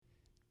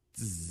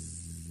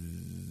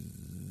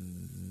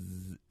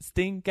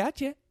Sting,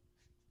 gotcha.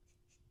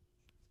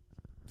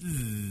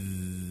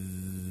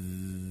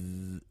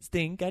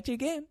 Sting, gotcha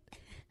again.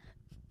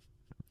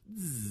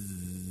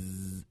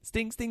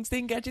 Sting, sting,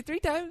 sting, gotcha 3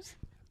 times.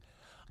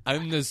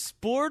 I'm the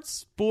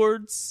sports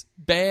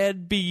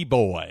bad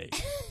B-boy.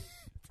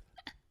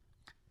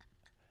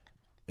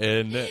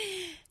 And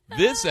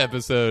this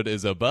episode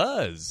is a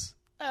buzz.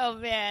 Oh,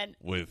 man.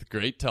 With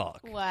great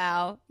talk.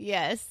 Wow.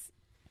 Yes.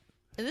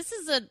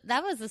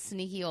 That was a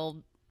sneaky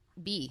old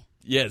bee.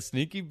 Yeah,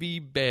 sneaky bee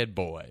bad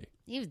boy.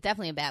 He was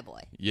definitely a bad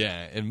boy.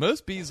 Yeah, and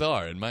most bees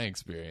are, in my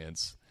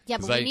experience. Yeah,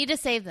 but we need to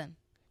save them.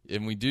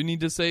 And we do need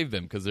to save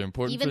them because they're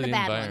important Even for the the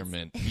bad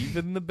environment.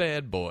 Even the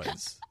bad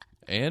boys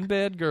and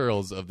bad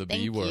girls of the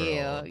bee world.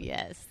 Thank you,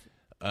 yes.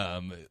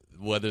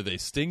 Whether they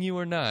sting you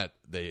or not,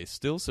 they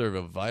still serve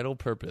a vital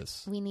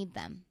purpose. We need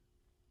them.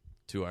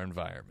 To our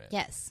environment.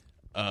 Yes.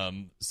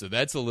 So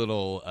that's a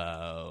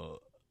little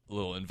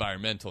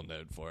environmental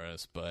note for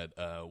us, but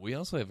we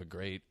also have a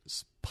great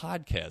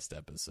podcast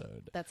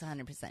episode. That's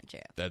 100% true.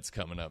 That's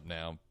coming up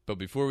now. But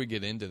before we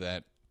get into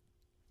that,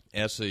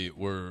 Ashley,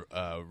 we're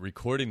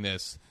recording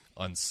this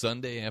on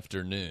Sunday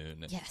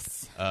afternoon.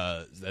 Yes.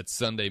 That's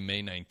Sunday,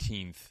 May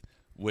 19th,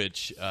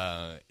 which,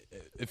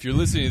 if you're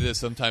listening to this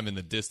sometime in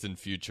the distant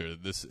future,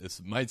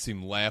 this might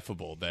seem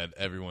laughable that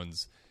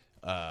everyone's,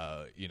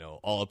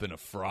 all up in a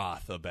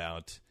froth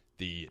about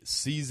the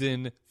series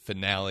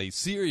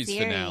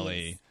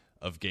finale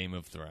of Game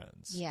of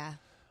Thrones. Yeah.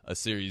 A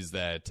series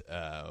that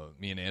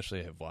me and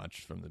Ashley have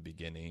watched from the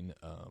beginning.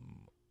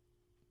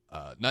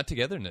 Not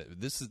together.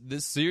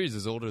 This series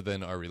is older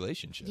than our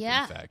relationship, in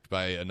fact,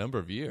 by a number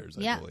of years,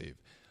 I believe.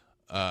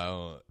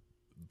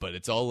 But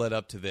it's all led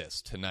up to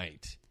this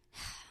tonight.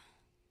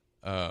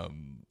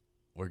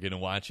 We're going to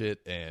watch it,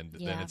 and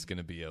then it's going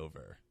to be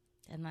over.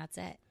 And that's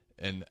it.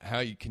 And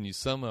can you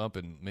sum up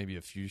in maybe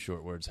a few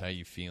short words how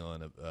you feel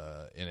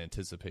in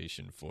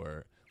anticipation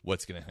for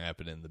what's going to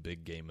happen in the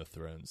big Game of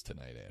Thrones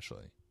tonight,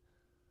 Ashley?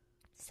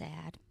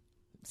 Sad.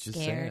 Just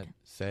scared.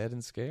 Sad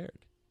and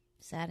scared.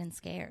 Sad and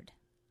scared.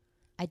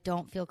 I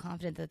don't feel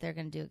confident that they're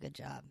going to do a good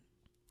job.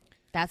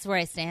 That's where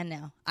I stand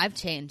now. I've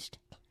changed.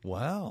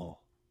 Wow.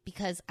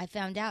 Because I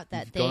found out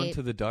that You've gone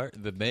to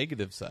the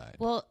negative side.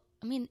 Well,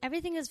 I mean,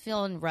 everything is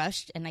feeling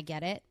rushed, and I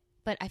get it.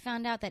 But I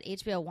found out that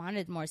HBO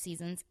wanted more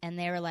seasons, and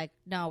they were like,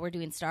 no, we're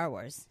doing Star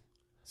Wars.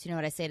 So you know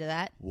what I say to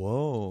that?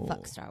 Whoa.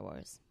 Fuck Star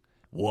Wars.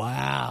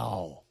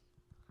 Wow.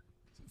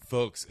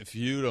 Folks, if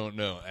you don't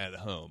know at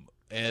home,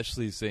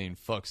 Ashley saying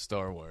fuck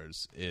Star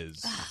Wars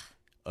is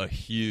a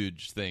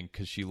huge thing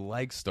because she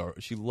loves Star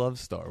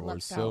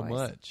Wars so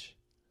much.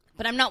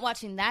 But I'm not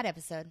watching that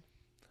episode.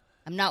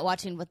 I'm not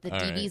watching what the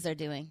DBs are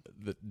doing.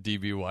 The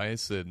DB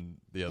Weiss and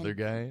the other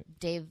guy?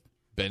 Dave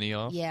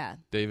Benioff? Yeah.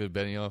 David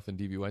Benioff and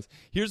DB Weiss.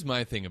 Here's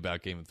my thing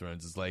about Game of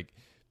Thrones is like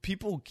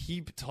people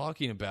keep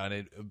talking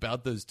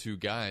about those two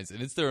guys,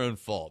 and it's their own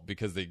fault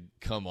because they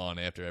come on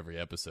after every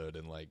episode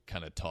and like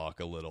kind of talk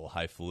a little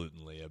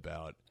highfalutinly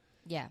about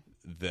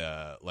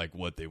the like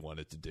what they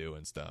wanted to do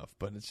and stuff.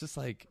 But it's just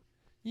like,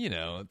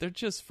 they're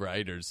just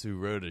writers who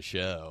wrote a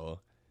show.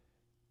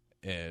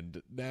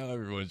 And now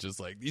everyone's just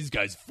like, these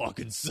guys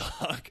fucking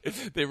suck.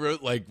 They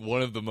wrote like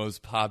one of the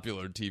most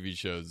popular TV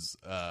shows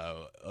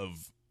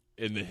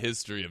in the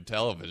history of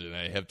television,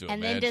 I have to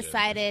imagine. And then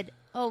decided,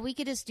 we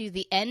could just do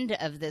the end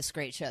of this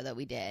great show that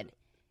we did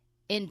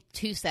in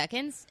 2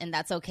 seconds, and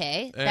that's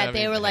okay.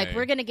 They were like,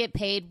 we're going to get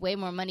paid way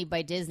more money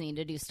by Disney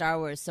to do Star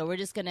Wars, so we're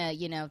just going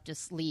to,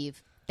 just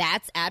leave.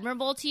 That's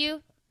admirable to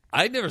you?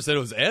 I never said it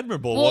was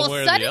admirable one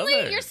way or the other. Well,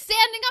 suddenly you're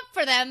standing up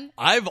for them.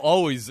 I've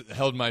always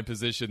held my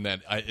position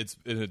that it's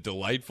been a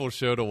delightful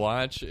show to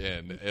watch,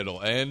 and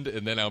it'll end,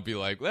 and then I'll be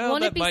like, well,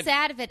 won't it be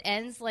sad if it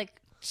ends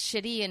like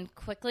shitty and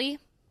quickly?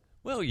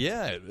 Well,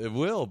 yeah, it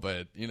will,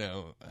 but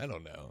I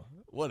don't know.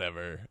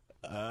 Whatever.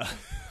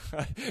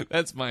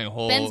 That's my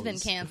whole. Ben's been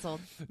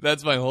canceled.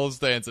 That's my whole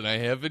stance, and I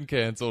have been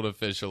canceled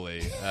officially.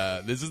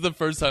 This is the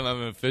first time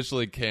I'm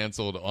officially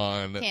canceled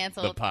on the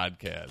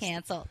podcast.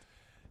 Canceled.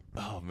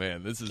 Oh,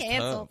 man, this is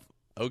canceled.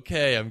 Tough.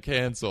 Okay, I'm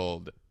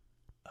canceled.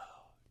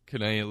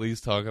 Can I at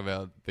least talk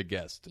about the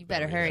guest? You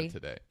better hurry.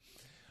 Today.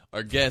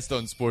 Our guest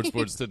on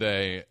Sports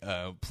today,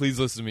 please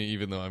listen to me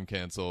even though I'm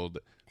canceled,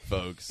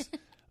 folks,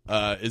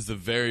 is the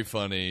very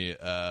funny,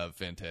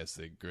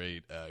 fantastic,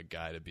 great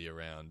guy to be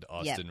around,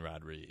 Austin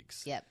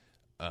Rodrigues. Yep.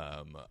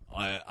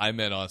 I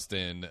met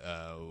Austin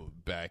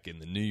back in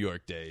the New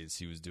York days.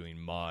 He was doing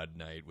Maud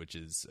Night, which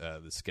is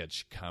the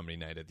sketch comedy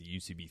night at the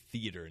UCB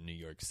Theater in New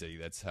York City.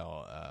 That's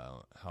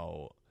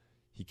how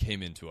he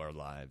came into our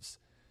lives.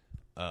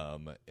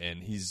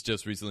 And he's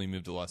just recently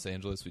moved to Los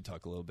Angeles. We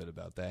talk a little bit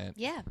about that.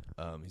 Yeah.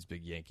 He's a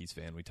big Yankees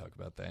fan. We talk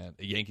about that.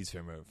 A Yankees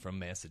fan from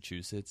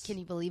Massachusetts. Can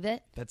you believe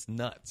it? That's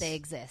nuts. They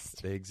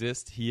exist. They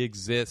exist. He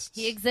exists.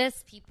 He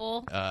exists,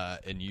 people.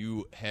 And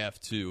you have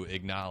to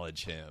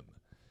acknowledge him.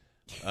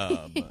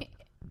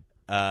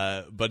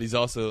 But he's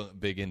also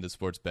big into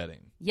sports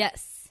betting.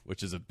 Yes.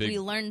 Which is a big... We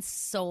learn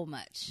so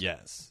much.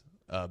 Yes.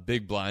 a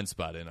big blind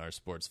spot in our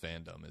sports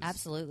fandom. Is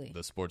absolutely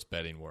the sports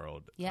betting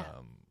world. Yeah.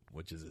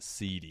 Which is a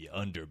seedy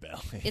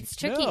underbelly. It's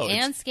tricky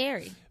and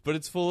scary. But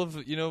it's full of,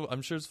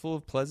 I'm sure it's full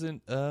of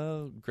pleasant,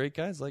 great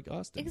guys like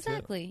Austin.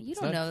 Exactly.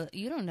 Too.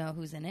 You don't know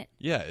who's in it.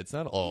 Yeah, it's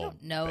not all you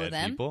don't know bad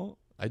them. people.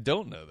 I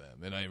don't know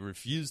them, and I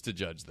refuse to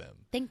judge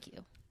them. Thank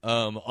you.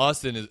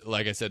 Austin is,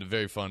 like I said, a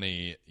very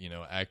funny,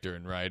 actor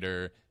and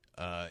writer.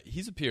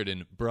 He's appeared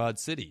in Broad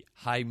City,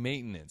 High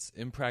Maintenance,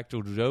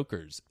 Impractical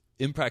Jokers.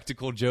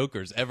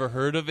 Ever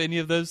heard of any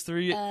of those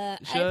three shows?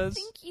 I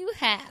think you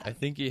have. I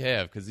think you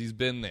have, because he's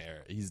been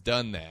there. He's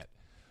done that.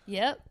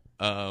 Yep.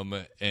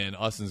 And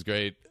Austin's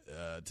great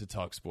to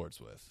talk sports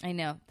with. I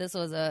know. This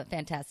was a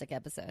fantastic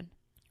episode.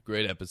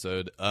 Great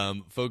episode.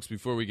 Folks,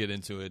 before we get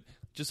into it,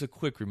 just a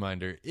quick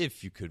reminder,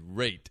 if you could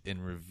rate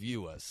and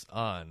review us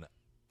on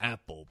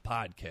Apple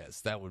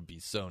Podcasts, that would be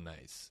so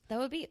nice. That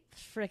would be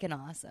freaking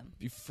awesome.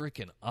 Be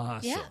freaking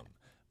awesome. Yeah.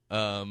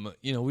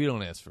 We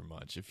don't ask for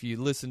much. If you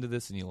listen to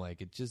this and you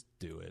like it, just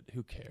do it.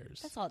 Who cares?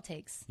 That's all it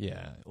takes.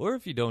 Yeah. Or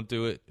if you don't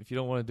do it, if you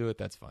don't want to do it,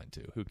 that's fine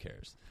too. Who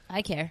cares?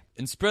 I care.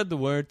 And spread the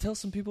word. Tell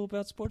some people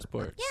about sports.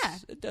 Yeah.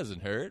 It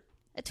doesn't hurt.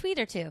 A tweet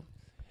or two.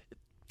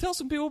 Tell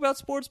some people about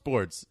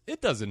sports.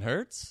 It doesn't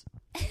hurt.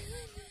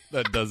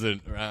 That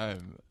doesn't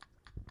rhyme.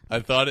 I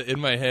thought it in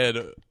my head,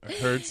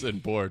 hurts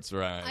and ports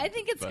rhyme. I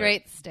think it's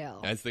great still.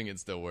 I think it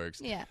still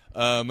works. Yeah.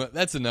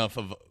 That's enough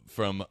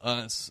from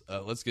us.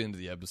 Let's get into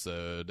the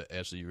episode.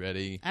 Ashley, you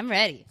ready? I'm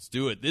ready. Let's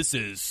do it. This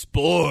is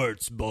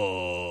Sports Sports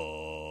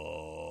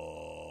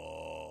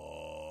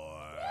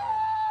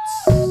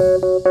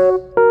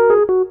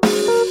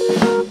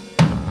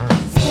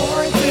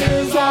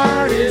is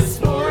artist.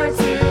 Sports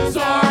is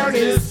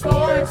artist.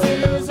 Sports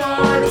is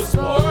artist.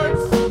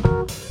 Sports.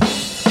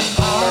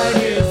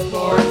 Artist.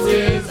 Sports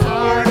is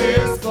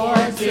artist.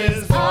 Sports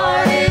is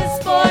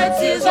artist.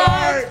 Sports is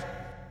art.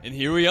 And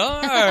here we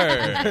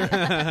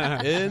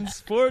are in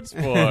Sports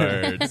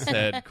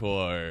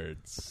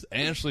headquarters.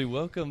 Ashley,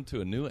 welcome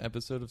to a new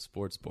episode of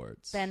Sports.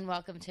 Ben,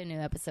 welcome to new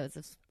episodes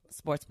of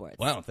Sports.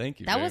 Wow,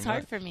 thank you. That very was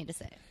hard much. for me to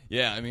say.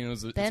 Yeah, I mean,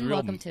 it's Ben, a real...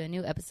 welcome to a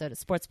new episode of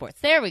Sports.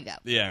 There we go.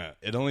 Yeah,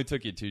 it only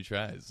took you 2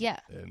 tries. Yeah.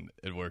 And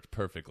it worked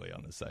perfectly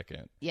on the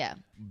second. Yeah.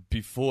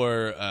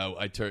 Before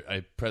I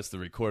pressed the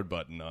record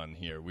button on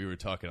here, we were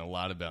talking a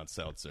lot about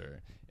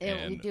seltzer.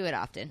 We do it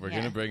often. We're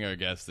going to bring our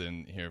guest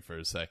in here for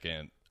a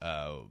second,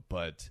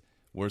 but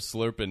we're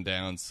slurping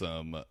down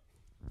some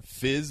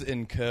Fizz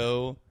 &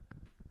 Co.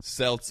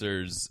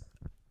 seltzer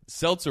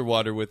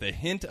water with a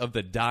hint of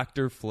the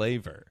Dr.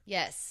 flavor.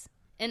 Yes.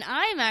 And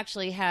I'm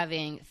actually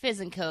having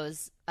Fizz &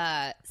 Co.'s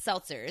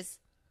seltzers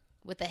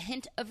with a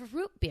hint of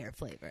root beer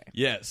flavor.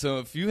 Yeah, so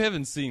if you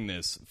haven't seen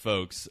this,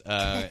 folks,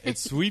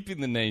 it's sweeping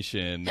the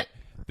nation.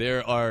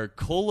 There are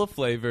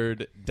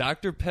cola-flavored,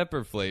 Dr.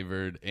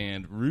 Pepper-flavored,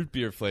 and root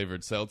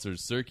beer-flavored seltzers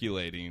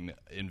circulating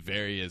in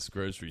various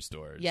grocery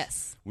stores.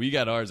 Yes. We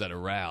got ours at a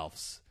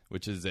Ralph's,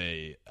 which is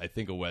I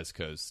think a West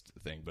Coast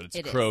thing, but it's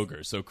It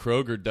Kroger. So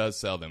Kroger does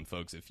sell them,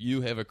 folks. If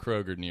you have a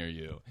Kroger near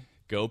you,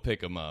 go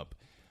pick them up.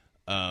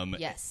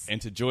 Yes. And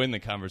to join the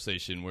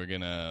conversation, we're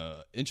going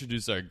to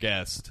introduce our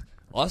guest,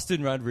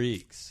 Austin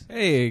Rodrigues.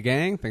 Hey,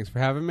 gang. Thanks for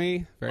having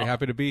me. Very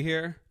happy to be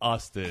here.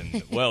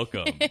 Austin,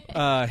 welcome.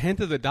 Hint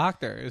of the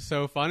Doctor is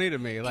so funny to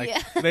me. Like,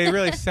 they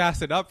really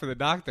sassed it up for the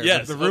Doctor.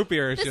 Yes. The root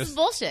beer is This just is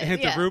bullshit. a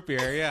hint Yeah. of root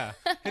beer, yeah.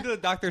 Hint of the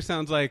Doctor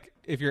sounds like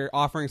if you're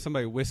offering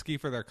somebody whiskey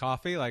for their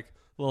coffee, like,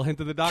 a little hint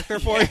of the Doctor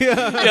for you.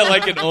 Yeah,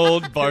 like an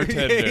old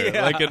bartender.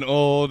 Yeah. Like an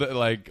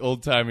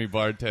old-timey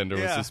bartender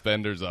with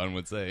suspenders on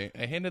would say,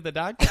 a hint of the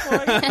Doctor for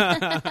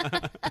you?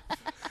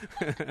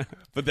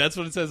 But that's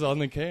what it says on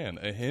the can.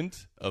 A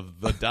hint of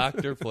the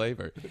Doctor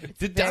flavor.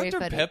 Did Dr.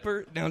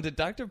 Pepper... Now, did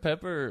Dr.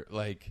 Pepper,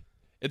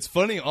 It's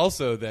funny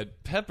also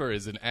that pepper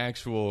is an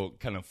actual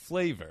kind of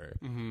flavor,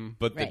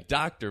 but the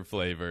Doctor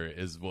flavor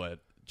is what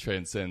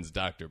transcends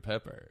Dr.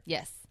 Pepper.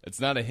 Yes. It's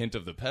not a hint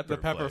of the pepper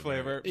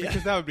flavor.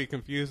 Because that would be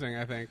confusing,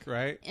 I think,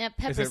 right? Yeah,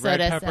 pepper is it soda red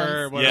pepper?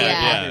 sounds... What are we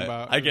talking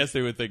about? I guess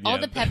they would think, All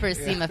the peppers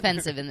seem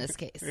offensive in this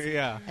case.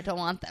 Yeah. I don't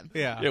want them.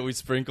 Yeah. Yeah, we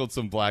sprinkled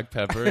some black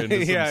pepper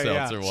into some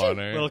seltzer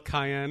water. A little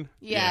cayenne.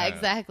 Yeah, Yeah.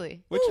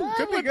 exactly. Which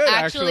could be would good,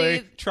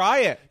 actually. Try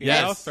it. You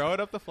Yes. know? Throw it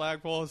up the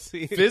flagpole and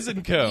see. Fizz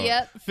 & Co.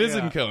 Yep. Fizz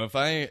Yeah. & Co.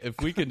 If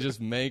we could just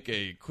make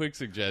a quick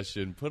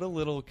suggestion, put a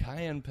little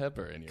cayenne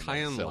pepper in your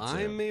Cayenne seltzer.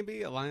 lime,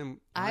 maybe? A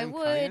lime I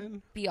would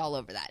cayenne? be all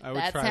over that. I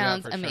would That try that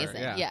sounds for sure,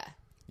 amazing. yeah.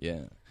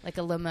 Yeah. Like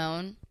a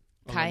lemon,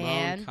 A cayenne.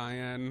 lemon,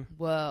 cayenne.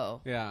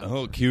 Whoa. Yeah.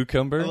 Oh,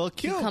 cucumber? A little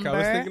cucumber. I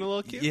was thinking a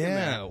little cucumber.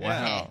 Yeah, there.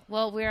 wow. Okay.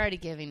 Well, we're already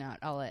giving out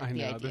all the I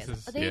know, ideas. this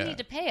is- They Yeah. need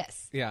to pay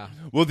us. Yeah.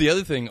 Well, the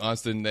other thing,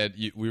 Austin, that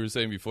we were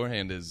saying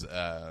beforehand is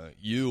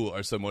you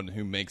are someone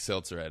who makes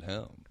seltzer at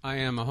home. I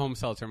am a home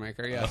seltzer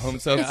maker, yes. A home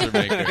seltzer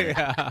maker.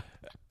 Yeah.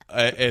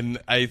 And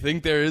I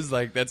think there is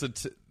that's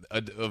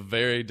a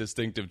very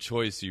distinctive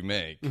choice you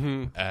make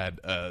at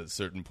a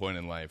certain point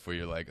in life where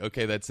you're like,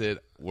 okay, that's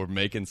it. We're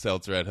making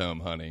seltzer at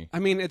home, honey. I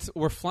mean,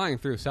 we're flying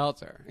through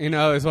seltzer,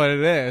 is what it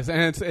is.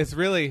 And it's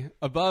really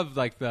above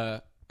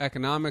the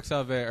economics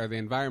of it or the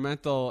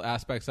environmental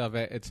aspects of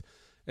it.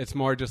 It's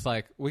more just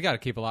like, we got to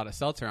keep a lot of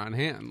seltzer on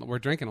hand. We're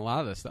drinking a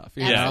lot of this stuff.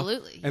 You know?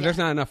 Absolutely. And there's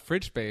not enough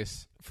fridge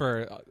space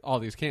for all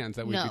these cans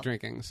that we'd be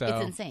drinking. So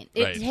it's insane.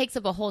 It takes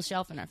up a whole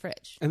shelf in our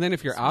fridge. And then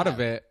if you're out of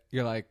it,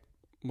 you're like,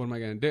 what am I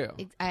going to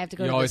do? I have to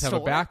go to the store. You always have a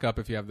backup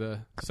if you have the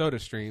soda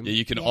stream. Yeah,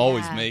 you can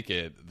always make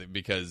it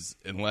because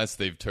unless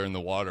they've turned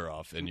the water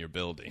off in your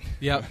building,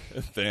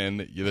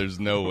 then there's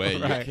no way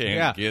you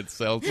can't get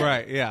seltzer.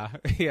 Right, yeah.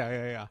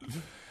 Yeah.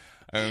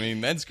 I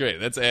mean, that's great.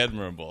 That's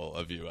admirable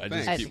of you.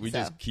 We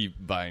just keep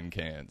buying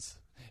cans.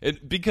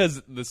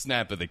 Because the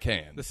snap of the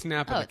can. The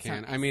snap of the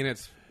can. Nice. I mean,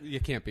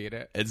 you can't beat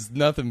it. It's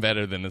nothing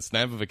better than the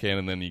snap of a can,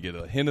 and then you get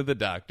a hint of the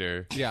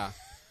doctor. Yeah.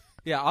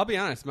 Yeah, I'll be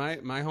honest.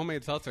 My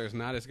homemade seltzer is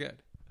not as good.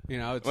 You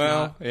know, it's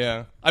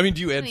yeah. I mean,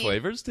 do you add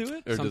flavors to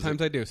it? Or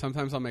sometimes I do.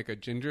 Sometimes I'll make a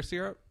ginger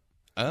syrup.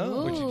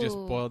 Oh. Which you just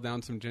boil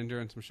down some ginger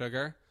and some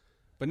sugar.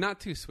 But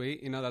not too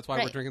sweet. You know, that's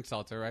why we're drinking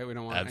seltzer, right? We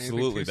don't want anything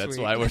too that's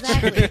sweet. why we're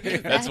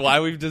That's why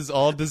we've just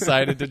all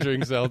decided to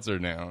drink seltzer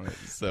now.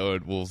 So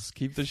it will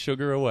keep the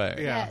sugar away.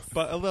 Yeah,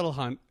 but a little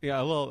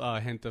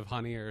hint of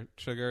honey or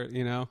sugar,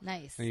 you know.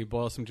 Nice. And you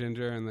boil some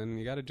ginger, and then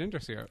you got a ginger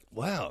syrup.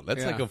 Wow,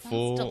 that's like a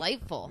full. That's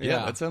delightful.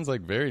 Yeah, that sounds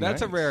like very nice.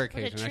 That's a rare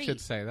occasion, I should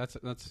say. That's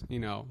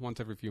once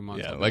every few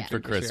months. Yeah, like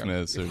for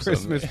Christmas or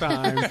Christmas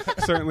something. time.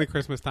 Certainly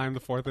Christmas time, the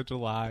 4th of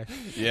July.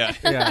 Yeah.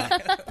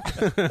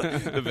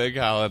 The big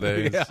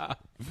holidays. Yeah.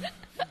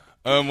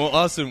 Well,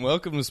 Austin,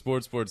 welcome to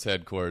Sports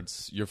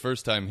Headquarters. Your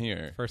first time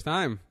here. First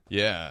time.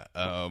 Yeah.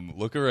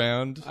 Look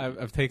around.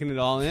 I've taken it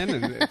all in,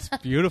 and it's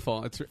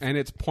beautiful. It's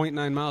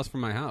 0.9 miles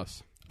from my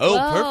house. Oh,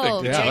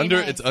 Whoa, perfect.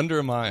 nice. It's under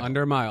a mile.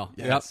 Under a mile.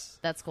 Yes.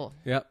 That's cool.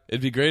 Yep.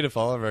 It'd be great if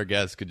all of our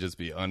guests could just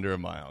be under a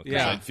mile.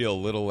 Because I'd feel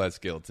a little less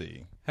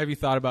guilty. Have you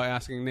thought about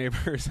asking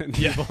neighbors and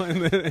people in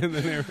the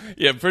neighborhood?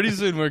 Yeah, pretty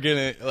soon we're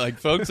going to, like,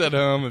 folks at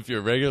home, if you're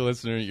a regular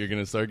listener, you're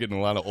going to start getting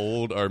a lot of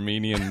old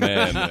Armenian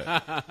men.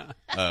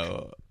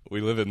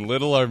 We live in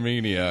Little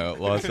Armenia,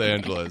 Los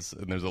Angeles,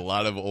 and there's a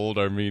lot of old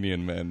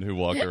Armenian men who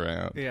walk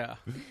around. Yeah.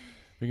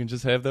 We can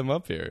just have them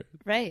up here.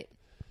 Right.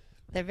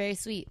 They're very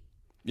sweet.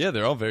 Yeah,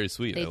 they're all very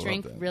sweet. They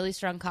drink really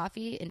strong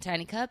coffee in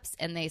tiny cups,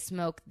 and they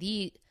smoke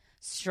the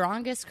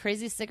strongest,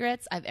 crazy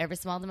cigarettes I've ever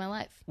smelled in my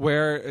life.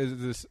 Where is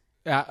this?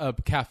 At a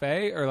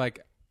cafe or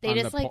like? They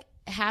just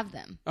have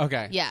them.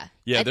 Okay. Yeah.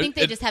 I think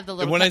they just have the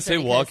little. When I cups say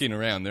because walking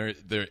around,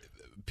 they're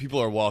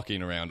people are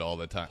walking around all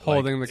the time,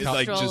 holding like, the cup,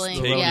 like just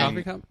strolling, taking,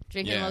 coffee cup,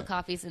 drinking little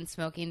coffees and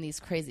smoking these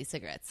crazy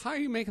cigarettes. How are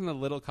you making the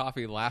little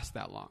coffee last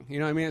that long? You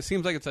know what I mean? It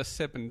seems like it's a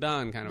sip and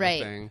done kind of a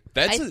thing.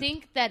 I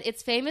think that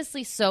it's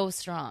famously so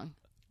strong.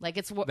 Like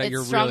it's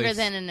stronger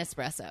than an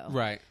espresso.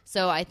 Right.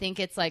 So I think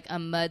it's like a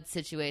mud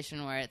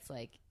situation where it's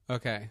like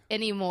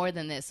any more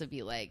than this would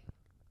be like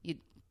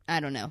I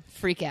don't know,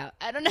 freak out.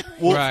 I don't know.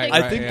 Well,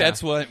 I think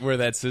that's where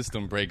that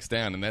system breaks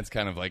down, and that's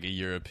kind of like a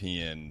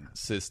European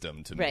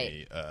system to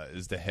me,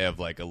 is to have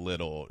like a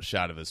little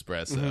shot of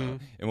espresso. Mm-hmm.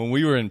 And when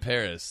we were in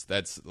Paris,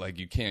 that's like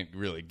you can't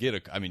really get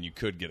you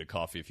could get a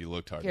coffee if you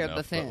looked hard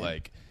enough, but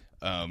like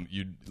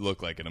you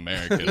look like an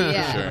American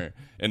for sure.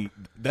 And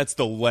that's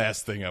the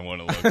last thing I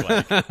want to look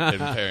like in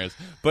Paris.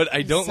 But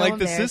I don't like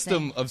the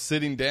system of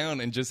sitting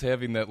down and just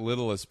having that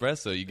little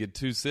espresso. You get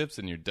 2 sips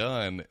and you're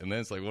done, and then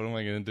it's like, what am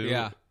I going to do?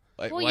 Yeah.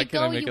 Well,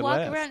 you walk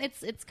around.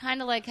 It's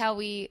kind of like how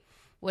we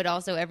would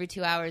also every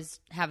 2 hours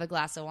have a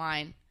glass of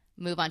wine,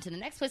 move on to the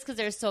next place because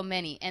there's so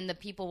many, and the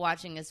people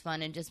watching is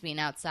fun, and just being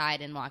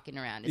outside and walking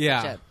around is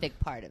such a big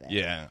part of it.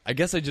 Yeah, I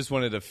guess I just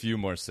wanted a few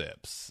more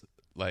sips,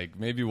 like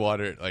maybe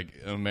water, like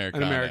an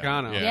Americano. An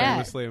Americano,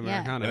 famously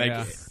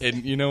Americano.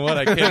 And you know what?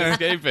 I can't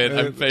escape it.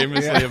 I'm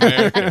famously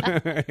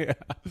American.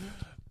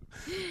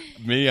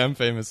 Me, I'm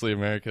famously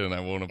American, and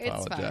I won't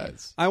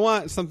apologize. I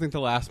want something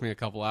to last me a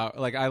couple hours.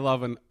 Like, I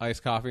love an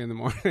iced coffee in the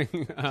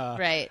morning.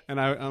 Right.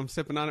 And I'm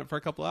sipping on it for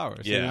a couple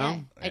hours. Yeah. You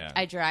know?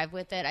 I drive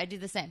with it. I do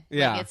the same.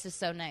 Yeah. Like, it's just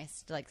so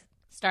nice to, like,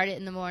 start it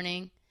in the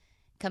morning,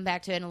 come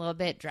back to it in a little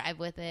bit, drive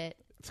with it.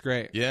 It's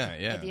great.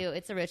 Yeah. I do.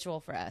 It's a ritual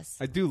for us.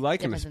 I do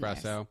like an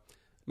espresso.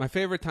 My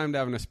favorite time to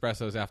have an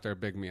espresso is after a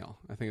big meal.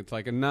 I think it's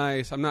like a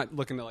nice. I'm not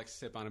looking to like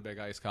sip on a big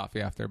iced coffee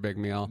after a big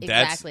meal.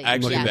 Exactly.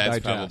 That's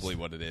probably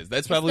what it is.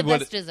 That's probably the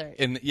best dessert.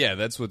 And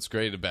that's what's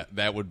great about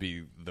that. Would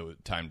be the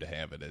time to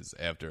have it is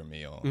after a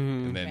meal,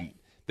 and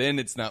then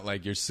it's not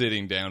like you're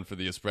sitting down for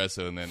the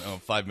espresso and then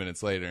 5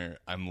 minutes later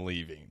I'm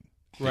leaving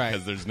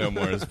because there's no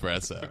more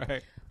espresso.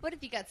 Right. What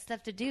if you got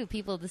stuff to do,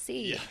 people to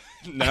see? Yeah.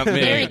 Not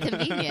me. Very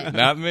convenient.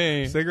 Not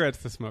me. Cigarettes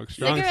to smoke.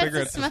 Strong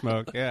cigarettes to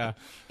smoke. Yeah.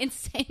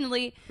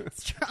 Insanely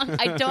strong.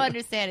 I don't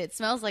understand. It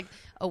smells like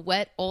a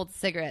wet old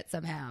cigarette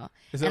somehow.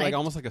 Is it like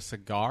almost like a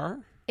cigar?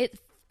 It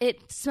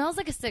smells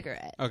like a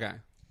cigarette. Okay.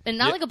 And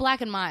not like a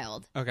Black and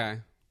Mild. Okay.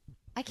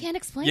 I can't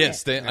explain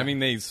it. I mean,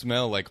 they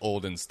smell like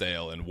old and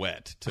stale and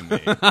wet to me.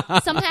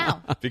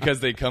 Somehow.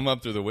 Because they come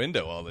up through the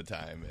window all the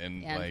time.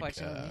 And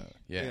unfortunately.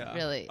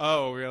 Really?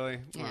 Oh, really?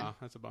 Yeah. Wow,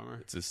 that's a bummer.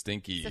 It's a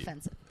stinky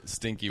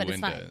but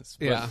windows.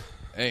 Yeah.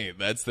 Hey,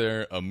 that's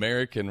their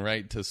American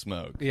right to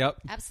smoke. Yep.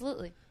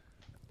 Absolutely.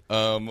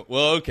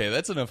 Well, okay,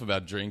 that's enough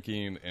about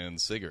drinking and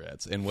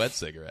cigarettes and wet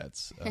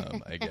cigarettes,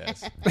 I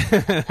guess.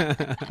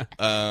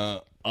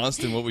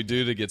 Austin, what we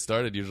do to get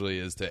started usually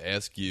is to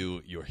ask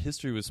you your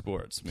history with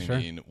sports,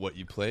 meaning what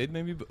you played,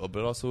 maybe, but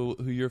also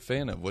who you're a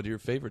fan of. What are your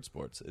favorite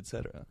sports,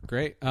 etc.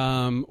 Great.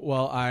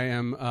 Well, I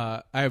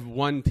have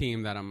one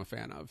team that I'm a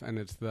fan of, and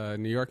it's the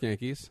New York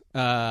Yankees.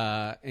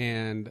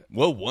 And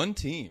one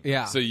team.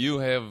 Yeah. So you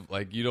have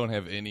you don't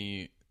have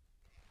any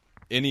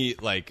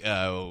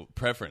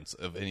preference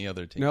of any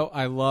other team? No,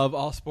 I love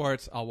all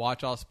sports. I'll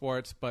watch all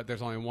sports, but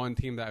there's only one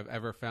team that I've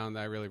ever found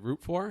that I really root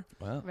for.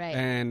 Wow. Right.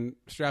 And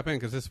strap in,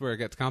 because this is where it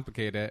gets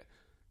complicated.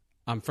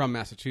 I'm from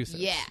Massachusetts.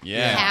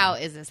 Yeah. How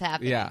is this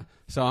happening? Yeah.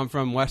 So I'm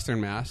from Western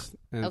Mass,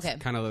 and Okay.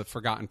 it's kind of the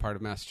forgotten part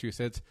of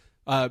Massachusetts.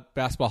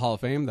 Basketball Hall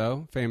of Fame,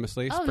 though,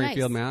 famously,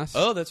 Springfield, nice. Mass.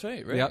 Oh, that's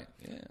right. Right. Yep.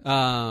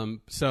 Yeah.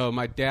 So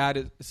my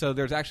dad so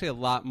there's actually a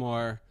lot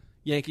more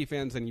Yankee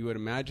fans than you would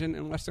imagine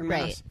in Western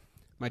Mass. Right.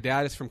 My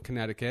dad is from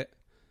Connecticut,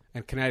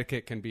 and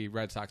Connecticut can be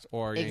Red Sox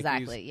or Yankees.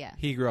 Exactly, yeah.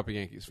 He grew up a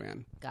Yankees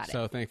fan. Got it.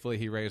 So thankfully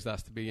he raised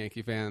us to be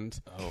Yankee fans,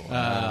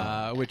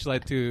 wow. which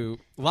led to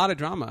a lot of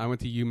drama. I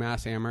went to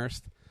UMass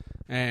Amherst,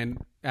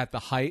 and at the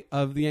height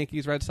of the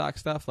Yankees-Red Sox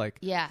stuff, like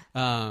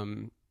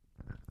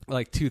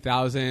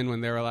 2000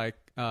 when they were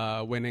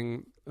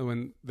winning,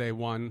 when they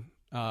won,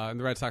 and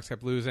the Red Sox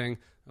kept losing.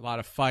 A lot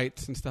of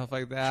fights and stuff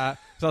like that.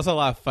 There's also a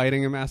lot of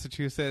fighting in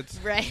Massachusetts.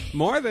 Right.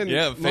 More than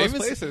most famous.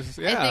 places.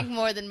 Yeah. I think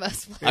more than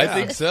most places. I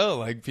think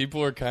so.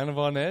 People are kind of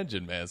on edge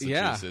in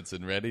Massachusetts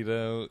and ready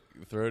to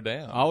throw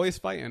down. Always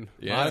fighting.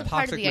 Yeah. A lot of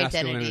Part of toxic the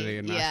masculinity identity.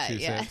 in Yeah,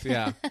 Massachusetts.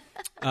 Yeah.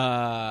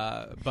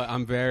 But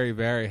I'm very,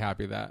 very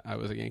happy that I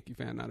was a Yankee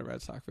fan, not a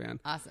Red Sox fan.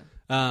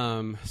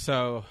 Awesome.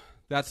 So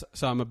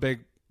I'm a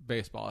big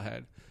baseball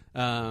head.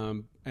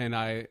 And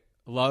I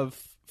love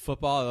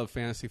football. I love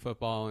fantasy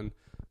football and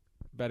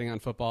betting on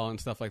football and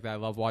stuff like that. I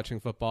love watching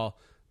football,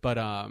 but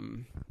I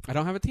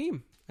don't have a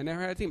team. I never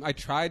had a team. I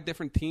tried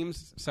different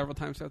teams several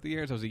times throughout the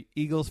years. I was an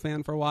Eagles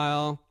fan for a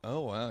while.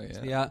 Oh, wow,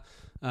 yeah.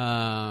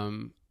 Yeah.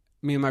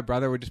 Me and my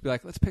brother would just be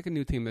like, let's pick a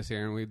new team this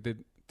year. And we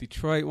did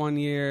Detroit one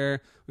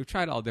year. We've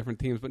tried all different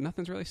teams, but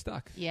nothing's really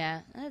stuck.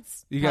 Yeah,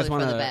 that's You guys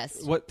want the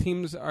best. What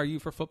teams are you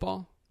for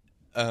football?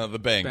 The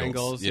Bengals.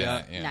 Bengals,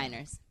 yeah.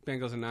 Niners.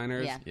 Bengals and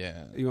Niners?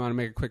 Yeah. You want to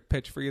make a quick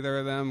pitch for either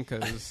of them?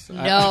 Cause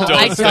No, Don't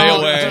I stay don't.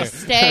 away.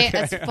 Just stay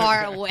as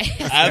far away.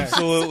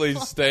 Absolutely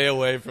stay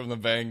away from the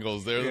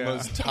Bengals. They're the Yeah.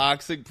 most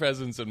toxic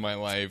presence in my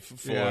life.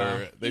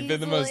 They've been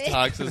the most Easily.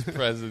 toxic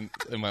presence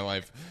in my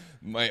life,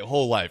 my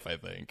whole life, I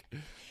think.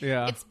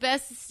 Yeah. It's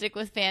best to stick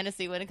with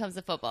fantasy when it comes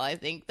to football, I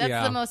think. That's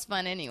Yeah. the most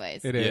fun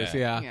anyways. It is,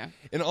 yeah.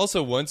 And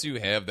also, once you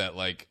have that,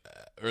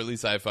 or at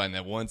least I find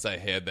that once I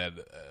had that,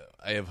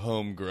 I have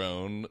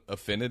homegrown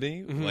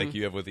affinity, like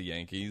you have with the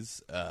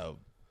Yankees.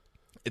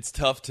 It's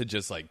tough to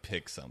just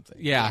pick something.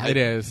 Yeah, it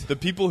is. The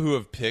people who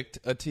have picked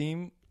a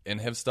team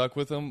and have stuck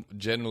with them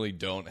generally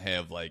don't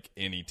have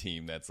any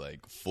team that's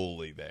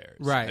fully theirs.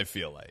 Right. I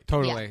feel like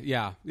Totally.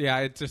 Yeah. Yeah.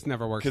 It just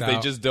never works out. because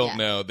they just don't Yeah.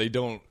 know. They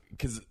don't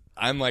because.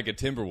 I'm like a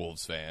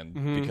Timberwolves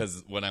fan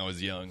because when I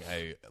was young,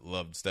 I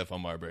loved Stephon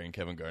Marbury and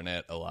Kevin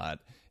Garnett a lot,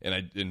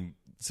 and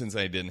since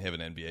I didn't have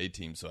an NBA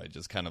team, so I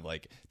just kind of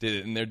did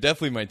it. And they're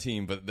definitely my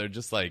team, but they're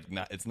just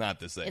not. It's not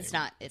the same. It's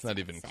not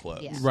even the same.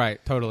 close. Yeah.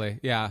 Right. Totally.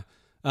 Yeah.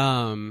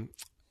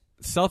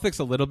 Celtics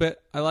a little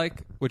bit I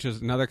like, which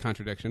is another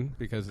contradiction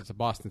because it's a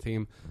Boston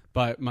team,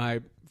 but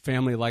my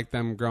family liked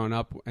them growing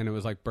up, and it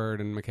was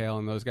Bird and McHale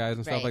and those guys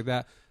and stuff Right. like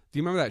that. Do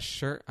you remember that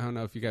shirt? I don't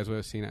know if you guys would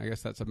have seen it. I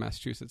guess that's a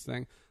Massachusetts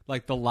thing.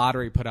 The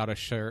lottery put out a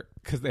shirt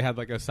because they had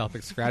a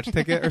Celtics scratch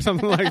ticket or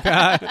something like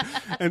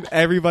that. And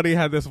everybody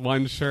had this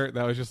one shirt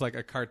that was just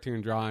a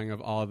cartoon drawing of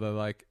all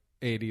the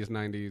 80s,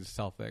 90s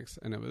Celtics.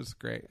 And it was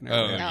great. And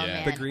Oh, everybody- yeah.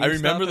 man. The green I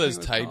remember stuff, I those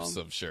think it was types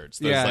called. of shirts.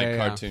 Those Yeah.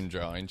 cartoon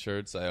drawing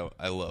shirts.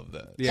 I love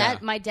that. Yeah.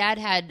 My dad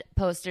had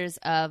posters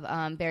of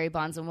Barry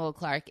Bonds and Will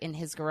Clark in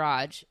his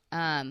garage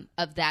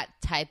of that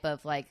type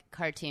of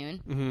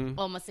cartoon,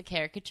 almost a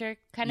caricature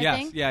kind of Yes.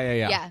 thing. Yeah.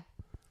 Yeah.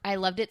 I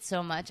loved it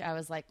so much. I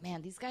was like,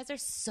 man, these guys are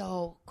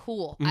so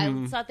cool.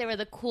 I thought they were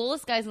the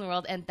coolest guys in the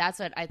world, and that's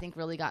what I think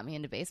really got me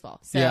into baseball.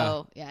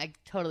 So, yeah, I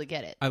totally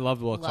get it. I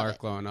loved Will Love Clark it.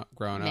 growing up.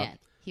 Man,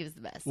 he was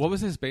the best. What was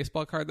his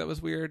baseball card that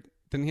was weird?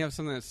 Didn't he have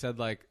something that said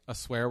a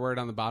swear word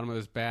on the bottom of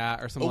his bat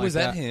or something Oh, was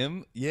like that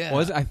him? Yeah.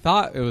 Was it? I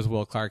thought it was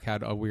Will Clark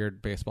had a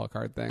weird baseball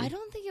card thing. I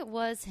don't think it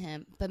was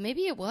him, but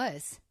maybe it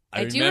was.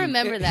 I I do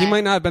remember that. He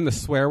might not have been the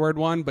swear word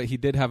one, but he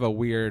did have a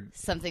weird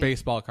Something-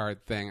 baseball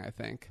card thing, I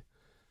think.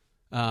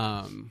 Where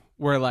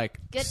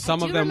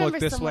some I of do them look remember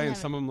this someone way and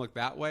having- some of them look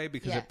that way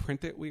because Yeah. it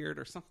printed weird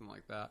or something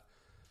like that.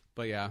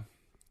 But yeah,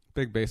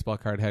 big baseball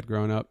card head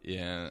growing up.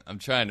 Yeah, I'm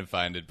trying to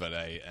find it, but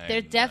I There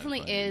am not definitely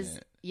finding is.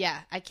 it. Yeah,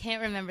 I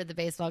can't remember the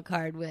baseball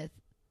card with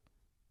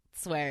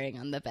swearing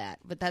on the bat,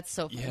 but that's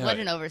so Yeah, what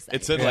an oversight.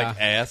 It said Yeah.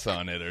 ass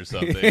on it or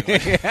something.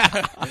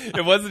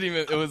 It wasn't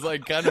even. It was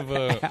kind of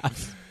a.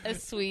 a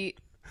sweet.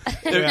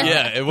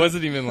 Yeah. It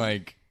wasn't even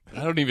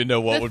I don't even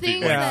know what The would be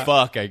things like. that-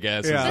 Fuck, I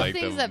guess. Yeah. Is The like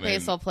things the that main-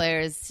 baseball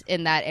players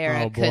in that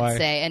era Oh, could boy.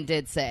 say and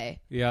did say.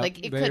 Yeah, Like,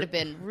 it could have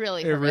been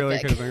really It really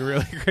horrific. could have been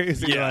really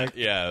crazy. Yeah, like,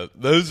 yeah.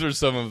 Those are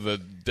some of the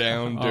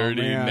down, Oh,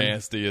 dirty, man.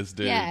 nastiest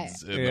dudes Yeah.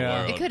 in the Yeah.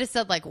 world. It could have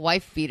said like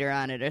wife beater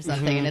on it or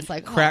something, and it's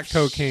like Crack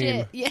oh,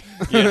 cocaine. shit.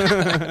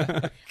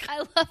 Yeah, I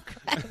love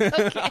crack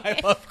cocaine. I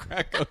love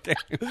crack cocaine.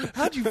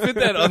 How'd you fit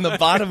that on the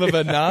bottom of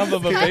a knob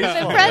of a Kind of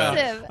baseball bat?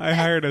 impressive. I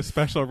hired a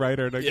special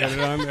writer to get it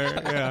on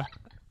there.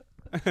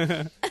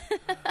 Yeah.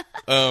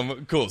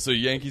 Cool. So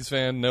Yankees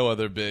fan, no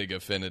other big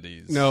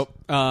affinities. Nope.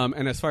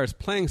 And as far as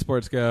playing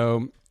sports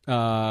go,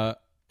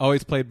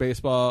 always played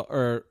baseball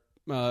or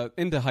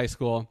into high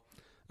school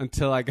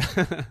until I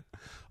got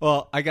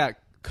I got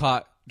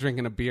caught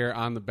drinking a beer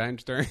on the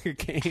bench during a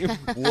game.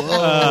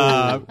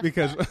 Whoa.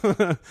 Because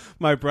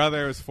my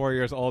brother was 4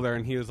 years older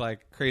and he was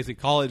like crazy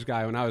college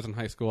guy when I was in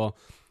high school.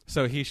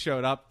 So he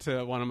showed up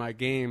to one of my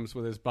games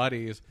with his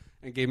buddies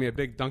and gave me a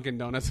big Dunkin'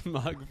 Donuts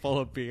mug full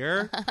of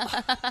beer.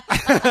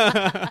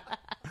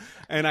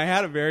 And I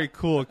had a very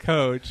cool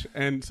coach.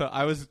 And so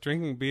I was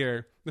drinking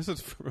beer. This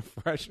was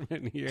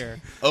freshman year.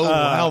 Oh,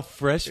 wow.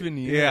 Freshman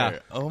year. Yeah.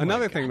 Oh, my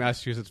Another God. thing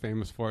Massachusetts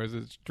famous for is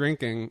it's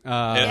drinking. And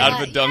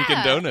out of a Dunkin'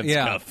 yeah. Donuts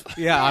Yeah. cup.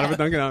 Yeah, out of a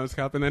Dunkin' Donuts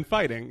cup and then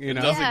fighting. You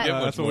know, doesn't get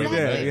much that's what we more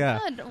did. than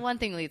Yeah. One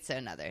thing leads to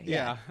another.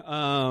 Yeah.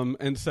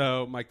 And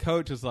so my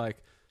coach is like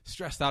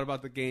stressed out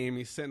about the game.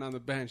 He's sitting on the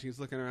bench. He's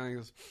looking around. He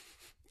goes,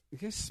 "You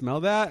guys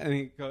smell that?"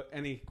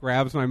 And he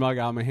grabs my mug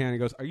out of my hand. He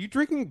goes, "Are you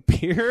drinking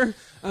beer?"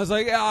 I was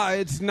like, "Yeah,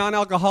 it's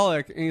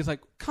non-alcoholic." And he's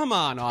like, "Come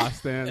on,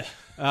 Austin."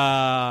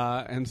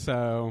 And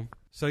so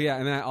yeah.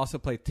 And then I also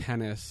play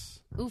tennis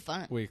Ooh,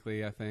 fun.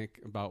 weekly. I think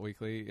about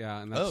weekly.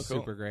 Yeah, and that's Oh, cool.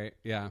 super great.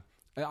 Yeah.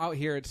 Out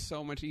here, it's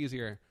so much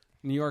easier.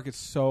 New York, it's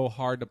so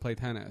hard to play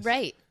tennis.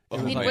 Right. Oh,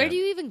 I mean, yeah. where do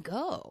you even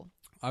go?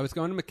 I was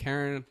going to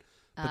McCarran,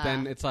 but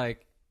then it's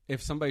like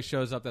if somebody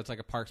shows up that's like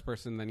a parks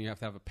person, then you have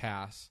to have a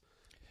pass.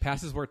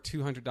 Passes were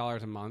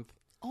 $200 a month.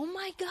 Oh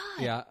my god.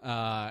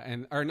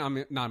 Yeah, or not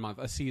a month,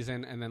 a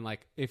season, and then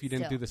like if you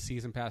didn't Still. do the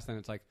season pass, then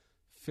it's like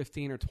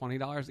 $15 or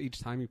 $20 each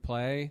time you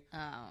play.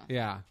 Oh.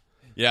 Yeah,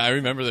 Yeah, I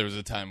remember there was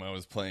a time I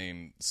was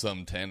playing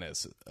some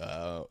tennis,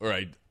 or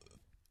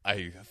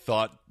I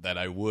thought that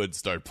I would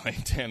start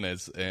playing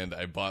tennis, and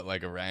I bought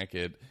like a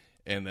racket,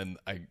 and then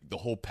the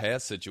whole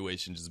pass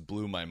situation just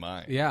blew my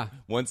mind. Yeah.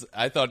 Once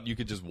I thought you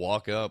could just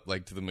walk up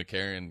like to the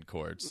McCarran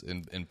courts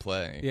and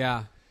play.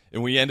 yeah,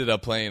 And we ended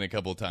up playing a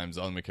couple times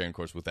on the McCarran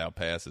courts without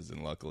passes,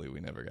 and luckily we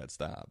never got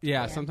stopped.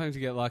 yeah. Sometimes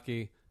you get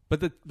lucky, but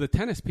the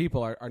tennis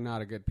people are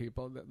not a good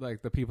people.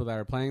 Like the people that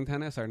are playing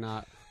tennis are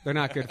not. They're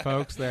not good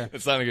folks.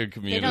 It's not a good They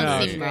community. don't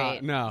No, seem no,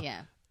 great. no.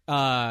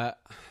 Yeah.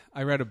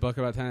 I read a book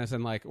about tennis,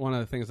 and like one of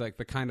the things, like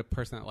the kind of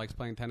person that likes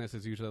playing tennis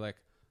is usually like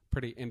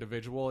pretty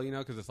individual, you know,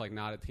 because it's like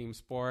not a team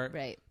sport.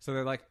 Right. So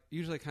they're like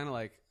usually kind of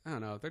like, I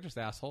don't know, they're just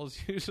assholes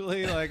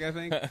usually. Like I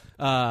think.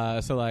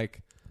 So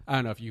like I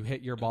don't know, if you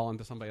hit your ball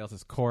into somebody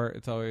else's court,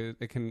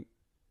 it can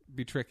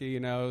be tricky, you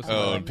know. So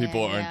Oh, and man,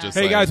 people aren't yeah. just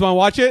hey, you like, guys want to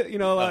watch it? You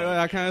know, like,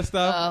 that kind of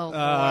stuff.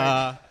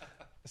 Oh,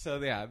 So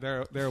yeah,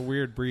 they're a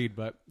weird breed,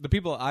 but the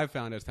people I've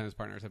found as tennis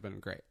partners have been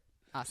great.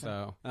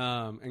 Awesome.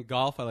 So, and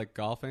golf, I like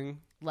golfing.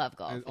 Love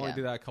golf. I only yeah.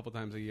 do that a couple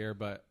times a year,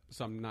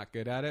 so I'm not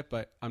good at it.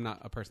 But I'm not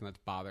a person that's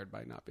bothered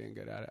by not being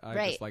good at it. I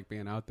Right. just like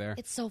being out there.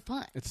 It's so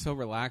fun. It's so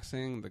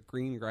relaxing. The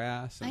green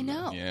grass. And I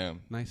know. the yeah.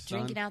 nice sun.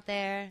 Drinking out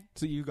there.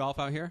 So you golf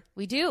out here?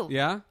 We do.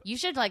 Yeah. You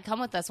should like come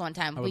with us one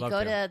time. I would We love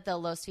go to. to the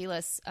Los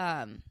Feliz.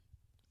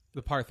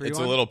 The par 3 It's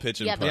one? a little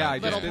pitch and Yeah, putt. Yeah, I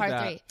little just did par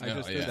that. three. I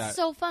just Oh, did yeah. that.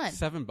 So fun.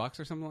 $7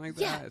 or something like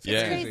that. Yeah, It's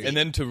Yeah, crazy. and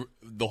then to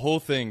the whole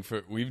thing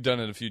we've done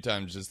it a few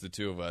times, just the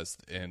two of us,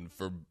 and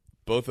for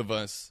both of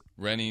us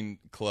renting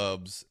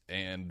clubs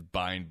and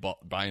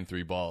buying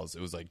 3 balls, it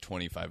was like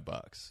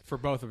 $25 For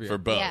both of you. for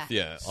both. Yeah.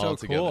 Yeah, So all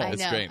together. cool. I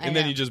It's know, great. I And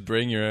then know. you just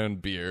bring your own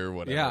beer,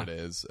 whatever Yeah. it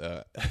is.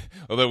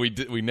 Although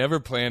we never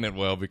plan it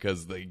well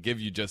because they give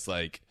you just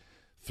like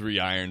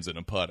 3 irons and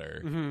a putter,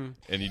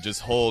 and you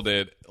just hold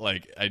it.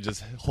 Like I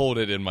just hold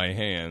it in my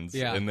hands,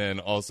 Yeah. and then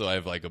also I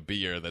have like a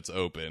beer that's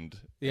opened.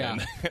 Yeah.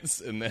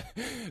 and then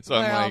so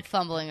We're I'm all like.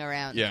 fumbling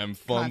around. Yeah, I'm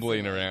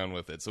fumbling constantly. around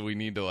with it, so we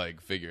need to like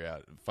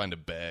find a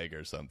bag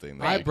or something.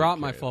 that I we can brought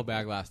my carry. full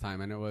bag last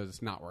time, and it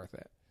was not worth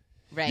it.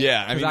 Right.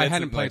 Yeah, I Because mean, I that's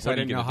hadn't played, like, so I what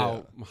are you didn't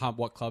know gonna how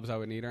what clubs I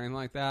would need or anything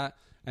like that.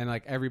 And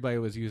like everybody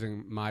was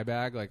using my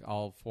bag, like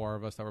all 4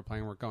 of us that were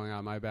playing were going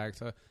on my bag,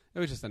 so it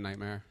was just a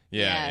nightmare.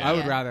 Yeah, Yeah. I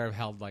would rather have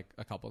held like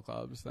a couple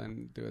clubs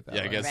than do it that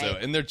Yeah, way. I guess so.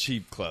 Right. And they're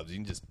cheap clubs; you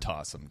can just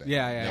toss them down.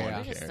 Yeah, yeah, no yeah. one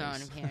We're cares. just throwing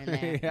them here and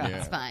there. Yeah.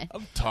 It's fine.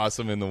 I'll toss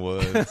them in the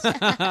woods.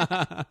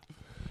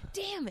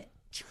 Damn it.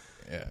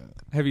 Yeah,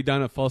 Have you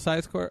done a full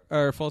size course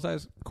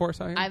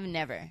out here? I've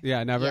never.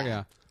 yeah, never. Yeah.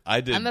 Yeah. I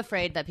did. I'm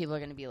afraid that people are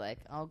going to be like,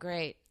 "Oh,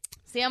 great."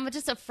 See, I'm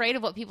just afraid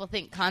of what people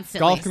think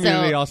constantly. Golf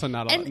community so, also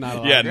not a and- not a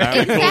lot. Yeah, not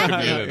a cool Exactly,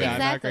 community. Yeah, not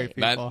exactly. great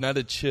people. not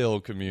a chill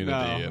community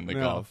No, in the no.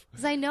 golf.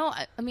 Because I know.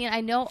 I mean, I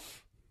know.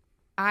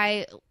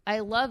 I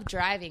love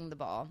driving the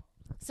ball.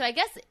 So I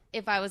guess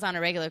if I was on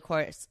a regular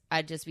course,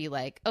 I'd just be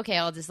like, okay,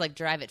 I'll just like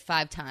drive it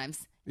 5 times,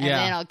 and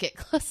Yeah. then I'll get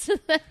close to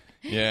the.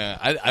 Yeah,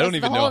 I don't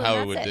even know hole, how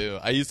and it would that's do.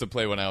 I used to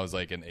play when I was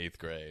like in 8th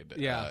grade.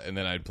 Yeah. And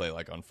then I'd play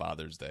like on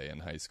Father's Day in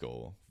high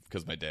school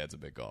because my dad's a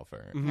big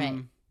golfer. Mm-hmm.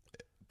 Right.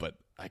 But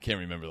I can't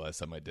remember the last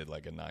time I did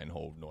like a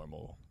 9-hole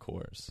normal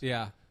course.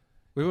 Yeah.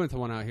 We went to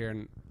one out here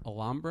in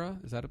Alhambra.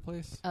 Is that a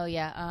place? Oh,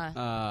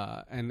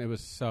 yeah. And it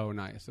was so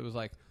nice. It was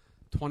like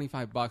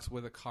 $25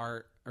 with a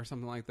cart or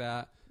something like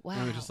that. Wow.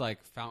 And it was just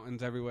like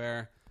fountains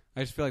everywhere.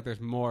 I just feel like there's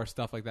more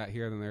stuff like that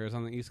here than there is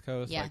on the East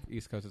Coast. Yeah. Like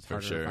East Coast, it's For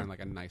harder sure. to find like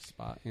a nice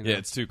spot. You know? Yeah,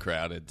 it's too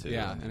crowded too.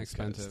 Yeah, on the and East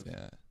Coast. expensive.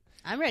 Yeah.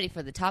 I'm ready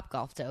for the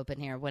Topgolf to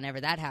open here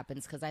whenever that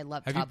happens because I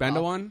love Have Topgolf. you been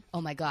to one?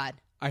 Oh, my God.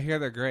 I hear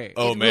they're great.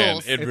 Oh It man,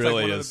 rules. it It's really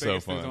like one of is the so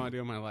biggest things I fun. want to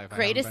do in my life. I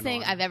Greatest haven't been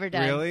thing to one. I've ever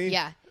done. Really?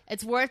 Yeah.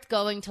 It's worth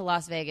going to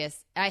Las Vegas.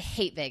 I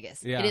hate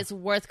Vegas. Yeah. It is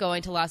worth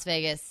going to Las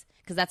Vegas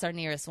because that's our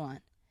nearest one,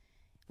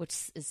 which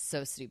is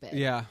so stupid.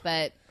 Yeah.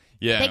 But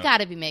Yeah. they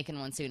got to be making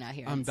one soon out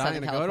here I'm in dying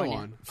Southern to California. go to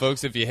one.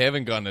 Folks, if you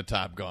haven't gone to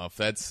Topgolf,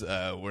 that's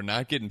we're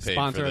not getting paid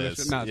Sponsor for of the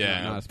this. show. No,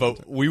 yeah, not a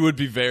sponsor. but we would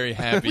be very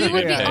happy. We to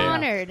would be get paid.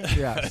 honored.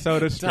 Yeah,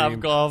 Soda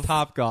Stream. Topgolf.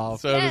 Topgolf.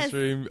 Soda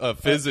Stream,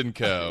 Fizz and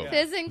Co.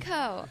 Fizz and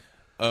Co.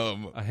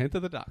 A hint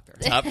of the doctor.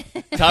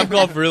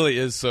 Topgolf really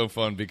is so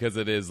fun because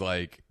it is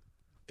like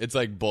it's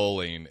like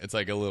bowling. It's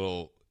like a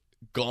little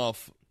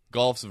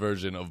golf's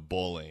version of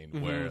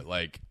bowling where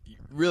like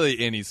really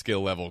any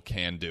skill level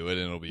can do it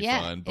and it'll be Yeah,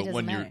 fun. it But doesn't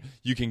when matter.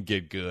 you can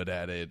get good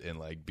at it and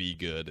like be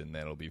good and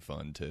that'll be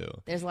fun too.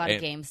 There's a lot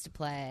of games to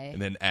play.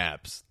 And then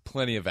apps,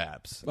 plenty of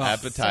apps, Oh.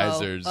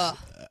 appetizers, So,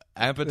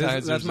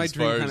 appetizers. That's my as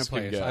dream far kind as of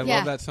can place. go. I Yeah.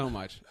 love that so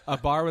much. A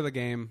bar with a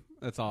game.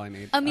 That's all I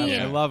need. I mean-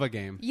 I love a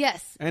game.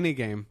 Yes. Any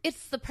game.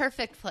 It's the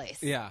perfect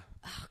place. Yeah.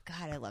 Oh,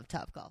 God, I love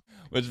Topgolf.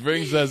 Which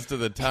brings us to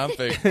the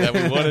topic that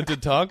we wanted to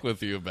talk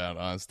with you about,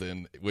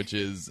 Austin, which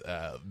is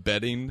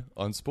betting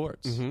on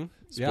sports.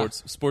 Yeah.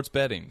 Sports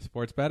betting.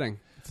 Sports betting.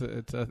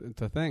 It's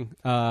a thing.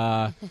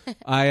 I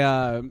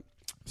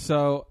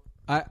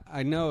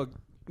know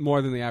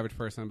more than the average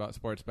person about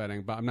sports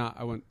betting, but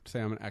I wouldn't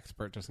say I'm an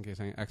expert, just in case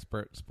any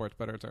expert sports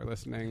bettors are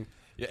listening.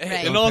 Yeah,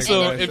 Right. and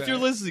also, And if you're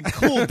listening,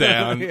 cool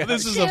down. Yeah.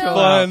 This is Chill.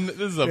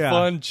 Yeah.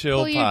 fun, chill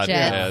Pull your podcast.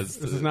 jets.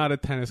 This is not a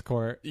tennis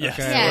court. Yes,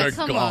 Okay? Yeah, or a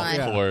come golf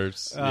on.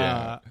 course.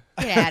 Yeah.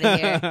 Get out of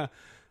here.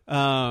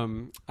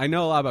 I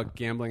know a lot about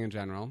gambling in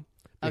general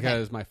Okay.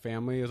 because my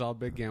family is all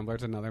big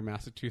gamblers. Another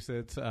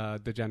Massachusetts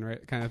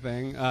degenerate kind of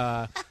thing.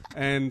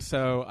 And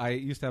so I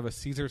used to have a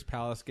Caesar's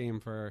Palace game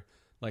for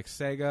like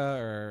Sega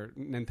or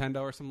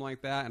Nintendo or something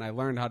like that, and I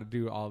learned how to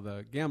do all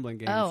the gambling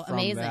games Oh, from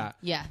amazing. that.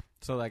 Yeah.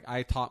 So like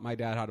I taught my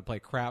dad how to play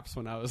craps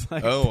when I was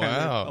like Oh, 10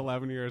 wow. or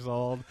 11 years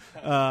old,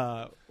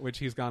 which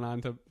he's gone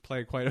on to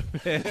play quite a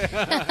bit.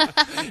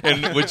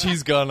 And which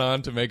he's gone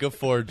on to make a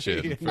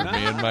fortune for me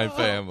and my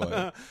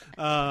family.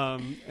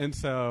 And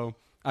so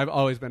I've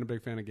always been a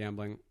big fan of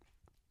gambling.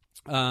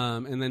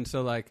 And then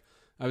so like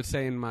I would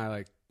say in my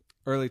like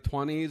early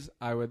 20s,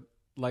 I would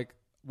like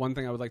one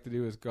thing I would like to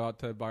do is go out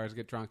to bars,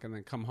 get drunk, and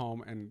then come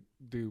home and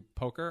do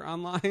poker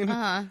online.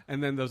 Uh-huh.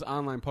 And then those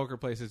online poker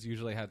places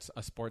usually had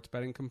a sports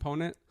betting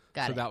component.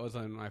 Got so it. that was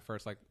when I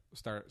first like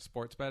started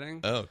sports betting.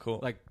 Oh, cool.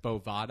 Like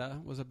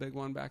Bovada was a big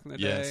one back in the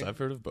yes, day. I've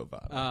heard of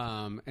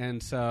Bovada.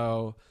 And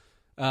so,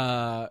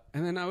 and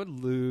then I would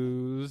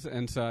lose,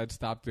 and so I'd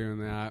stop doing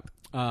that.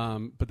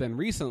 But then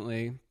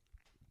recently,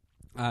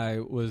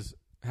 I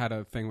had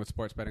a thing with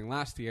sports betting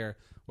last year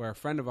where a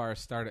friend of ours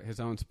started his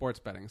own sports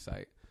betting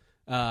site,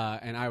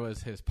 and I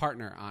was his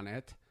partner on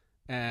it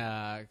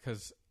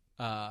because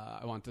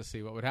I wanted to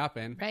see what would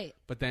happen. Right.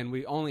 But then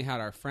we only had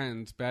our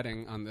friends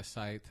betting on this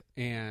site,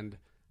 and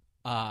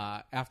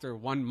after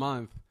 1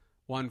 month,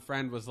 one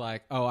friend was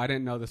like, "Oh, I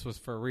didn't know this was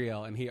for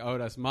real," and he owed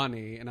us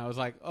money. And I was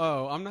like,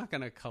 "Oh, I'm not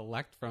going to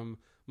collect from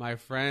my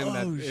friend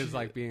that is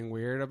like being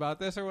weird about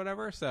this or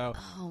whatever." So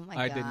Oh, my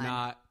I God. did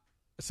not.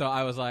 So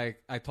I was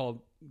like, I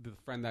told the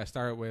friend that I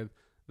started with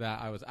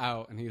that I was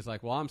out, and he's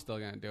like, "Well, I'm still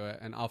going to do it,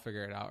 and I'll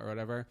figure it out or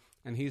whatever."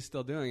 And he's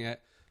still doing it.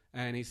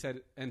 And he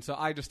said, and so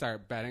I just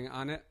started betting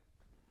on it.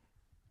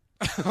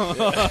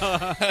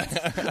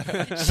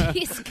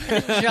 She's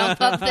gonna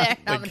jump up there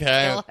and I'm gonna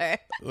kill her.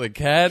 The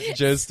cat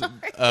just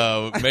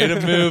made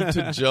a move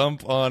to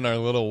jump on our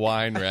little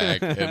wine rack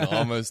and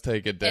almost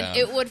take it down. And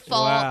it would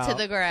fall Wow. to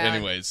the ground.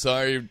 Anyway,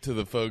 sorry to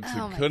the folks Oh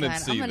who my couldn't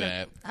God. see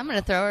that. I'm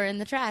gonna throw her in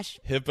the trash.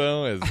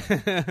 Hippo is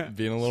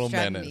being a little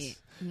Driving menace. me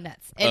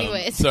nuts.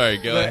 Anyways, Sorry,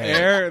 go The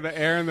ahead.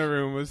 air in the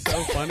room was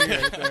so funny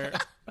right there.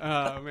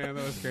 Oh man,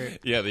 that was great.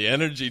 Yeah, the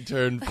energy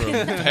turned from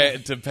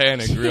to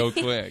panic real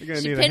quick. You're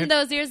gonna she need a pinned hint.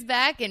 those ears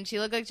back, and she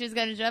looked like she was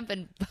gonna jump,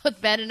 and both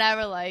Ben and I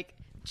were like,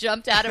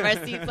 jumped out of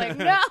our seats, like,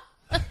 no.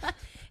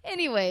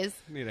 Anyways,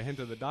 Need a hint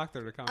of the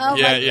doctor to come. oh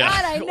Yeah, my yeah.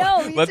 God, I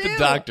know. Me Let too. the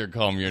doctor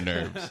calm your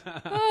nerves.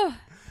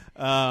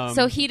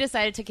 So he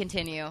decided to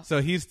continue.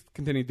 So he's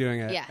continued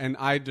doing it, Yeah. and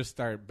I just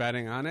started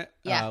betting on it,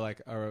 Yeah.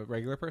 like a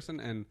regular person.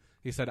 And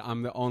he said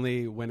I'm the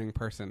only winning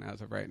person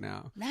as of right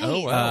now. Nice.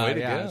 Oh, wow. way to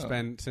yeah, go. it's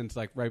been since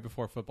like right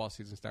before football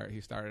season started.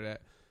 He started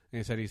it, and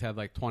he said he's had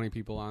like 20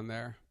 people on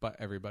there, but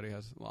everybody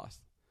has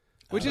lost.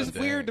 Which Oh, is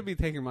dang. weird to be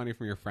taking money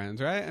from your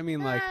friends, right? I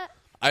mean, like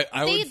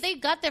They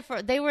got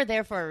there they were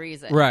there for a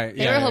reason. Right.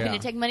 They were hoping to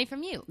take money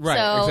from you. Right.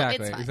 So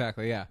exactly. it's fine.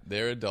 Exactly. Yeah.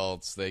 They're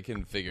adults. They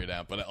can figure it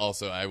out. But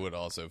also, I would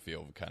also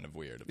feel kind of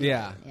weird about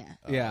Yeah.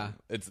 it. Yeah.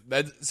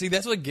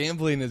 That's what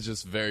gambling is,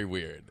 just very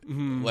weird.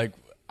 Like,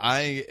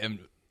 I am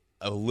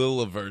a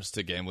little averse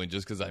to gambling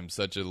just because I'm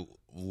such a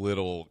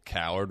little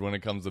coward when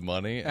it comes to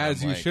money.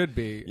 As you like, should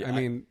be. yeah, I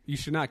mean, you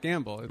should not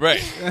gamble.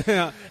 Right.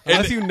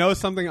 Unless you know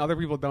something other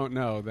people don't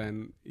know,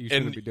 then you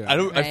shouldn't be doing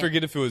it. I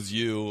forget if it was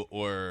you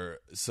or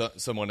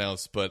someone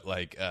else, but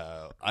like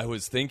I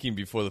was thinking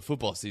before the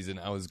football season,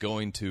 I was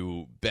going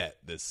to bet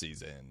this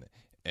season,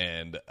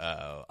 and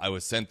I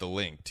was sent the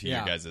link to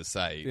your guys'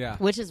 site. Yeah.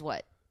 Which is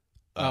what?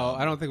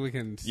 I don't think we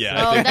can.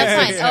 Yeah. Oh,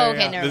 that's fine. Oh,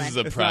 okay, never This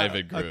mind. is a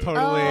private group.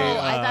 Totally.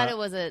 I thought it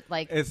was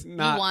It's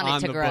not you want on it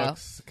to the grow.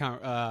 books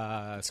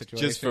situation.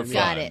 Just for fun.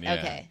 Got it. Yeah.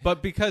 Okay.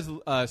 But because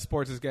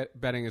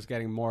betting is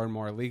getting more and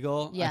more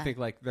legal, Yeah. I think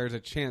like there's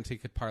a chance he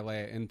could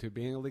parlay it into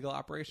being a legal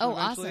operation. Oh,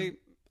 eventually.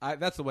 Awesome!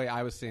 That's the way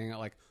I was seeing it.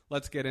 Like,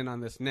 let's get in on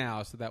this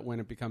now, so that when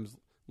it becomes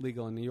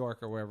legal in New York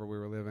or wherever we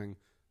were living,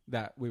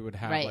 that we would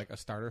have like a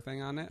starter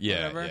thing on it.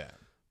 Yeah. Whatever. Yeah.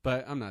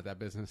 But I'm not that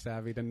business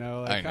savvy to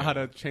know, know. how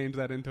to change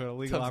that into a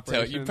legal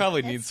operation. You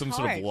probably need That's some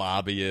sort of hard.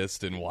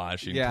 lobbyist in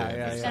Washington. Yeah,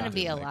 There's going to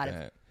be a like lot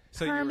that. of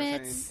So you were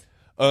permits.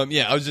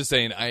 Yeah, I was just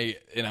saying. I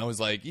was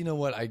like, you know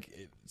what?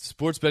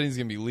 Sports betting is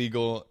gonna be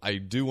legal. I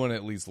do want to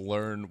at least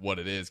learn what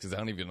it is because I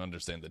don't even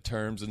understand the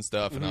terms and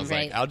stuff. And I was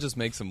like, I'll just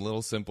make some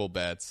little simple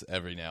bets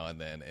every now and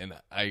then. And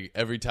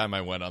every time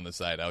I went on the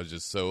site, I was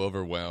just so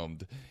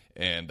overwhelmed.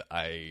 And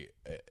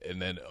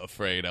then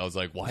afraid. I was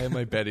like, why am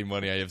I betting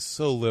money? I have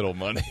so little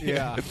money.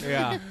 Yeah,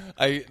 yeah.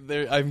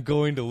 I'm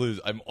going to lose.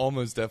 I'm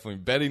almost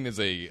definitely betting is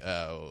a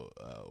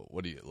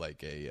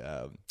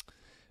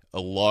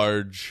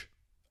large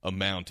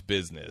amount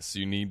business.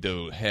 You need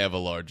to have a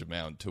large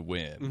amount to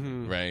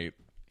win, right?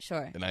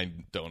 Sure. And I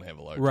don't have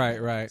a large Right,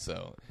 amount. right.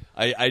 So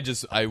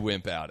I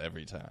wimp out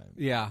every time.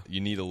 Yeah.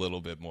 You need a little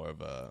bit more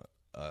of a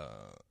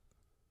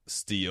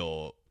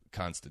steel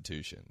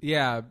constitution.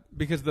 Yeah,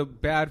 because the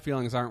bad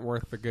feelings aren't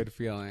worth the good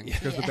feelings.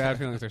 Because the bad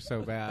feelings are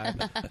so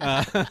bad.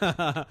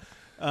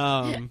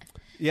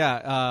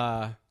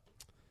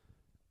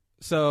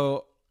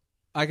 So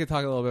I could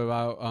talk a little bit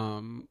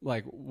about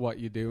like what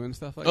you do and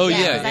stuff like that. Oh,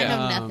 yeah, 'cause I yeah.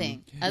 know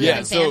nothing other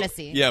than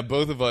fantasy. Yeah,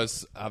 both of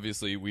us,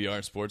 obviously, we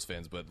are sports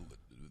fans, but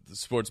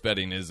sports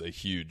betting is a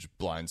huge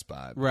blind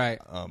spot. Right.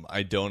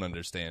 I don't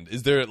understand.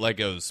 Is there like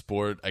a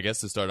sport, I guess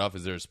to start off,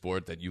 is there a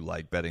sport that you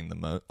like betting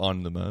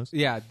on the most?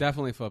 Yeah,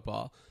 definitely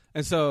football.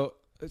 And so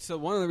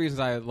one of the reasons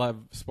I love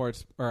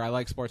sports, or I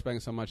like sports betting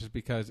so much, is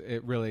because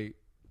it really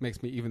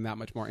makes me even that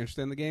much more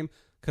interested in the game.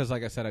 Because,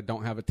 like I said, I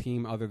don't have a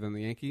team other than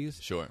the Yankees.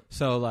 Sure.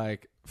 So,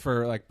 like,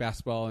 for, like,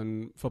 basketball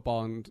and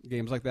football and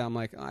games like that, I'm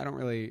like, I don't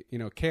really,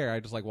 care. I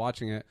just like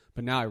watching it.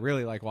 But now I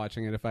really like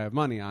watching it if I have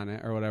money on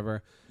it or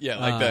whatever. Yeah,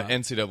 like the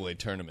NCAA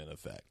tournament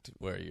effect,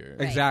 where you're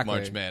Exactly.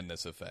 March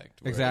Madness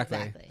effect. Where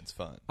Exactly. It's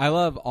fun. I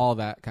love all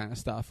that kind of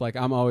stuff. Like,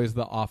 I'm always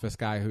the office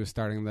guy who's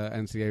starting the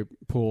NCAA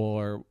pool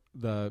or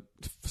the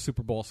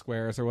Super Bowl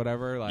squares or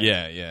whatever. Like,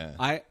 Yeah.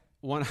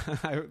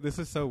 This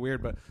is so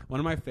weird, but one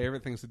of my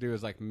favorite things to do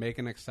is like make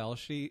an Excel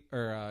sheet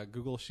or a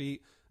Google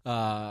sheet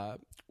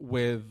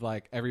with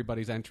like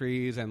everybody's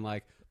entries and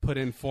like put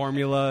in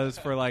formulas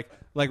for like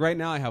right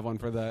now I have one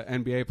for the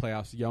NBA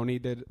playoffs. Yoni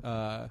did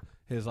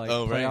his like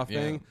playoff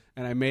thing,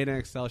 and I made an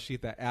Excel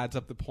sheet that adds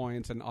up the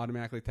points and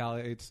automatically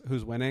tallies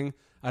who's winning.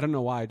 I don't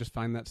know why. I just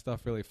find that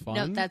stuff really fun.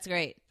 No, that's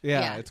great.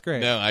 Yeah, it's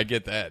great. No, I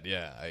get that.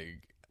 Yeah,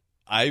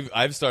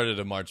 I've started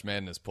a March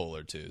Madness poll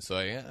or two, so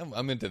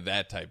I'm into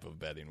that type of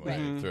betting where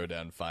you throw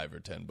down $5 or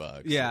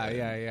 $10.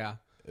 Yeah.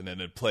 And then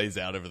it plays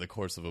out over the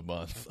course of a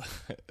month,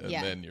 and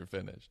then you're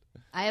finished.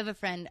 I have a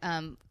friend,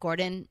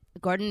 Gordon.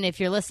 Gordon, if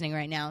you're listening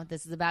right now,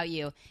 this is about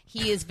you.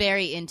 He is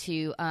very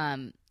into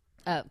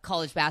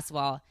college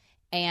basketball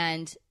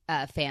and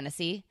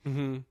fantasy.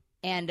 Mm-hmm.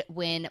 And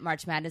when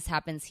March Madness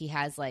happens, he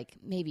has like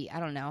maybe, I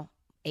don't know,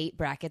 8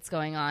 brackets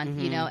going on,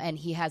 and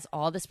he has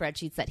all the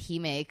spreadsheets that he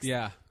makes.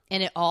 Yeah.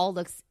 And it all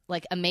looks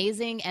like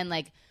amazing and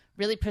like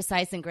really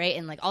precise and great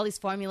and like all these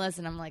formulas.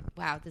 And I'm like,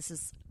 wow, this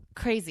is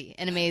crazy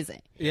and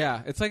amazing.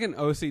 Yeah, it's like an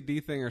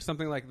OCD thing or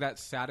something like that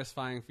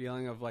satisfying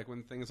feeling of like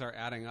when things are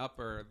adding up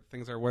or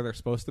things are where they're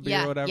supposed to be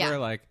or whatever. Yeah,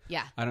 like,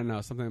 yeah. I don't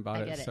know, something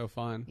about it's so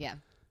fun. Yeah.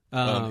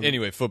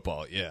 Anyway,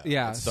 football. Yeah.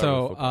 Yeah. Let's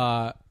start with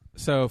football.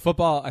 So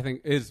football, I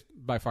think, is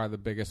by far the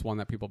biggest one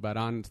that people bet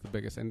on. It's the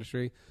biggest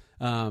industry.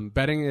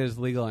 Betting is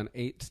legal in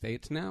 8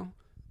 states now,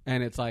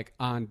 and it's like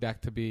on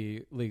deck to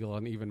be legal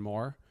in even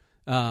more.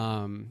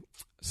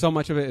 So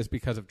much of it is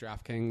because of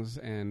DraftKings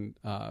and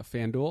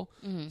FanDuel,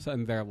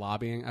 and their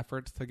lobbying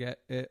efforts to get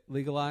it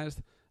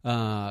legalized. So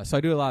I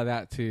do a lot of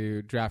that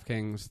to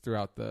DraftKings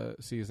throughout the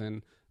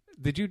season.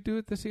 Did you do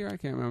it this year? I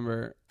can't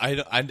remember. I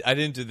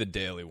didn't do the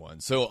daily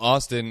one. So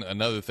Austin,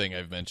 another thing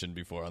I've mentioned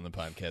before on the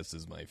podcast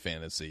is my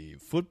fantasy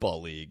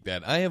football league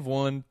that I have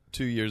won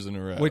 2 years in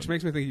a row. Which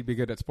makes me think you'd be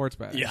good at sports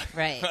betting. Yeah,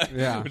 Right.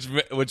 Yeah.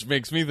 which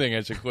makes me think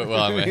I should quit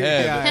while I'm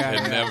ahead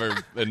Yeah.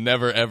 and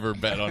never ever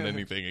bet on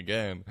anything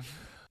again.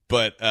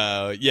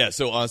 But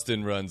so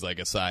Austin runs like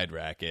a side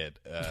racket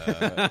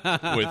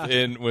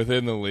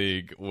within the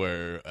league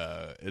where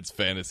it's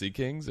Fantasy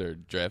Kings or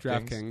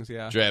DraftKings.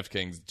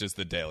 DraftKings, just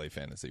the daily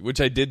fantasy, which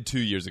I did 2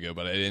 years ago,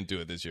 but I didn't do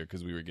it this year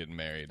because we were getting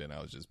married and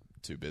I was just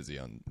too busy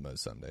on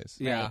most Sundays.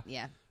 Yeah. Right,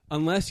 yeah.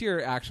 Unless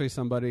you're actually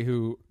somebody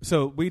who,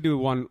 so we do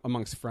one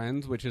amongst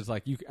friends, which is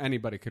like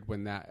anybody could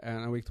win that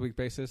on a week-to-week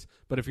basis.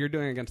 But if you're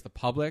doing it against the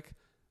public,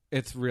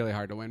 it's really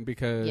hard to win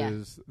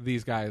because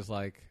these guys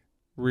like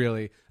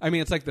really. I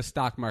mean, it's like the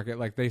stock market.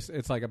 Like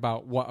it's like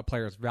about what a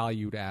player is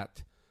valued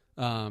at,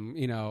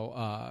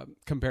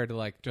 compared to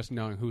like just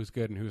knowing who's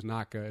good and who's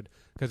not good,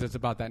 because it's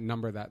about that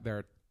number that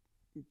they're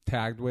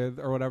tagged with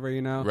or whatever.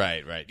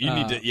 Right. You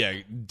need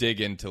to dig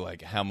into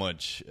like how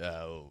much.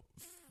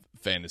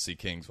 Fantasy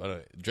Kings,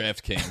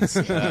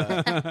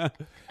 DraftKings.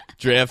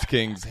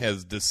 DraftKings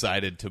has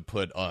decided to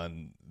put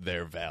on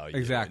their value.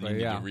 Exactly.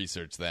 And you need to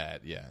research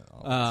that.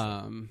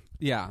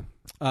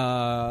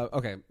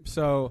 Okay.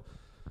 So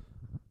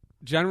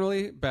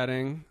generally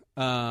betting,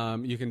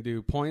 you can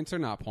do points or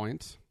not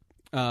points.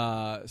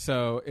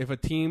 So if a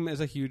team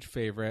is a huge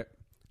favorite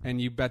and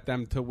you bet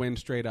them to win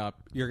straight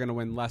up, you're going to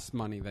win less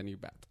money than you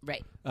bet.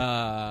 Right.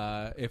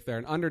 If they're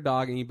an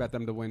underdog and you bet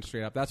them to win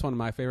straight up, that's one of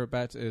my favorite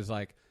bets. Is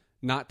like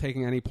not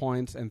taking any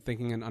points and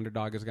thinking an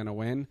underdog is going to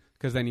win,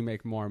 because then you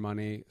make more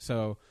money.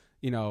 So,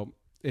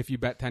 if you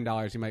bet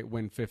 $10, you might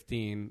win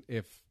 15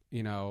 if,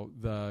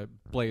 the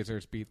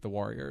Blazers beat the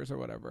Warriors or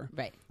whatever.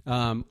 Right.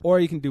 Or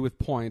you can do with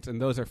points,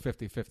 and those are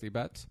 50-50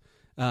 bets,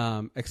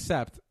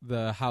 except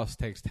the house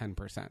takes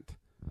 10%.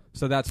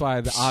 So that's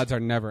why the odds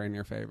are never in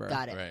your favor.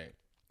 Got it. Right.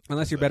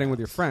 Unless you're betting with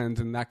your friends.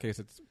 In that case,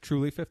 it's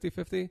truly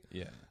 50-50.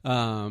 Yeah.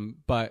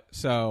 But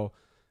so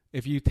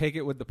if you take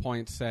it with the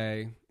points,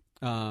 say...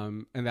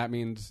 and that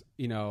means,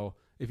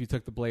 if you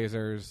took the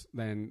Blazers,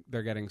 then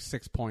they're getting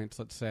 6 points,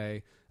 let's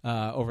say,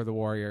 over the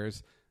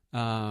Warriors.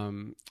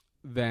 Then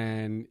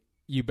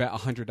you bet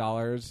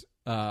 $100,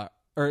 or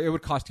it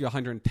would cost you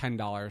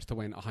 $110 to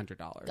win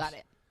 $100. Got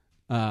it.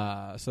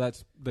 So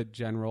that's the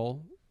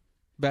general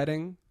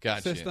betting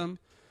system.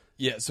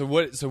 Yeah. So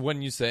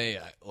when you say,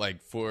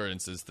 like, for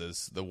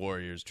instance, the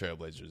Warriors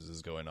Trailblazers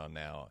is going on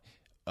now,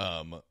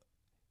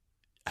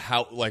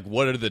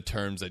 what are the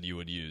terms that you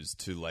would use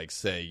to like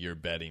say you're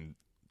betting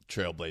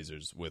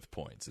Trailblazers with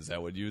points? Is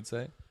that what you would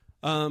say?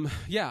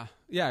 Yeah,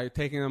 you're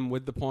taking them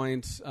with the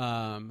points.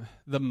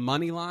 The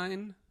money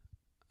line,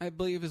 I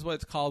believe, is what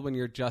it's called when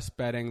you're just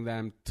betting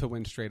them to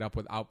win straight up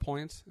without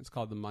points. It's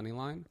called the money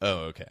line.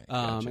 Oh, okay.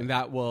 Gotcha. And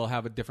that will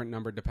have a different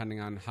number depending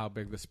on how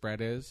big the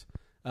spread is.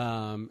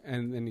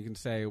 And then you can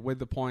say with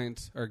the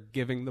points or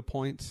giving the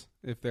points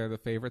if they're the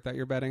favorite that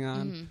you're betting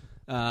on.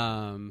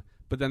 Mm-hmm.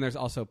 But then there's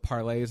also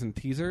parlays and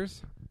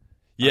teasers.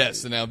 Yes,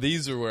 so now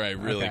these are where I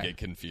really get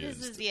confused.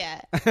 This is,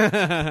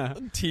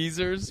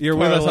 Teasers, you're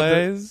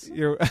parlays.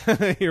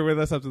 You're with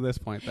us up to this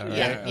point, though,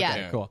 right? Yeah.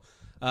 Okay, cool.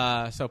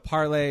 So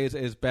parlays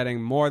is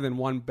betting more than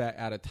one bet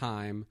at a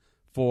time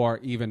for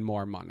even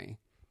more money.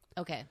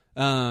 Okay.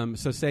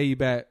 So say you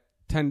bet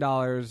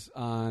 $10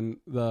 on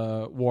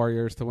the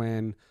Warriors to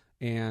win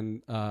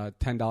and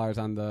 $10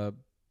 on the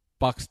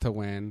Bucks to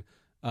win.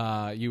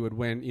 You would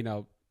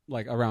win,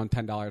 like around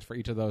 $10 for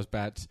each of those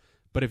bets.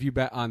 But if you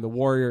bet on the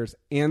Warriors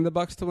and the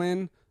Bucks to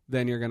win,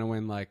 then you're going to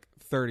win like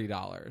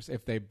 $30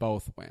 if they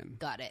both win.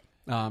 Got it.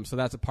 So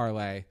that's a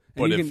parlay.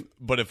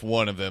 But if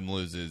one of them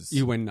loses,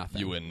 you win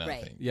nothing.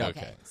 Right. Yeah.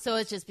 Okay. So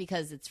it's just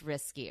because it's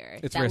riskier.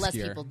 It's that riskier. Less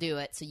people do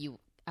it, so you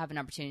have an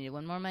opportunity to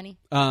win more money?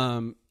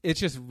 It's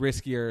just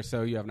riskier,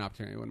 so you have an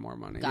opportunity to win more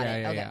money. Got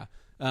it. Okay. Yeah.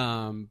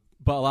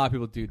 But a lot of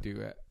people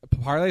do it.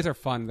 Parlays are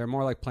fun. They're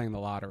more like playing the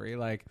lottery.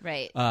 Like,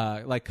 right.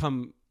 Like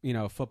come,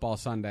 football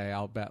Sunday,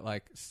 I'll bet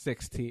like a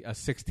 16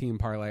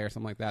 parlay or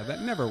something like that.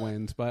 That never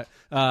wins, but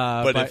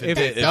if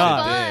it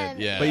does,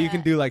 yeah. But you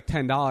can do like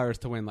 $10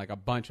 to win like a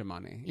bunch of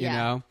money, you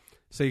know?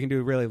 So you can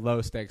do really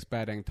low stakes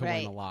betting to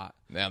win a lot.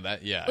 Now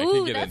that, I Ooh,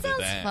 can get that into sounds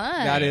that.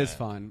 Fun. That is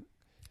fun.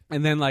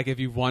 And then like if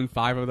you've won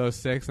 5 of those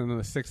 6 and then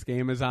the 6th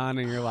game is on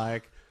and you're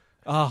like,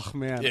 oh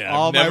man,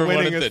 all my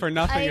winning is for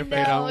nothing if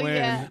they don't win.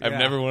 Yeah. I've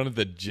never wanted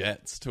the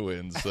Jets to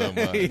win so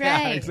much.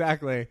 Yeah,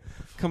 exactly.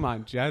 Come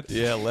on, Jets.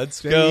 Yeah,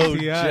 let's go,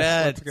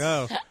 Jets.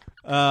 Let's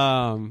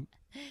go.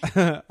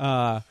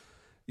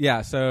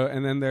 Yeah. So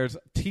and then there's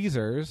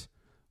teasers,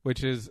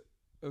 which is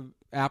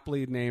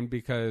aptly named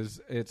because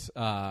it's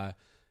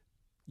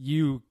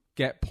you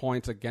get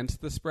points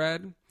against the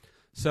spread.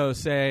 So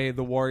say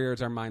the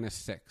Warriors are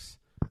 -6.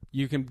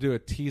 You can do a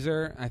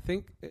teaser. I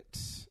think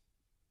it's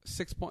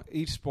 6 points.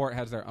 Each sport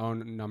has their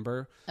own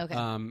number.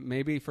 Okay.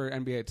 Maybe for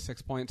NBA it's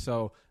 6 points,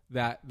 so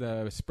that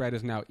the spread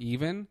is now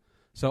even.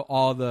 So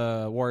all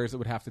the Warriors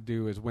would have to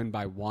do is win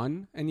by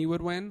 1, and you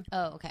would win.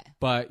 Oh, okay.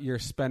 But you're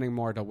spending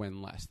more to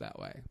win less that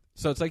way.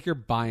 So it's like you're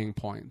buying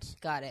points.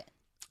 Got it.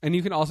 And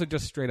you can also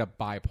just straight up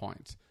buy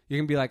points. You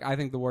can be like, I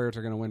think the Warriors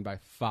are going to win by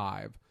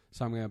 5,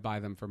 so I'm going to buy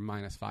them for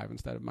 -5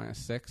 instead of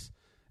 -6.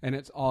 And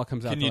it all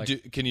comes out to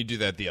Can you do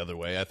that the other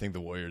way? I think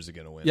the Warriors are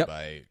going to win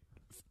by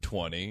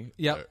 20.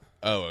 Yep.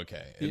 Oh,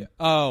 okay. Yeah.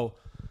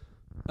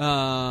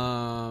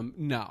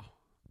 No.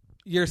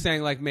 You're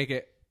saying like make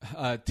it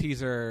a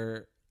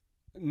teaser.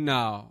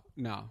 No.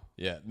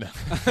 Yeah, no.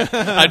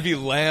 I'd be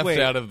laughed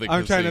out of the casino.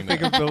 I'm trying to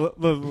think of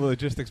the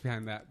logistics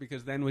behind that,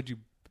 because then would you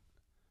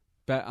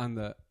bet on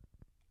the...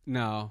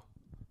 No.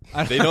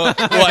 They don't...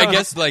 Well, I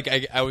guess like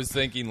I was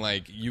thinking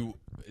like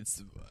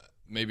it's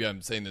maybe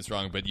I'm saying this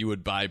wrong, but you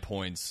would buy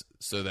points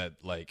so that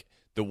like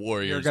the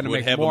Warriors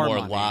would have a more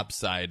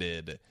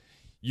lopsided...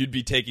 You'd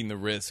be taking the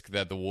risk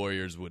that the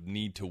Warriors would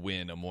need to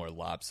win a more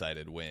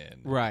lopsided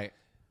win. Right.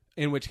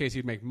 In which case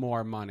you'd make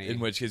more money. In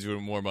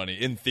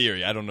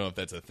theory. I don't know if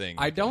that's a thing.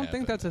 I don't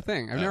think that's a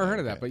thing. I've never heard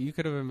of that, but you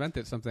could have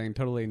invented something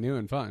totally new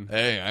and fun.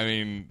 Hey, I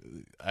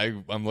mean,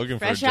 I'm looking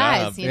for a fresh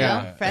job. Eyes, you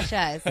know? Fresh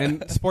eyes.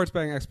 And sports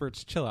betting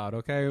experts, chill out,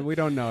 okay? We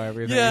don't know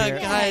everything. Yeah, here.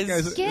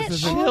 guys, get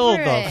chill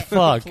the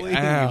fuck Please.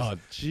 out.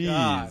 Jeez.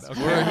 God,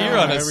 okay. We're here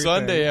on a Everything,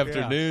 Sunday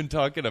afternoon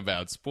talking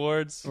about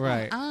sports.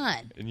 Right.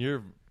 And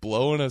you're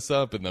blowing us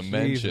up in the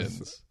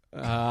mentions.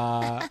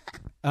 So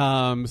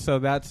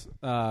that's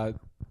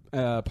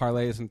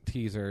parlays and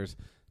teasers.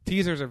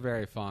 Teasers are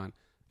very fun.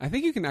 I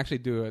think you can actually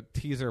do a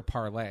teaser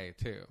parlay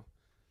too.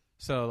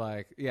 So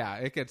like, yeah,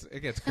 it gets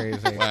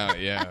crazy. Wow,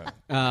 yeah.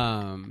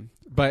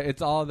 But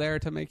it's all there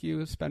to make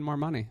you spend more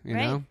money, you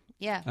know?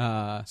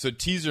 Yeah. So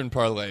teaser and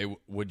parlay,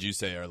 would you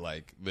say, are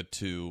like the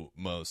two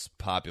most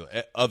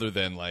popular, other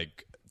than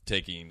like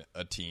taking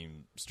a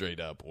team straight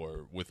up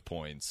or with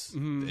points?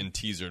 And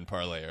teaser and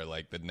parlay are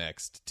like the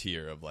next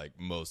tier of like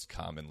most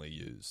commonly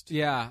used.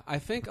 Yeah, I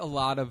think a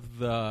lot of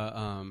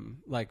the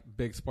like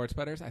big sports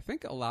bettors, I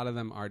think a lot of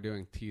them are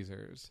doing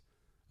teasers.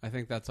 I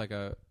think that's like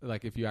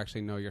if you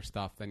actually know your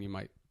stuff, then you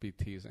might be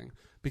teasing,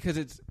 because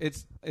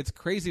it's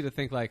crazy to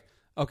think like,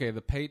 okay,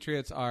 the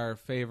Patriots are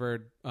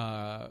favored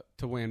to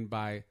win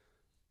by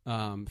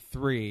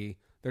 3.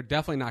 They're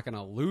definitely not going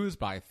to lose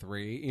by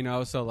 3, you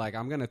know? So, like,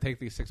 I'm going to take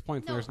these 6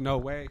 points. No. There's no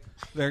way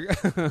they're...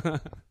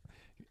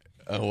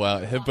 Oh, wow.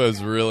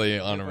 Hippo's really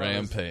on a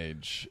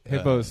rampage.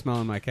 Hippo's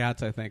smelling my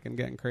cats, I think, and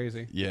getting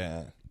crazy.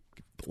 Yeah.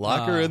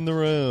 Lock her in the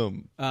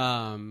room.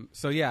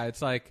 So, yeah,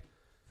 it's like,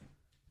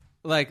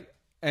 and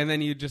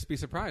then you'd just be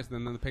surprised.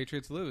 And then the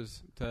Patriots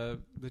lose to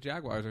the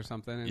Jaguars or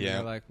something, and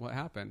you're like, what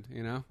happened,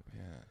 you know?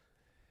 Yeah.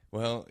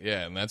 Well,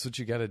 yeah, and that's what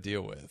you got to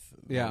deal with.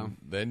 Yeah.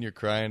 Then you're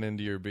crying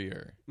into your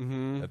beer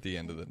at the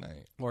end of the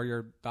night. Or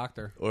your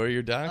doctor. Or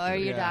your doctor.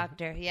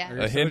 Yeah.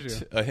 A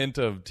hint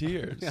of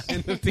tears. Yeah,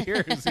 hint of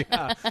tears,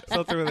 yeah.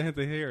 Something with a hint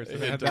of tears.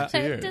 I've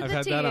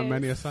had that on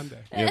many a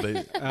Sunday. Yeah,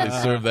 they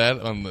serve that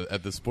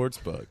at the sports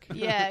book.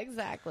 Yeah,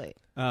 exactly.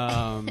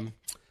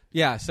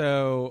 Yeah,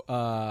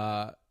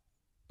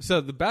 so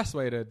the best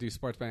way to do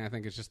sports betting, I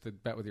think, is just to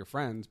bet with your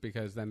friends,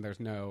 because then there's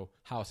no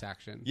house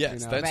action. Yes,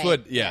 you know? that's right.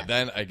 what. Yeah,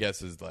 then I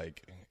guess is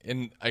like,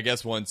 and I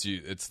guess once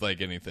it's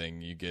like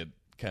anything, you get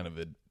kind of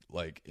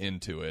like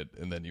into it,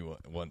 and then you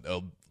want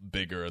a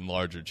bigger and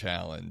larger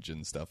challenge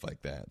and stuff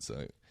like that.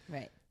 So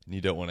right, and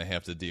you don't want to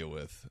have to deal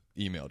with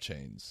email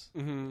chains,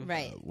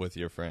 right, with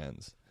your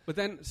friends. But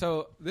then,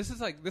 so this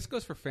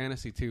goes for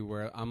fantasy too,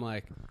 where I'm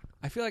like,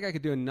 I feel like I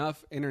could do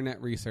enough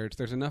internet research.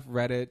 There's enough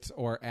Reddit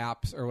or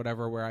apps or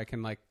whatever where I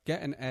can like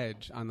get an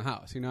edge on the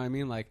house. You know what I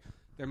mean? Like,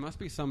 there must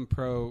be some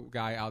pro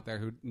guy out there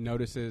who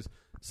notices.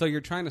 So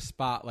you're trying to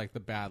spot like the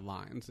bad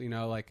lines, you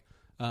know, like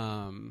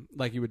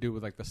you would do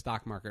with like the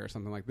stock market or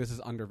something. Like, this is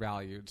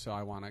undervalued, so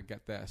I want to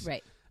get this.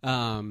 Right.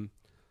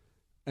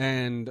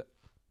 And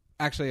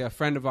actually, a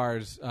friend of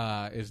ours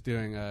is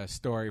doing a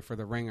story for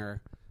The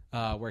Ringer.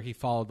 Where he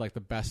followed like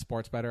the best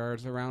sports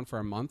bettors around for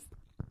a month,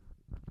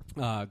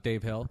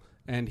 Dave Hill,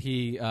 and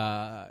he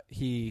like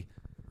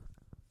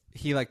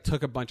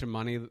took a bunch of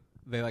money.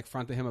 They like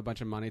fronted him a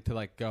bunch of money to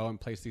like go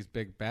and place these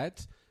big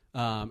bets,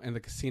 and the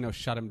casino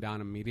shut him down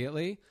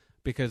immediately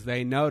because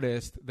they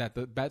noticed that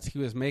the bets he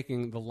was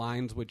making, the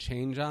lines would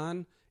change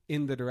on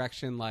in the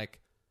direction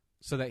like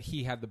so that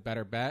he had the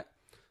better bet.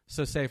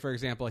 So say for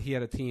example he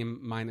had a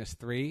team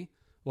 -3.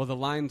 Well, the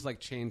lines like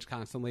change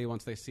constantly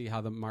once they see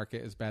how the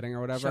market is betting or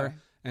whatever. Sure.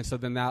 And so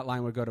then that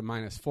line would go to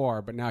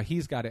 -4, but now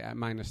he's got it at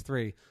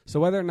 -3. So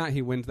whether or not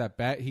he wins that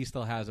bet, he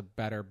still has a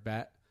better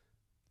bet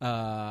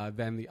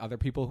than the other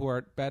people who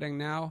are betting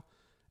now.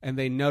 And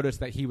they noticed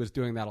that he was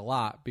doing that a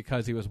lot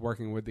because he was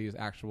working with these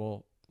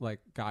actual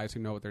like guys who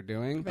know what they're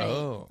doing. Right.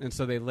 Oh. And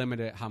so they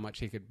limited how much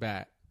he could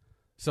bet.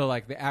 So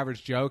like the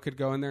average Joe could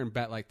go in there and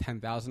bet like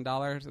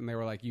 $10,000, and they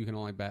were like, you can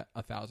only bet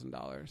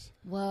 $1,000.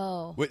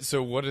 Whoa. Wait,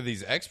 so what do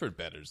these expert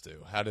bettors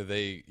do? How do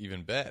they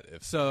even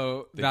bet?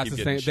 So they that's keep the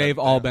getting thing. shut They've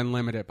all down? been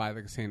limited by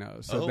the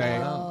casinos. So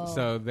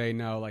they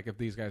know like if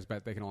these guys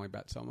bet, they can only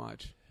bet so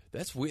much.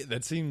 That's weird.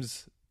 That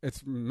seems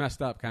It's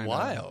messed up, kind of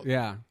wild.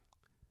 Yeah.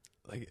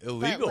 Like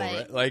illegal,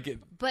 right? Like,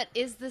 but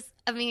is this?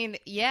 I mean,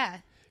 yeah.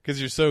 Because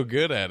you're so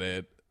good at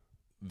it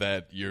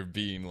that you're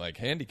being like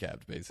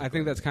handicapped, basically. I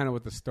think that's kind of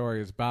what the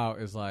story is about.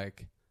 Is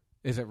like,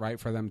 is it right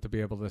for them to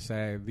be able to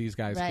say these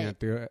guys can't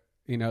do it?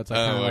 You know, it's like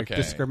kind of like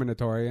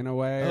discriminatory in a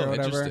way or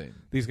whatever. Interesting.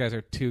 These guys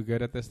are too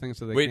good at this thing,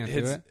 so they can't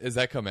do it. Has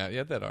that come out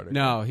yet, that article?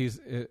 No,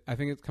 I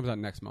think it comes out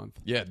next month.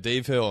 Yeah,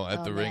 Dave Hill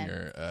at The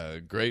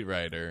Ringer, great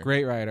writer.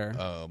 Great writer.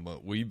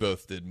 We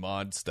both did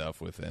mod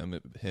stuff with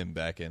him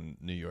back in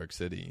New York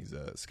City. He's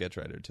a sketch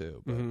writer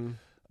too.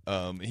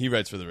 But, he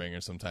writes for The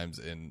Ringer sometimes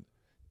in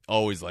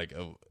always like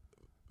a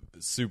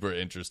super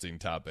interesting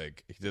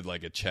topic. He did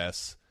like a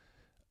chess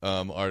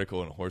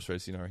article and horse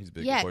racing. He's a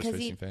big horse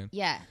racing fan.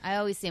 Yeah, I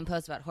always see him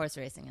post about horse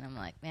racing, and I'm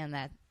like,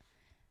 man,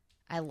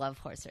 I love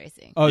horse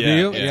racing. Oh, do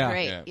you? It's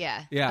great.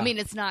 Yeah. I mean,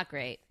 it's not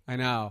great. I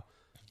know.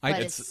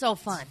 But it's so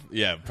fun.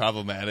 Yeah,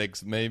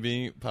 problematics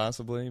maybe,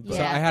 possibly. But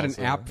so I had an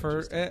app for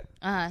it.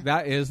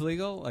 That is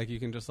legal. Like you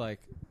can just like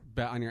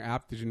bet on your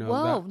app. Did you know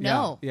that? Whoa,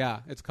 no. Yeah.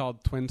 It's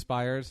called Twin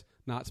Spires.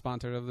 Not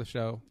sponsored of the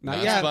show.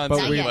 Not yet.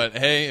 Sponsored, but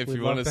hey, if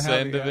you want to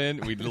send them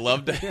in, we'd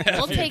love to have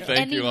we'll take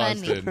Thank you,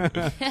 money. Austin.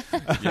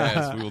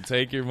 Yes, we will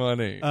take your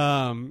money.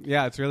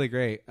 Yeah, it's really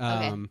great.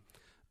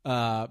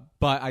 But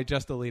I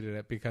just deleted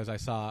it because I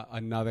saw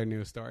another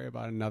news story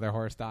about another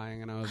horse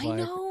dying, and I was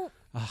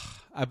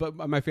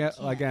but my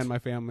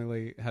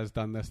family has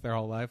done this their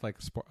whole life, like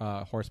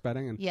horse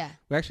betting, and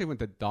we actually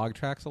went to dog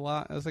tracks a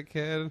lot as a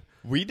kid.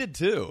 We did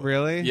too.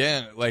 Really?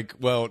 Yeah,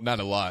 not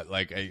a lot.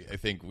 Like I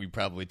think we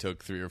probably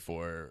took 3 or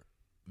 4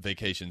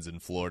 vacations in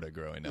Florida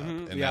growing up,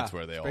 and that's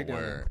where they all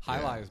were.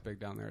 Highlight is big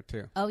down there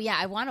too. Oh yeah,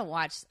 I want to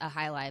watch a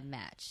highlight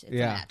match. It's a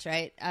match,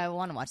 right? I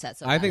want to watch that.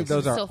 I think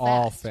those are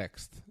all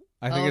fixed.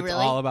 I think it's really?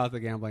 all about the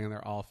gambling, and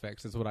they're all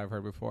fixed. Is what I've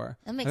heard before.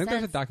 That makes I think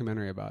sense. There's a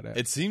documentary about it.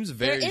 It seems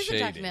very shady. There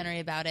is a documentary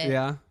about it.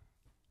 Yeah.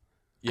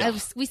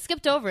 We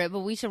skipped over it,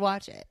 but we should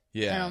watch it.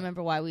 Yeah. I don't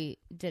remember why we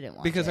didn't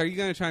watch it. Because are you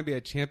going to try and be a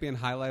champion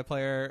highlight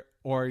player,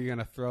 or are you going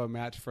to throw a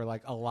match for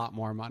like a lot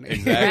more money?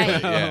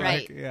 Exactly.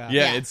 Right.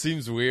 Yeah, it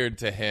seems weird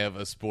to have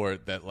a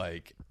sport that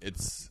like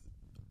it's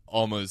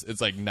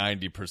like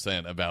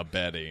 90% about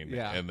betting,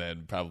 and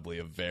then probably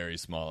a very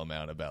small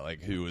amount about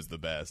like who is the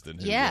best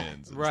and who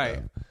wins. And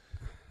stuff.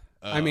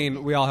 I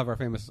mean, we all have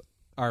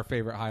our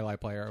favorite highlight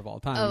player of all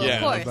time. Oh,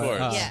 of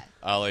course.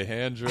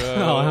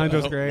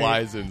 Alejandro's great.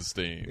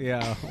 Weisenstein.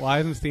 Yeah,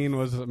 Weisenstein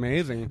was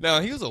amazing.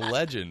 No, he was a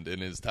legend in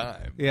his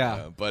time.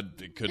 Yeah.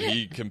 But could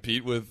he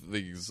compete with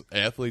these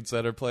athletes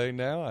that are playing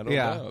now? I don't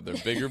know.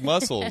 They're bigger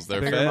muscles.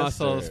 They're bigger faster.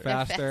 muscles,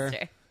 faster.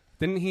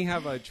 Didn't he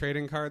have a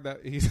trading card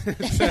that he said?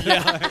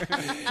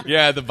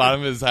 Yeah, at the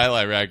bottom of his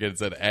highlight racket it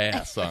said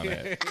ass on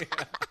it.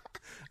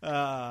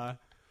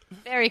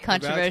 Very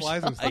controversial.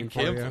 I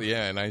can't.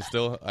 And I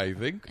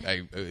think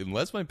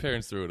unless my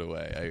parents threw it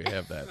away, I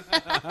have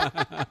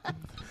that.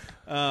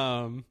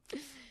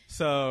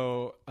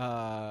 So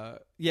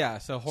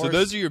So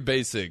those are your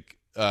basic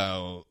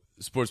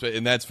sports,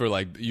 and that's for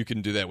like you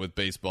can do that with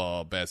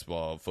baseball,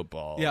 basketball,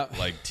 football,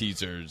 like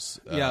teasers.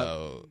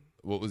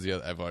 What was the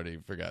other? I've already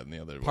forgotten the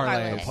other one.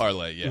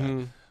 Parlay, yeah.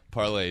 Mm-hmm.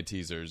 Parlay,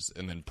 teasers,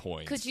 and then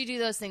points. Could you do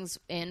those things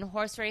in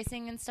horse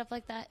racing and stuff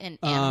like that? In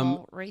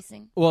animal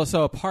racing? Well,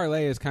 so a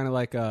parlay is kind of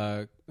like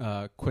a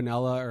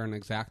quinella or an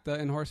exacta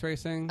in horse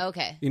racing.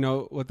 Okay. You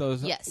know what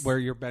those? Yes. Where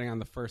you're betting on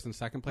the first and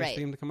second place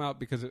team to come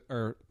out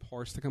or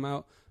horse to come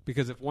out,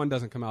 because if one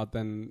doesn't come out,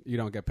 then you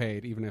don't get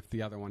paid, even if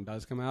the other one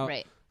does come out.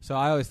 Right. So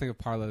I always think of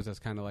parlays as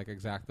kind of like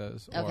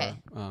exactas or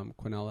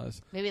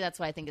quinellas. Maybe that's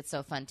why I think it's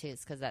so fun too,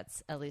 is because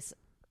that's at least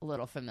a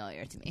little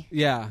familiar to me.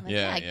 Yeah.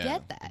 I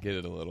get that. I get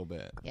it a little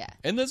bit. Yeah.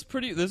 And those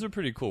are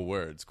pretty cool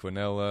words.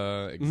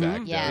 Quinella, exacta.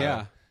 Mm-hmm.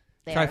 Yeah.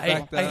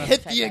 Trifecta. I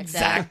hit the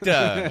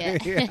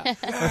exacta.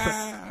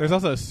 Yeah. There's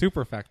also a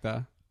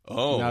superfecta.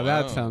 Oh, now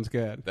that sounds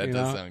good. That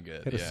does sound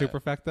good. Hit a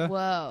superfecta.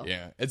 Whoa.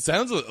 Yeah. It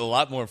sounds a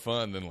lot more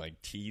fun than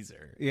like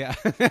teaser. Yeah.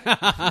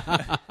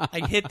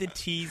 I hit the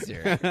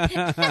teaser.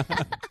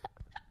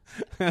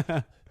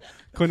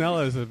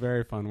 Quinella is a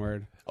very fun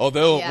word.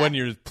 Although when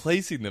you're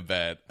placing the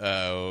bet,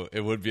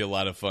 it would be a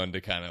lot of fun to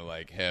kind of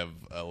like have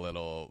a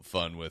little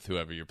fun with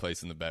whoever you're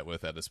placing the bet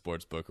with at a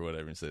sports book or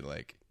whatever, and say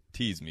like,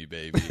 "Tease me,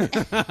 baby," and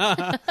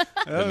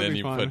then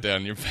you put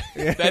down your.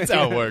 That's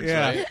how it works,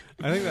 right?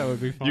 I think that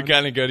would be fun. You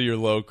kind of go to your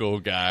local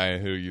guy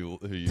who you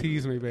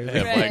tease me,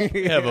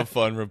 baby. Have a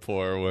fun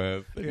rapport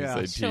with. And you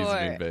say, "Tease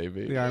me,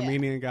 baby." The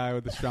Armenian guy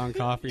with the strong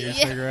coffee and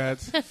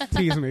cigarettes.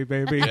 Tease me,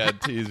 baby. Yeah,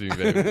 tease me,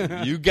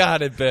 baby. You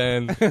got it,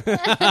 Ben.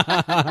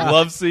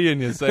 Love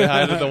seeing you. Say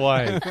hi to the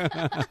wife.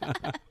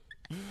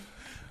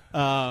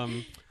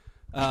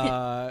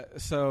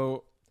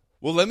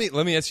 Well, let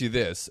me ask you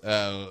this.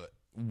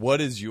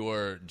 What is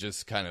your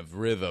just kind of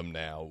rhythm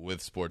now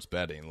with sports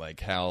betting?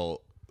 Like how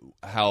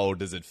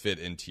does it fit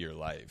into your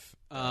life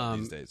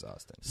these days,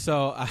 Austin?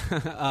 So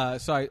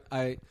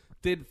I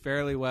did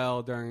fairly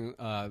well during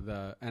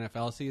the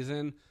NFL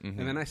season,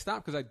 and then I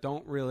stopped because I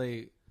don't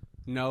really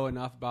know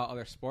enough about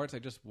other sports. I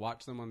just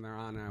watch them when they're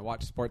on, and I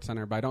watch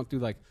SportsCenter, but I don't do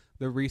like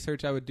the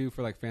research I would do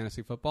for like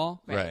fantasy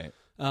football. Right.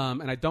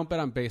 And I don't bet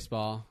on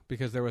baseball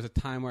because there was a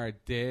time where I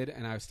did,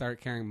 and I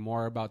started caring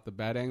more about the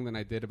betting than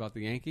I did about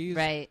the Yankees.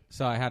 Right.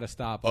 So I had to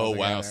stop. Oh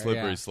altogether. wow,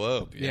 slippery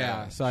slope.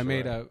 Yeah. So sure.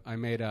 I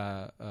made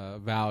a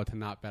vow to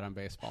not bet on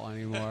baseball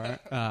anymore.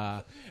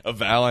 A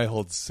vow I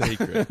hold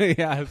sacred.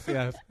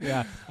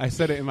 Yeah. I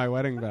said it in my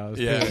wedding vows.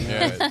 Yeah, too.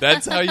 yeah.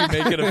 That's how you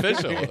make it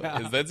official.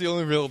 Is that's the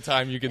only real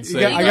time you can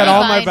say. I got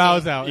all my Binding.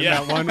 vows out in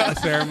that one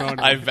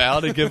ceremony. I vow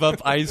to give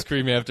up ice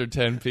cream after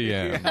 10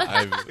 p.m.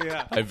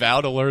 I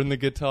vow to learn the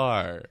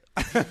guitar.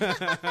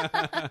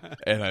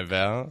 And I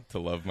vow to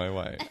love my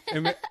wife.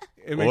 It makes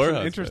an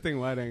husband. interesting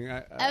wedding.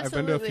 I've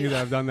been to a few that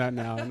have done that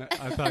now, and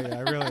I tell you, I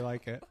really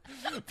like it.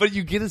 But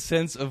you get a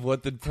sense of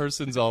what the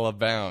person's all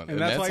about. And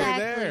that's why you're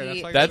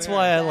Exactly. there. That's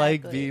why I like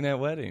Exactly. being at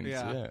weddings.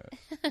 Yeah.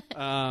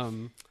 Yeah.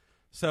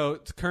 So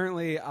it's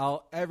currently,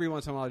 every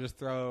once in a while I'll just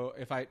throw,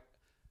 if I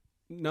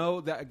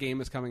know that a game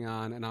is coming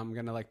on and I'm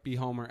gonna like be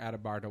home or at a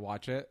bar to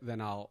watch it,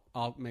 then I'll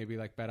maybe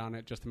like bet on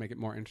it just to make it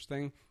more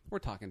interesting. We're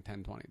talking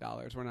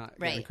 $10-$20. We're not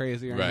getting Right.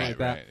 crazy or anything like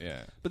that. Right,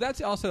 yeah. But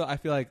that's also, I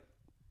feel like,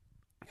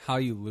 how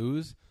you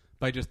lose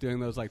by just doing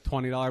those like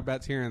 $20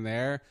 bets here and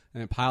there,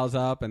 and it piles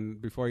up,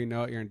 and before you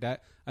know it, you're in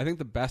debt. I think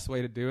the best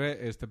way to do it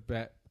is to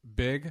bet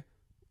big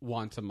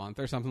once a month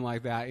or something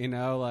like that, you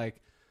know, like.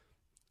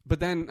 But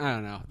then, I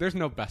don't know. There's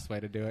no best way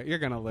to do it. You're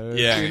going to lose.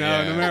 Yeah, you know,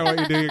 yeah. no matter what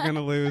you do, you're going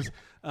to lose.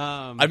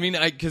 I mean,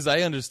 because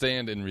I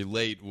understand and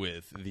relate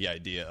with the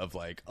idea of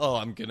like, oh,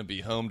 I'm gonna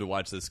be home to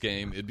watch this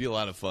game. It'd be a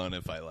lot of fun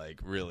if I like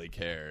really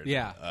cared.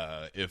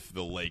 Yeah. If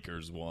the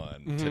Lakers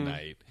won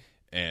tonight,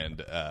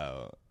 and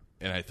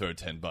I throw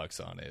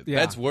 $10 on it, Yeah.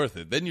 that's worth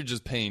it. Then you're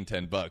just paying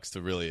 $10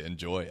 to really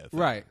enjoy it.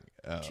 Right.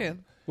 True.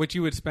 Which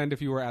you would spend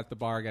if you were at the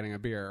bar getting a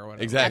beer or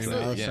whatever. Exactly. You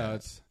know? Yeah. So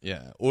it's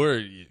Yeah. Or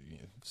you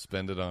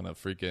spend it on a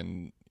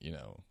freaking,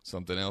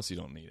 something else you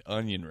don't need.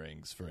 Onion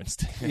rings, for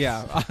instance.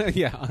 yeah,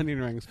 onion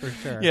rings for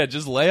sure. Yeah,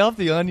 just lay off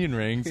the onion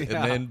rings and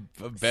Yeah. then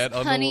bet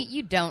on Honey, the.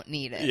 you don't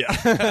need it.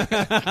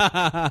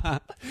 Yeah.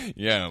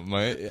 Yeah,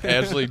 my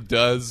Ashley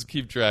does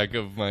keep track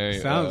of my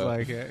Sounds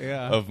like it.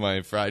 Yeah. of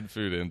my fried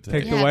food intake.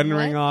 Take the Yeah, wedding what?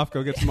 ring off.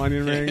 Go get some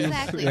onion rings.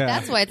 Exactly. Yeah.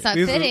 That's why it's not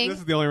This fitting.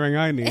 is the only ring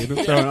I need.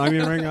 Throw an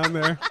onion ring on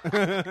there.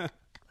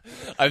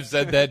 I've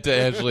said that to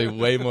Ashley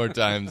way more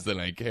times than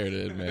I care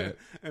to admit.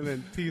 And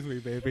then tease me,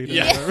 baby.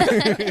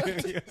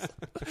 Yeah.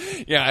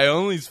 Yeah, I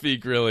only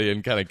speak really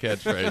in kind of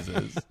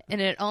catchphrases. And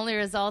it only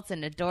results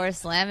in a door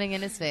slamming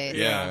in his face.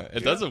 Yeah,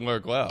 it doesn't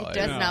work well. It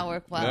does I know. not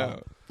work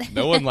well.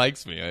 No one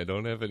likes me. I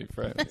don't have any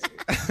friends.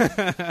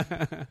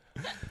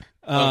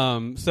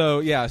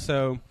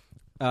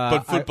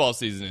 But football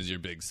season is your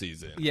big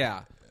season.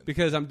 Yeah,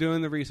 because I'm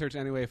doing the research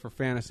anyway for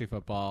fantasy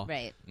football.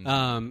 Right.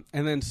 And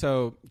then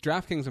so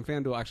DraftKings and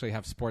FanDuel actually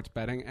have sports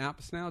betting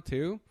apps now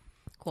too.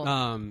 Cool.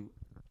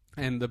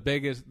 And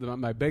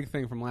my big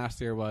thing from last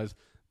year was,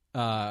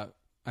 I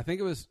think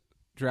it was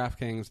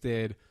DraftKings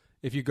did,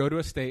 if you go to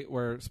a state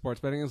where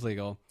sports betting is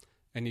legal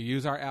and you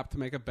use our app to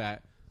make a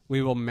bet,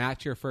 we will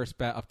match your first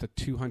bet up to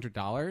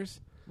 $200.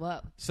 Whoa.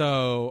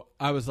 So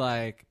I was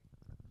like,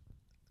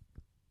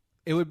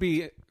 it would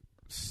be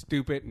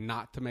stupid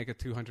not to make a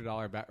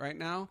 $200 bet right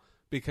now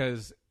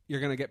because you're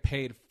going to get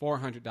paid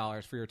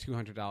 $400 for your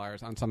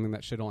 $200 on something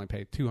that should only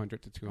pay $200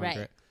 to $200,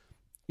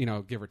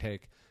 Right. Give or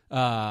take. So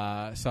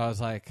I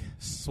was like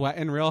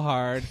sweating real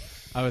hard.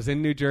 I was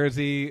in New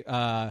Jersey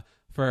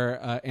for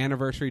an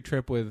anniversary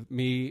trip with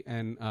me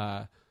and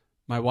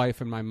my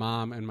wife and my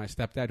mom and my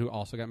stepdad, who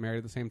also got married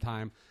at the same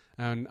time.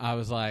 And I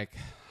was like,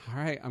 all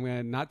right, I'm going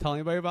to not tell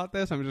anybody about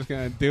this. I'm just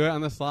going to do it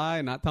on the sly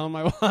and not telling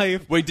my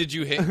wife. Wait, did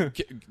you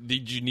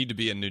need to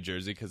be in New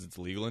Jersey because it's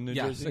legal in New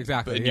Yes, Jersey?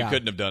 exactly, And yeah. you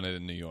couldn't have done it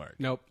in New York?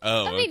 Nope.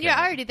 Oh, I mean, okay. you're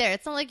already there.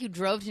 It's not like you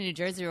drove to New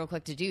Jersey real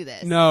quick to do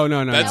this. No.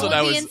 That's That what would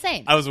I be was.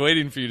 insane. I was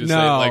waiting for you to say,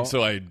 No. like,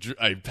 so I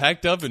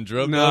packed up and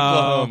drove to No,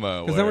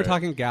 Oklahoma. because then we're where-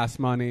 talking gas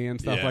money and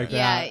stuff Yeah. like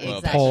Yeah, that.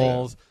 exactly.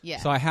 Tolls. Yeah.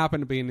 So I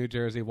happened to be in New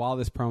Jersey while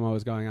this promo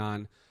was going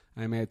on.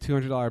 I made a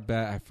 $200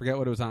 bet. I forget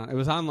what it was on. It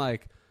was on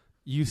like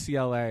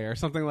UCLA or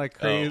something like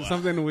crazy, wow.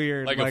 something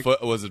weird. Like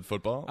was it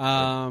football?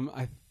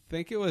 I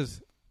think it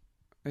was.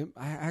 I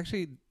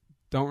actually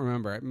don't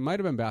remember. It might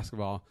have been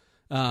basketball.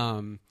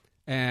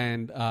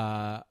 And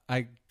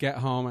I get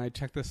home, I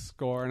check the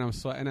score, and I'm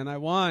sweating, and I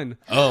won.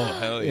 Oh,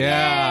 hell yeah.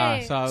 Yeah.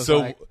 Yay. So I was So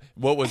like,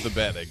 what was the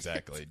bet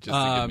exactly? Just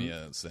to give me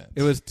a sense.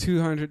 it was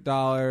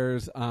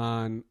 $200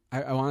 on.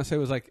 I want to say it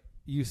was like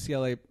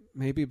UCLA,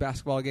 maybe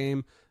basketball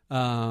game,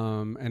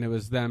 and it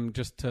was them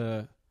just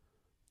to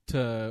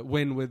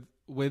win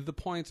with the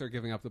points or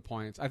giving up the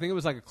points. I think it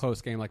was like a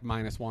close game, like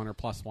 -1 or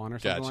 +1 or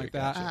something like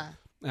that. Gotcha.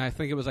 And I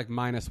think it was like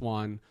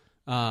 -1,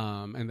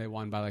 and they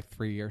won by like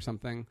 3 or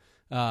something.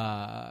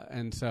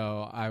 And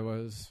so I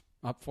was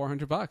up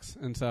 $400,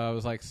 and so I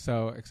was like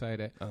so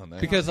excited Oh,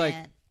 nice. because Oh, like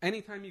man.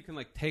 anytime you can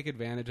like take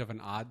advantage of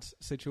an odds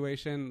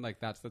situation, like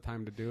that's the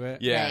time to do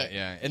it. Yeah, Right.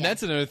 yeah. And Yeah.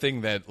 that's another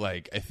thing that,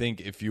 like, I think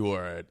if you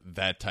are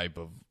that type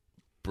of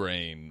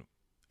brain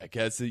I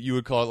guess that you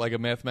would call it like a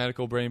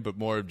mathematical brain, but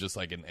more of just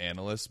like an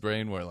analyst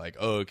brain where like,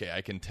 oh, okay,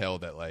 I can tell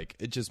that like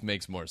it just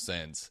makes more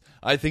sense.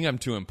 I think I'm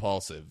too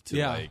impulsive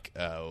to like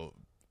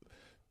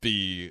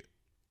be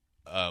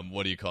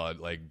what do you call it?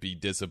 Like be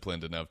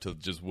disciplined enough to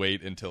just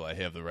wait until I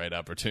have the right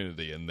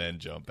opportunity and then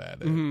jump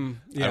at it. Mm-hmm.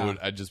 Yeah.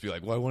 I'd just be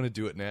like, well, I want to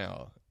do it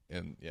now.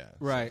 And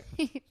right.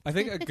 I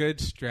think a good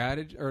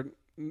strategy, or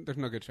there's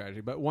no good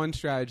strategy, but one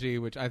strategy,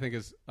 which I think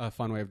is a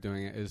fun way of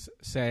doing it, is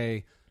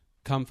say,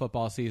 come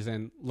football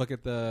season, look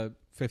at the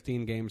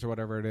 15 games or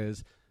whatever it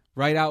is,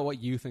 write out what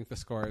you think the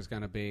score is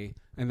going to be,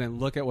 and then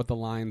look at what the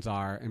lines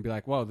are and be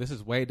like, whoa, this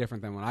is way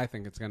different than what I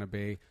think it's going to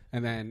be.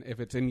 And then if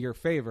it's in your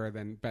favor,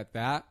 then bet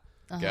that.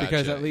 Gotcha,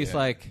 because at least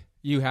like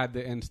you had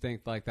the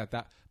instinct like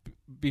that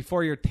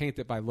before you're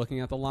tainted by looking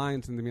at the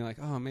lines and then being like,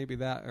 oh, maybe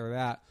that or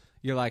that.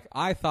 You're like,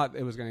 I thought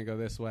it was going to go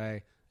this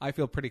way. I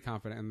feel pretty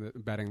confident in the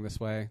betting this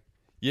way.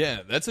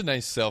 Yeah, that's a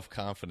nice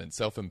self-confident,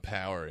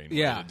 self-empowering way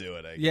to do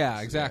it, I guess.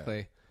 Yeah,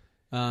 exactly.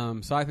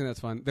 So I think that's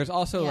fun. There's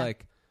also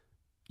like,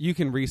 you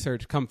can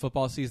research come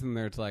football season.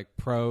 There's like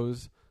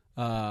pros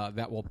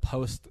that will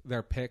post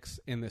their picks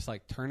in this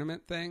like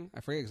tournament thing.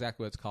 I forget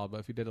exactly what it's called, but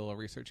if you did a little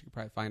research, you could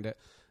probably find it.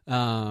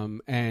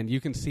 And you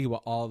can see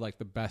what all like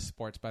the best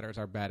sports bettors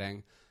are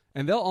betting.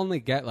 And they'll only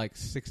get like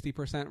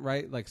 60%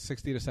 right, like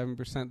 60 to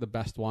 7% the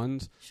best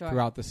ones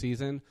throughout the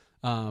season.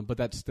 But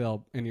that's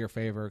still in your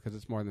favor because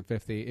it's more than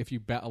 50 if you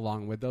bet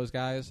along with those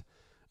guys.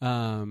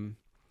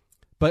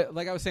 But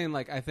like I was saying,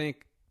 like I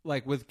think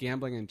like with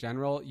gambling in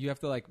general, you have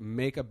to like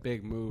make a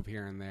big move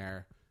here and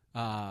there,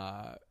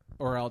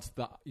 or else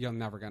you're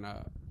never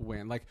gonna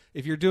win. Like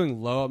if you're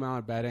doing low amount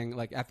of betting,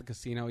 like at the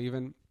casino,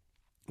 even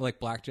like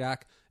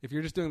blackjack, if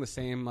you're just doing the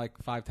same like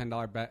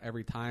 $5-10 bet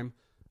every time,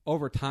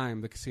 over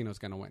time the casino's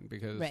gonna win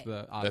because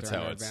the odds that's are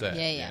how in it's advantage.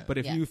 set. Yeah. But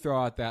if you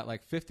throw out that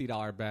like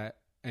 $50 bet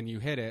and you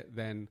hit it,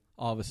 then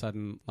all of a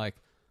sudden like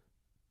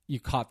you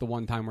caught the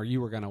one time where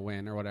you were going to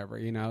win or whatever,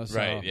 you know? So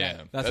right,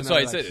 yeah. That's why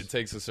I said it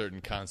takes a certain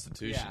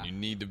constitution. Yeah. You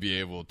need to be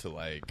able to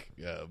like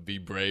be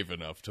brave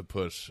enough to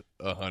push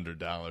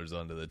 $100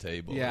 onto the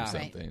table or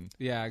something. Right.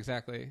 Yeah,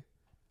 exactly.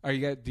 Do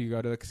you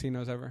go to the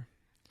casinos ever?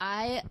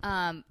 I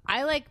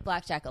like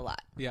blackjack a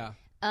lot. Yeah.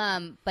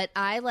 But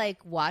I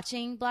like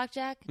watching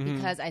blackjack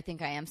because I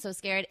think I am so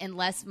scared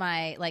unless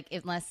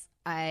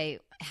I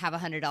have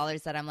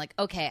 $100 that I'm like,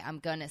 okay, I'm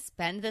going to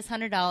spend this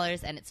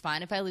 $100 and it's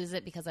fine if I lose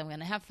it because I'm going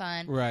to have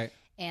fun. Right.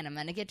 And I'm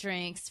going to get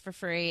drinks for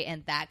free.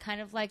 And that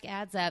kind of like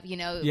adds up, you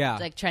know,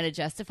 like trying to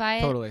justify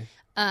it. Totally.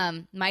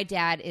 My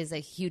dad is a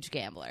huge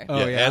gambler.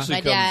 Oh, yeah.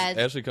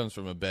 Ashley comes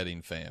from a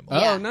betting family.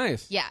 Oh,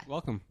 nice. Yeah.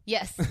 Welcome.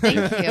 Yes. Thank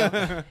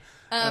you.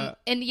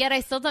 And yet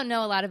I still don't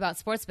know a lot about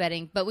sports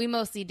betting, but we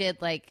mostly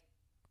did like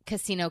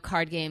casino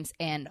card games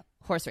and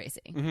horse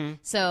racing.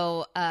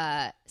 So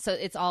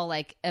it's all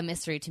like a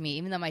mystery to me,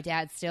 even though my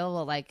dad still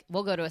will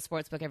we'll go to a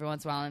sports book every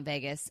once in a while in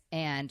Vegas.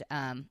 And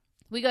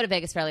we go to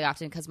Vegas fairly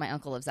often because my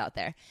uncle lives out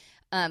there.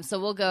 So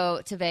we'll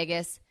go to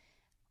Vegas,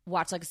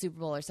 watch like a Super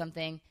Bowl or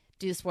something,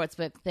 do the sports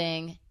book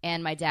thing.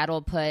 And my dad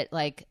will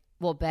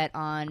we'll bet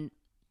on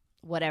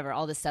whatever,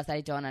 all this stuff that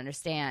I don't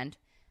understand.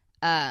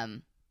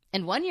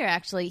 And one year,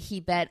 actually,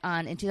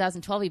 in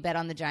 2012, he bet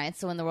on the Giants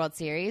to win the World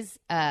Series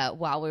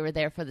while we were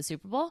there for the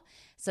Super Bowl.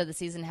 So the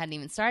season hadn't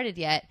even started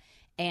yet,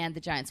 and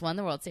the Giants won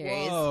the World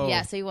Series. Whoa.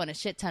 Yeah, so he won a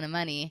shit ton of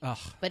money,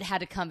 but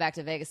had to come back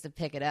to Vegas to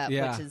pick it up,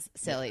 which is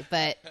silly.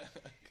 But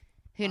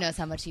who knows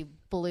how much he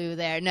blew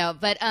there. No,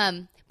 but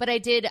I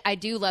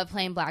do love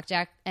playing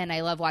blackjack, and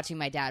I love watching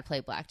my dad play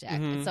blackjack.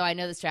 And so I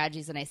know the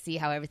strategies, and I see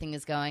how everything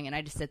is going, and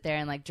I just sit there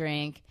and like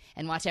drink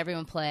and watch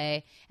everyone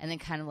play, and then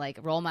kind of like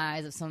roll my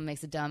eyes if someone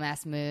makes a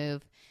dumbass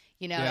move.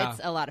 You know,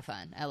 it's a lot of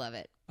fun. I love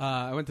it.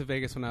 I went to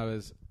Vegas when I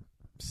was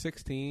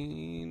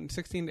 16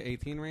 to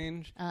 18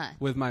 range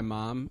with my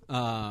mom.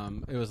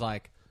 It was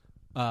like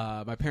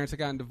my parents had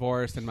gotten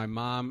divorced, and my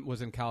mom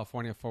was in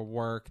California for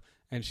work.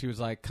 And she was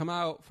like, come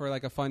out for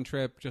like a fun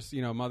trip, just,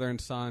 you know, mother and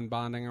son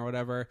bonding or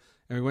whatever.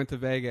 And we went to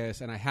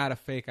Vegas, and I had a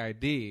fake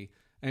ID.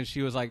 And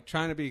she was like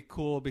trying to be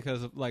cool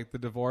because of like the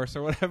divorce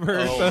or whatever.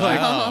 Oh, so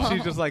wow. like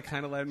she just like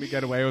kind of let me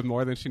get away with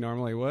more than she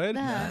normally would.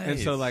 Nice. And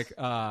so like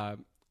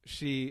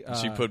she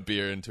put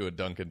beer into a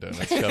Dunkin'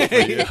 Donuts cup for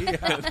you,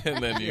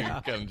 and then you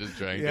kind of just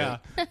drank it.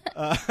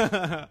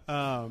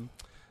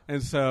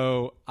 And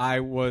so I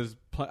was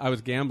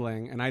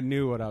gambling, and I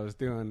knew what I was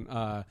doing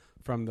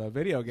from the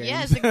video games.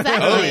 Yes,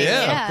 exactly. Oh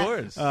yeah, of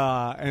course.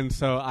 And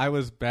so I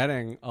was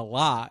betting a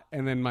lot,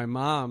 and then my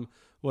mom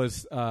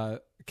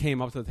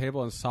came up to the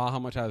table and saw how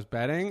much I was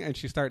betting, and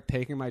she started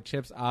taking my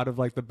chips out of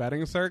like the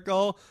betting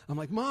circle. I'm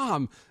like,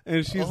 Mom,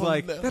 and she's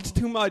like, no. That's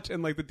too much.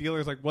 And like the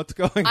dealer's like, what's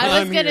going on? I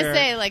was gonna here?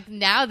 say like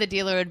now the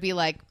dealer would be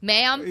like,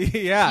 ma'am,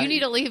 you need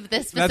to leave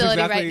this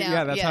facility right now.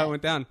 Yeah, that's how it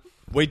went down.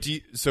 Wait, do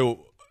you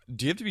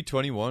have to be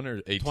 21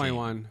 or 18?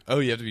 21. Oh,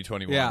 you have to be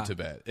 21 to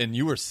bet. And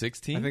you were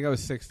 16? I think I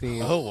was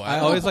 16. Oh, wow. I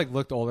always like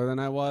looked older than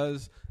I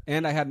was,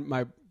 and I had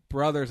my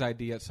brother's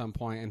ID at some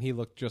point, and he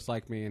looked just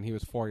like me, and he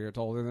was 4 years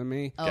older than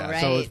me. Oh,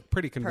 right. So it was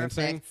pretty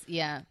convincing. Perfect.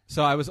 Yeah.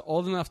 So I was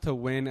old enough to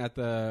win at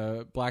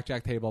the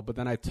blackjack table, but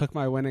then I took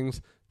my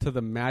winnings to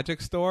the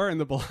magic store in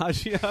the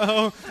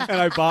Bellagio, and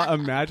I bought a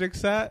magic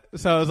set.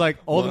 So I was like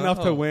old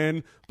enough to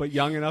win, but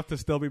young enough to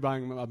still be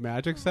buying a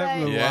magic set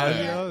from the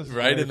Bellagio.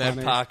 Right in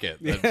that pocket,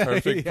 that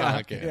perfect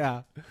pocket.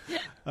 Yeah. So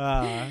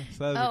that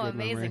was a good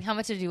amazing! memory. How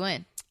much did you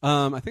win?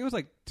 I think it was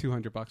like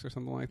 $200 or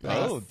something like that.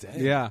 Oh, dang.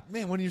 Yeah.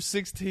 Man, when you're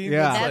 16,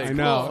 Yeah, that's like I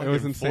know. cool. It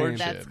was insane. Fortune.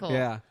 That's cool.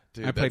 Yeah.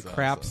 Dude, I played that's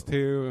craps awesome.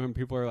 too, and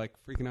people are like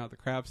freaking out at the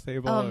craps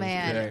table. Oh, It was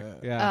man.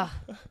 great. Yeah.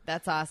 Oh,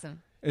 that's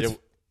awesome. It's, Yeah,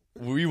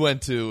 we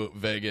went to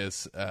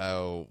Vegas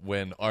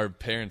when our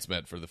parents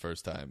met for the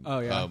first time. Oh,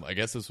 yeah. I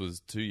guess this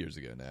was 2 years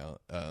ago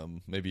now,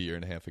 maybe a year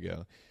and a half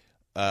ago.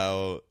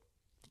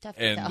 Tough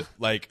to And tell.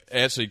 like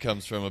Ashley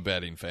comes from a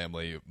betting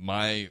family.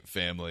 My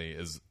family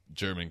is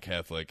German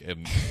Catholic,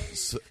 and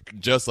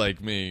just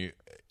like me,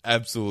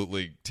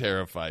 absolutely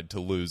terrified to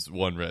lose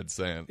one red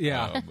cent.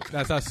 yeah.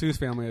 That's how Sue's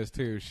family is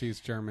too. She's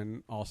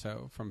German,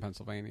 also from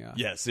Pennsylvania.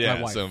 Yes, My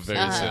yeah, wife. so very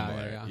Uh-huh.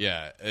 similar.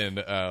 Yeah. And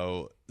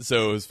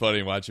so it was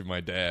funny watching my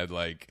dad.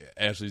 Like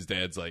Ashley's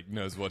dad's like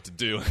knows what to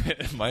do.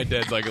 My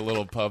dad's like a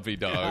little puppy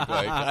dog.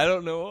 Like I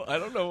don't know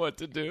what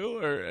to do,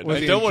 or Was I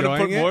he don't want to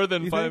put enjoying it, more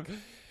than you 5. think?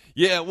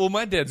 Yeah, well,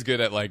 my dad's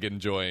good at like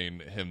enjoying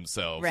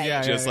himself, Right.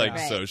 Yeah, just yeah, like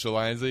yeah.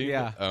 socializing.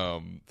 Yeah.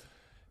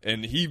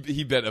 And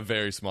he bet a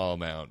very small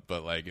amount,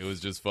 but like it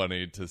was just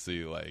funny to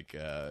see like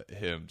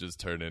him just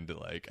turn into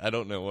like I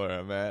don't know where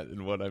I'm at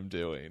and what I'm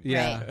doing.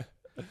 Yeah.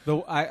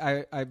 Though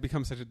I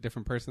become such a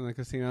different person in the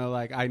casino.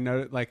 Like I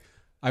know, like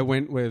I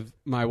went with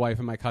my wife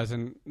and my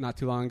cousin not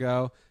too long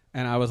ago,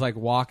 and I was like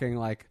walking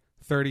like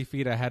 30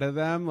 feet ahead of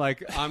them,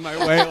 like on my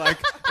way like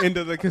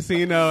into the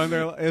casino, and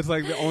it's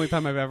like the only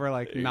time I've ever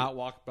like not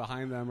walked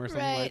behind them or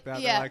something Right, like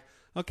that. yeah. They're like,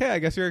 okay, I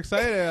guess you're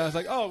excited. I was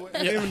like, oh,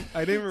 I didn't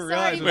even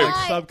realize it was bye.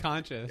 like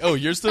subconscious. Oh,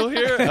 you're still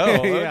here? Oh,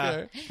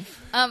 okay.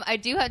 Yeah. I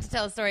do have to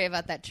tell a story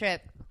about that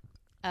trip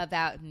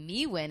about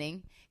me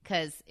winning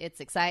because it's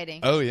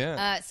exciting. Oh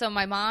yeah. So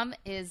my mom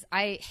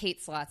I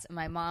hate slots, and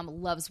my mom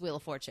loves Wheel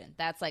of Fortune.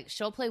 That's like,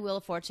 she'll play Wheel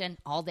of Fortune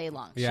all day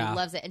long. Yeah. She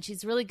loves it, and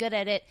she's really good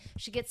at it.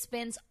 She gets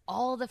spins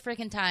all the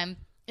freaking time.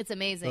 It's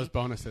amazing. Those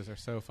bonuses are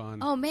so fun.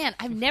 Oh man,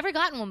 I've never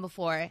gotten one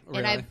before, and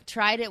Really? I've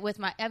tried it with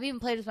I've even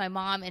played with my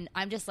mom, and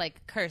I'm just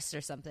like cursed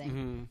or something.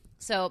 Mm-hmm.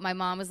 So my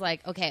mom was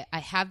like, "Okay, I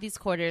have these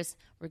quarters.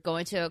 We're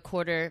going to a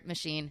quarter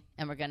machine,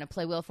 and we're gonna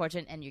play Wheel of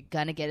Fortune, and you're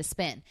gonna get a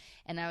spin."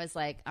 And I was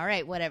like, "All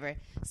right, whatever."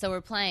 So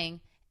we're playing,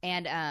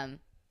 and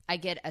I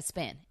get a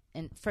spin,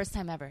 and first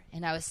time ever,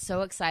 and I was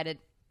so excited.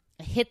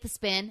 I hit the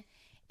spin,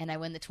 and I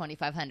win the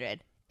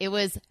 2,500. It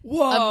was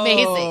Whoa.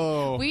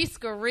 amazing. We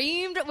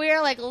screamed. We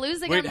were like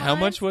losing Wait, our how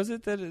minds. much was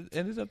it that it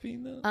ended up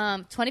being though?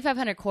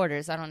 2,500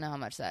 quarters. I don't know how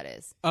much that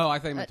is. Oh, I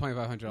thought you meant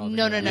 $2,500.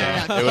 No. No.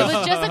 It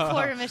was just a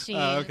quarter machine.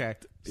 Oh, okay.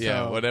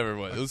 Yeah, So- whatever it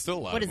was. It was still a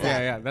lot. What is of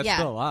that? Yeah, that's Yeah.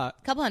 still a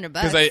lot. Couple $100.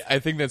 Because I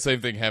think that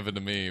same thing happened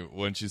to me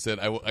when she said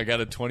I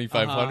got a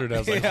 2,500. I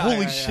was like, Yeah,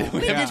 holy yeah, shit, yeah. we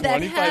When have did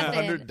that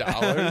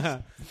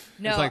 $2,500.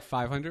 no, It's like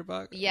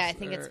 $500. Yeah, I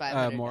think it's or,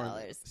 $500.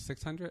 more.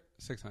 600.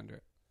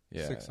 600.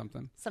 Yeah. 6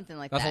 something. something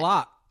like That's that. a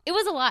lot. It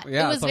was a lot.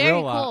 Yeah, it was it's a very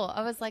real cool. lot.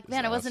 I was like,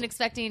 man, I wasn't awesome.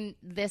 expecting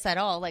this at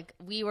all. Like,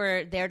 we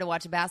were there to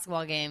watch a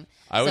basketball game.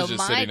 I was So just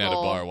my sitting at a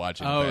goal- bar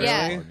watching. Oh, a really? Yeah,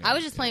 basketball game. I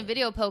was just playing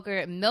video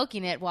poker,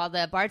 milking it while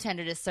the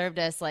bartender just served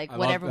us like I love-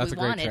 whatever that's we a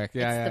great wanted. trick.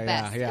 Yeah, it's yeah, the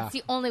best. yeah, yeah. It's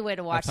the only way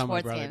to watch That's how my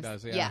sports brother games.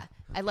 does, yeah.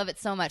 I love it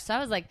so much. So I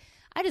was like,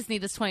 I just need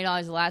this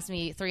 $20 to last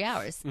me 3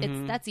 hours.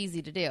 Mm-hmm. That's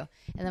easy to do.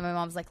 And then my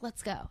mom's like,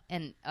 let's go.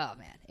 And oh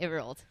man, it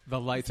rolled. The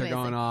lights It's are going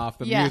amazing. off.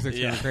 The Yeah. music's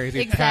Yeah. going crazy.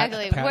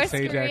 Exactly. Pat We're Sajak's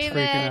screaming.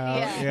 freaking out.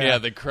 Yeah. Yeah,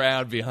 the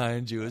crowd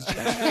behind you is.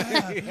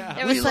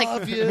 There was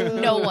like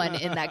no one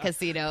in that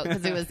casino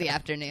because it was the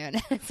afternoon,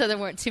 so there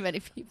weren't too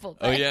many people.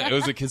 Oh yeah, it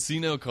was a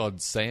casino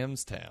called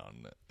Sam's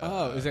Town.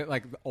 Oh, is it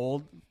like the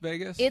old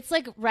Vegas? It's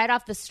like right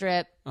off the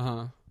strip.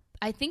 Uh-huh.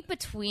 I think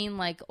between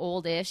like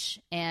old-ish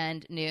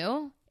and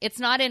new. It's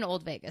not in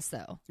Old Vegas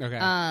though. Okay.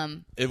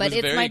 It but was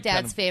it's very my kind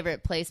dad's of-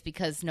 favorite place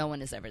because no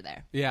one is ever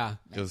there. Yeah.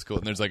 It was cool,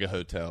 and there's like a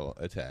hotel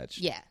attached.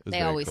 Yeah, It was they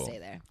very always cool. stay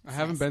there. I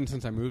haven't been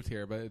since I moved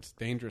here, but it's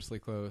dangerously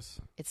close.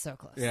 It's so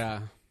close.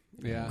 Yeah.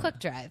 Yeah. Quick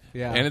drive.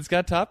 Yeah. And it's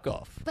got Top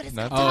Golf. But it's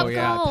Not got to- Top Oh, yeah.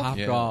 Golf. Top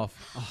Yeah.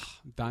 Golf. Oh,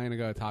 I'm dying to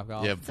go to Top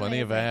Golf. Yeah, plenty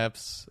of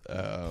apps.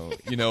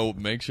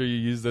 Make sure you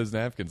use those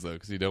napkins though,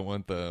 because you don't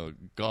want the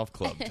golf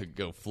club to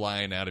go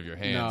flying out of your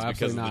hands No,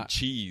 because of absolutely the not.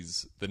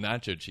 cheese, the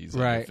nacho cheese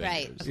Right. on your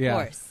Right. fingers. Of Yeah.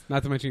 course.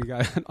 Not to mention you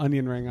got an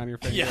onion ring on your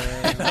finger.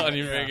 Yeah, on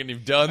your ring, and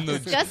you've done the,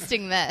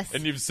 Disgusting mess.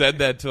 and you've said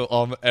that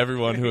to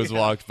everyone who has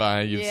walked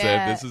by. You've Yeah.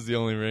 said, "This is the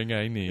only ring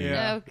I need."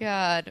 Yeah. Oh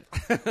God.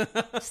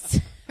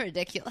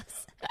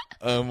 Ridiculous.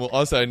 Well,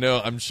 also,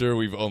 I'm sure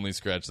we've only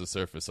scratched the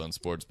surface on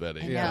sports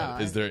betting. Yeah.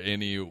 Is there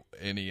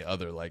any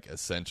other like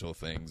essential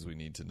things we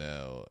need to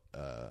know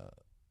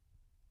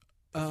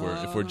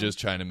if we're just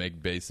trying to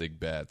make basic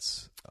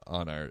bets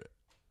on our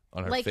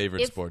Like,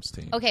 favorite if- sports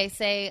team? Okay,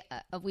 say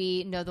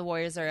we know the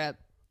Warriors are up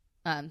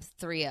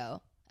 3-0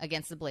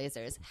 against the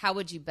Blazers. How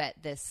would you bet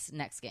this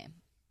next game?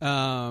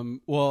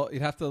 Well,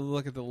 you'd have to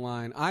look at the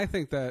line. I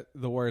think that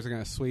the Warriors are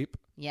going to sweep.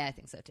 Yeah, I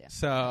think so too.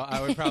 So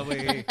I would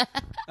probably,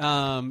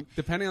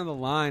 depending on the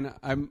line,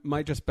 I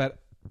might just bet.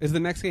 Is the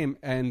next game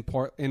in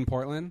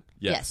Portland?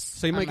 Yes.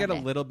 So you might get a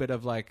Monday. little bit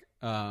of like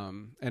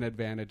an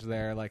advantage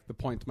there. Like the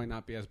points might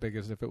not be as big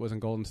as if it was in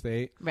Golden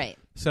State. Right.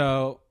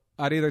 So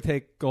I'd either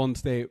take Golden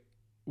State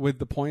with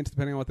the points,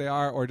 depending on what they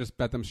are, or just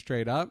bet them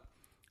straight up.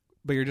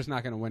 But you're just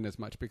not going to win as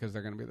much because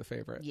they're going to be the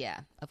favorite. Yeah,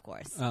 of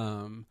course.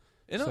 And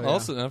So,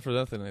 also, not for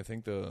nothing, I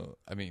think the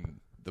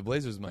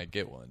Blazers might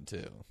get one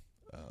too.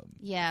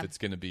 Yeah. It's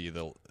going to be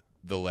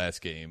the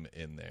last game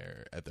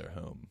at their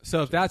home.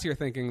 So if that's your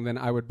thinking, then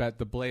I would bet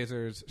the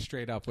Blazers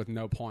straight up with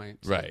no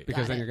points. Right.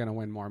 Because Got then it. you're going to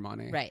win more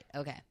money. Right.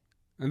 Okay.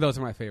 And those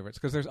are my favorites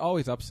because there's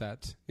always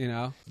upsets, you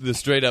know? The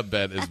straight up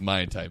bet is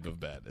my type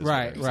of bet. Is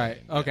Right, what I'm right.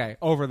 saying. Yeah. Okay,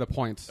 over the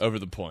points. Over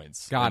the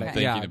points. Got And it.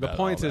 thinking Yeah, the about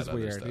points all is that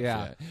other weird, stuff,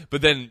 yeah.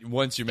 But then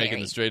once you're making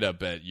Very. the straight up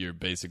bet, you're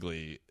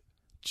basically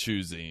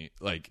choosing,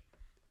 like,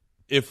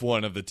 if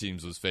one of the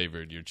teams was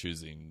favored, you're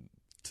choosing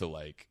to,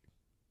 like,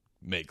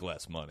 make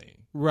less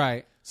money.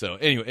 Right. So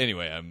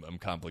anyway, I'm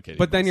complicating.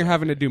 But then you're myself.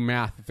 having to do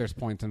math if there's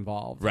points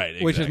involved.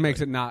 Right, Which just exactly.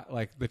 makes it not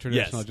like the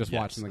traditional Yes, just yes,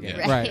 watching the game.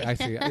 yes. Right, I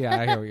see. Yeah,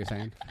 I hear what you're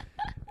saying.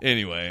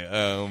 Anyway,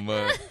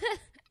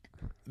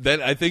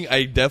 then I think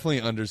I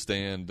definitely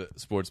understand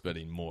sports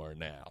betting more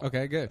now.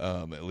 Okay, good.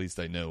 At least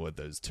I know what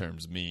those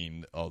terms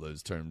mean. All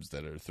those terms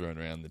that are thrown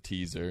around the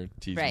teaser,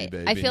 tease me, Right.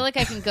 baby. I feel like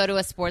I can go to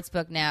a sports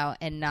book now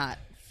and not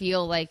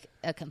feel like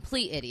a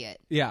complete idiot.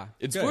 Yeah.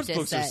 And good. sports Just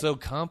books are that- so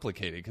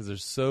complicated because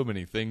there's so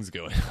many things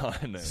going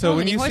on. So So when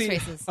many you horse see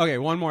races. Okay,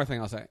 one more thing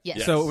I'll say.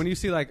 Yes. So when you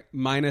see like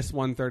minus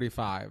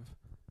 135,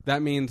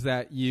 that means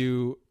that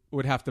you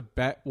would have to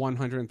bet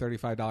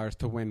 $135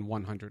 to win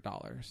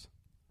 $100.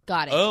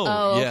 Got it.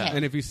 Oh, yeah. okay.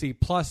 And if you see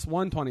plus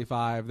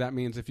 125, that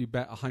means if you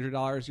bet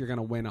 $100, you're going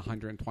to win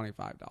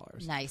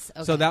 $125. Nice.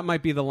 Okay. So that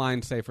might be the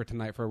line, say, for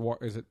tonight.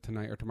 Is it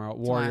tonight or tomorrow?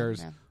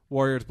 Warriors. yeah.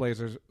 Warriors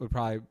Blazers would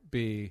probably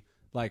be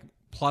like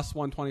plus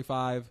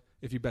 125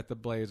 if you bet the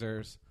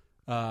Blazers,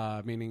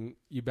 meaning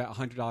you bet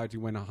 $100, you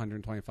win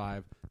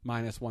 125.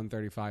 Minus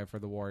 135 for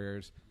the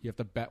Warriors. You have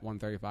to bet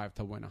 135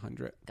 to win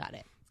 100. Got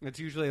it. It's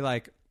usually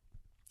like,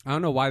 I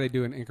don't know why they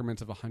do in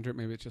increments of 100.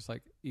 Maybe it's just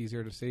like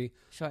easier to see.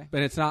 Sure.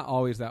 But it's not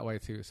always that way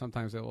too.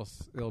 Sometimes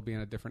it'll be in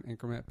a different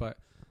increment. But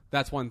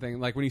that's one thing.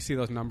 Like when you see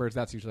those numbers,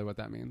 that's usually what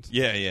that means.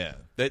 Yeah.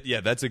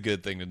 That's a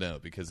good thing to know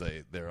because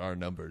there are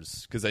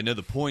numbers. Because I know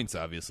the points,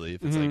 obviously.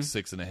 If it's like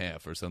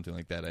 6.5 or something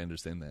like that, I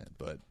understand that.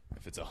 But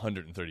if it's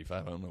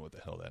 135, I don't know what the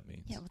hell that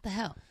means. Yeah. What the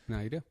hell? Now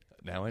you do.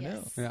 Now I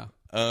know. Yes. Yeah.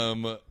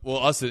 Well,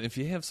 Austin, if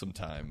you have some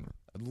time,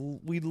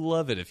 we'd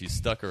love it if you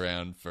stuck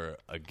around for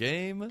a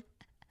game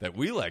that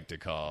we like to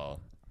call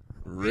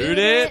Root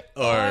It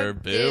or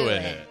Boo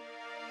It.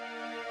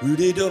 Root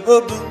it or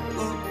boo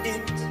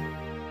it.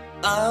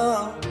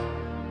 Oh.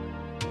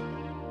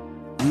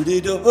 Root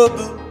it or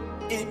boo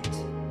it.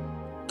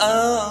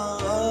 Oh.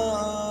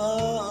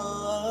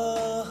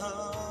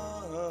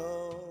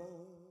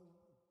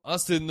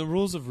 Austin, the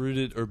rules of Root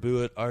It or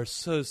Boo It are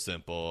so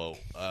simple.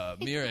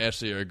 Me or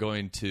Ashley are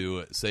going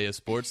to say a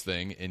sports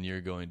thing, and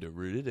you're going to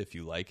root it if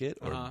you like it,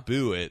 or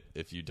boo it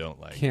if you don't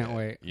like it. Can't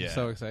wait. Yeah. I'm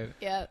so excited.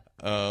 Yeah.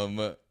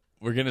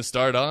 We're going to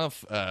start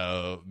off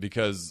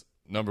because,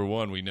 number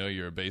one, we know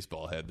you're a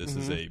baseball head. This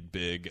is a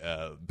big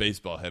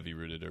baseball-heavy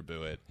Root It or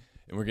Boo It.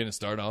 And we're going to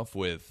start off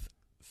with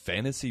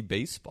fantasy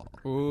baseball.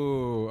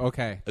 Ooh,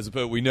 okay. As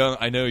opposed,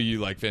 I know you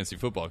like fantasy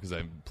football because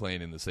I'm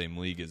playing in the same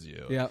league as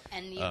you. Yep.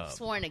 And you've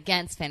sworn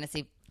against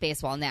fantasy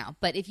baseball now.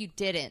 But if you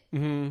didn't,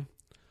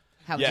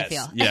 how would Yes, you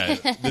feel? yeah.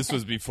 This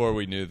was before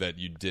we knew that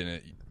you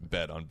didn't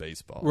bet on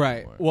baseball. Right.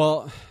 anymore.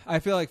 Well, I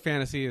feel like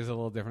fantasy is a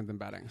little different than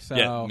betting. So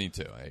Yeah, me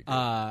too.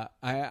 I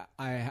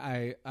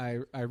agree.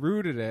 I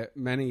rooted it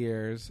many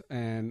years,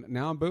 and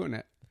now I'm booting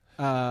it.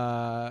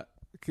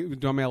 Do you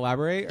want me to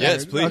elaborate?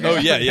 Yes, Or- please. Okay. Oh,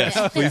 yeah,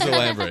 yes. Please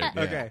elaborate.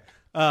 Yeah. Okay.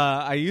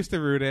 I used to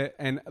root it,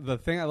 and the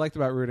thing I liked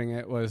about rooting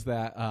it was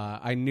that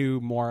I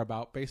knew more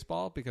about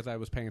baseball because I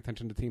was paying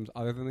attention to teams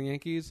other than the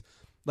Yankees.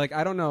 Like,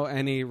 I don't know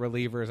any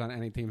relievers on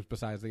any teams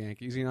besides the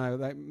Yankees. You know,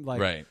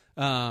 Right.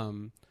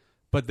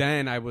 But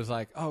then I was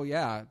like, oh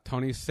yeah,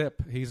 Tony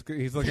Sip, he's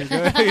looking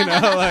good. You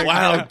know, like,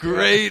 Wow,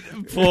 great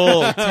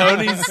pull,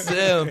 Tony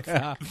Sip.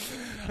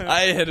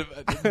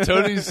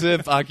 Tony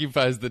Sip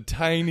occupies the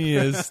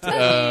tiniest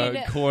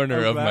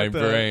corner of my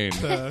brain.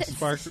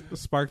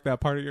 Spark that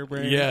part of your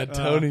brain. Yeah,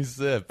 Tony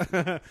Sip.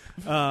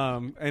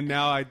 And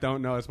now I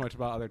don't know as much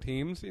about other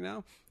teams. You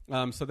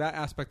know, so that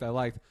aspect I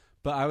liked.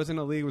 But I was in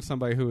a league with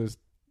somebody who was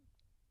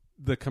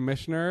the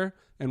commissioner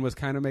and was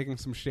kind of making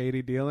some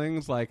shady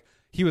dealings. Like,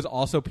 he was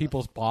also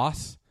people's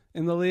boss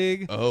in the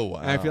league. Oh, wow.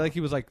 And I feel like he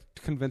was like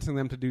convincing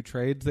them to do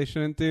trades they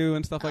shouldn't do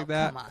and stuff like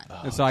that. Come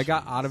on. And so I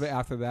got out of it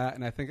after that,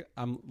 and I think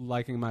I'm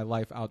liking my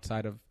life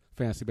outside of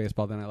fantasy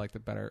baseball than I liked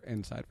it better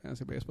inside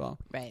fantasy baseball.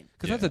 Right.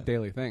 Because that's a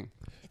daily thing.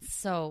 It's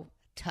so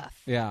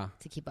tough Yeah.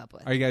 to keep up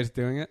with. Are you guys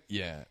doing it?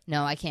 Yeah.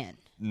 No, I can't.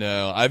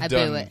 No, I done.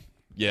 boo it.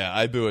 Yeah,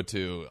 I boo it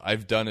too.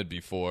 I've done it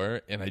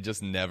before, and I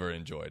just never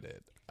enjoyed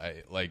it.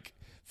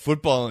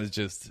 football is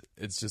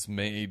it's just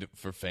made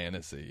for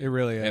fantasy. It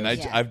really is. And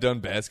I've done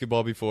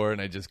basketball before,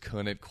 and I just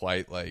couldn't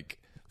quite like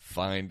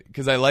find,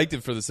 because I liked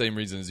it for the same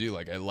reason as you.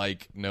 Like I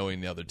like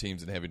knowing the other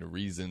teams and having a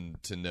reason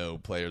to know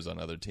players on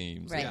other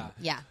teams. Right.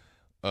 Yeah.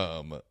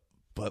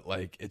 But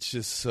like it's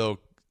just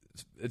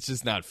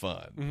not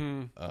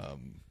fun.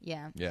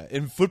 Yeah. Yeah.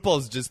 In football,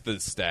 is just the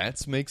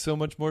stats make so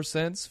much more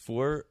sense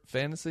for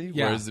fantasy,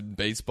 whereas in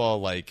baseball,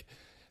 like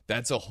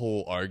that's a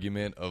whole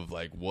argument of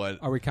like what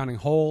are we counting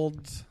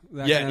holds?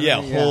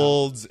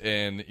 Holds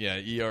and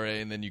ERA,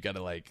 and then you got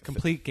to like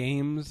complete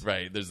games.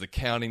 Right. There's the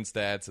counting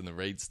stats and the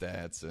rate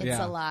stats. And It's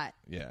a lot.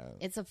 Yeah.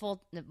 It's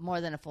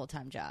more than a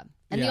full-time job.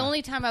 And the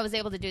only time I was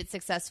able to do it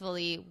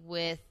successfully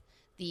with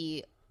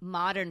the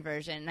modern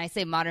version, and I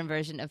say modern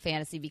version of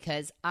fantasy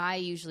because I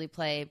usually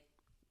play,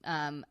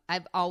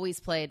 I've always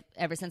played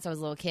ever since I was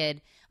a little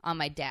kid on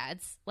my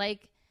dad's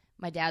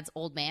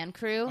old man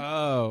crew.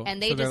 Oh.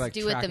 And they so just like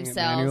do it tracking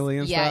themselves. manually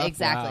and yeah, stuff?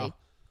 exactly. Wow.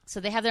 So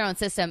they have their own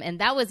system, and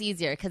that was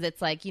easier because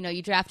it's like,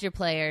 you draft your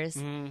players.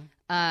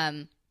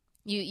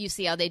 You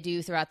see how they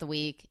do throughout the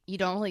week. You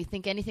don't really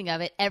think anything of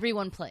it.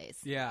 Everyone plays.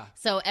 Yeah.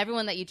 So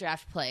everyone that you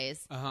draft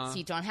plays. So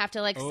you don't have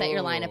to like set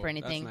your lineup or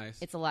anything. That's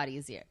nice. It's a lot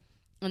easier.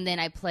 And then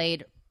I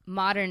played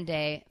modern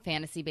day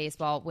fantasy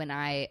baseball when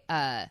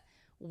I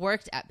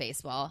worked at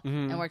baseball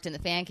and worked in the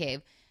fan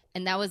cave.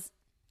 And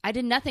I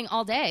did nothing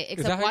all day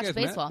except watch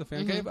baseball. The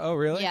fan cave? Oh,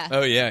 really? Yeah.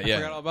 Oh yeah, I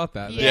forgot all about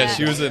that. Yeah.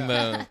 She was in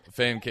the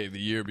fan cave the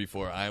year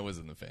before I was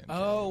in the fan cave.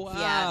 Oh,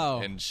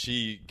 wow. And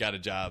she got a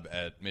job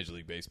at Major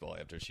League Baseball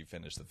after she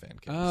finished the fan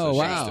cave. Oh, so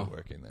wow. she's still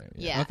working there.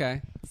 Yeah.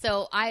 Okay.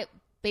 So I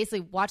basically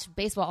watched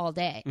baseball all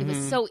day. It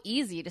was so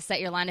easy to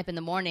set your lineup in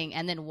the morning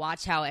and then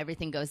watch how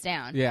everything goes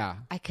down. Yeah.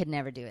 I could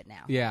never do it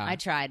now. Yeah. I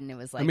tried and it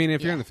was like, I mean,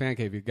 if you're in the fan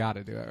cave, you got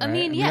to do it, right? I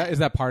mean, yeah. Is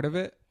that part of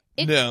it?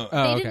 No. They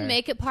okay. didn't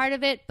make it part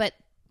of it, but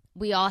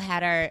we all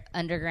had our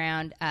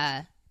underground.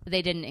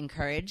 They didn't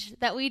encourage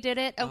that we did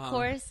it, of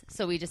course.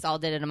 So we just all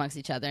did it amongst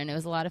each other, and it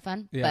was a lot of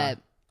fun. Yeah.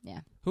 But yeah,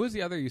 Who was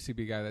the other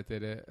UCB guy that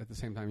did it at the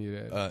same time you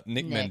did?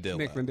 Nick Mandela.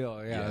 Nick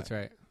Mandela. Yeah, that's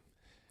right.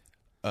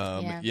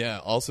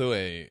 Also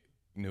a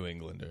New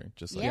Englander,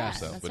 just like Yeah,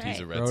 yourself, that's but he's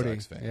a right. Red Brody.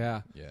 Sox fan.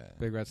 Yeah. Yeah.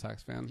 Big Red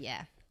Sox fan.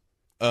 yeah.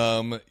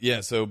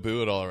 So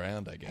boo it all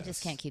around, I guess. I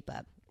just can't keep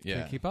up. Yeah.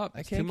 Can't keep up.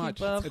 I It's can't too keep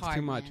much. up. It's Hard,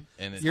 too much. man.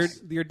 And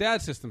it's Your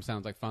dad's system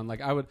sounds like fun. Like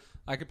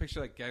I could picture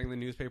like getting the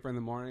newspaper in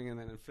the morning and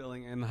then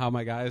filling in how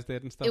my guys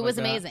did and stuff. It was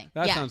like that. amazing.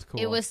 That yeah, sounds cool.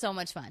 It was so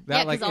much fun. that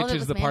yeah, like 'cause all of it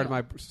itches was the part of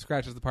manual. my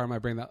scratches the part of my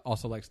brain that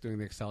also likes doing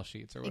the Excel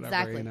sheets or whatever.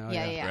 Exactly. You know?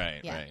 Yeah.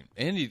 Right, yeah. right.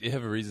 And you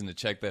have a reason to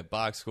check that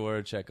box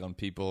score, check on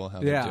people,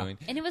 how Yeah. they're doing.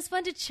 And it was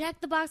fun to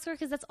check the box score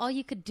because that's all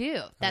you could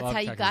do. That's love how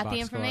you checking got the the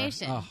box score.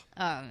 information. Oh.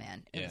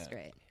 Man, it was Yeah.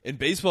 great. And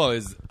baseball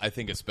is, I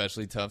think,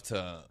 especially tough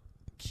to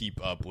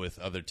keep up with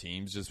other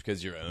teams just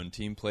because your own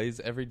team plays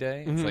every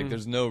day. It's like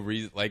there's no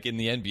reason. Like in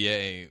the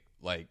NBA,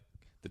 like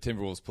the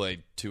Timberwolves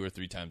play 2 or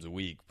 3 times a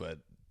week, but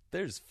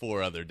there's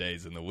 4 other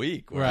days in the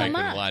week where I Right. can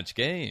Come on. watch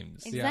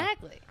games.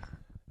 Exactly.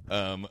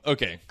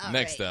 Okay, All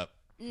next right. up.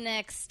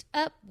 Next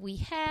up, we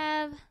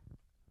have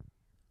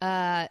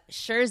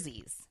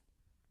Scherzies.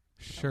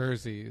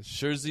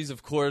 Jerseys.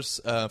 Of course,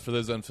 for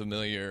those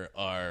unfamiliar,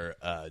 are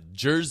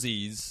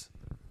jerseys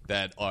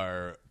that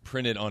are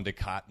printed onto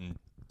cotton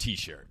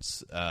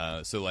T-shirts.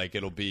 So like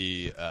it'll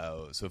be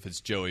so if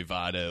it's Joey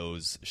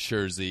Votto's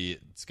jersey,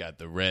 it's got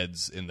the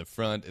Reds in the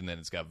front, and then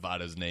it's got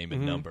Votto's name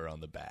and number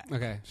on the back.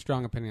 Okay,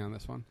 strong opinion on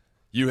this one.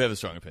 You have a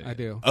strong opinion. I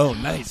do. Oh,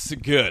 nice,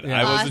 good.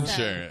 Yeah. I wasn't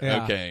Awesome. sure.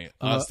 Yeah. Okay,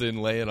 I'm a-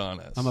 Austin, lay it on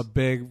us. I'm a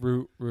big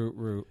root.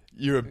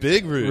 You're a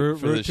big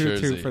root for the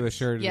toot jersey. for the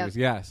jerseys. Yep.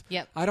 Yes.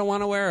 Yep. I don't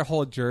want to wear a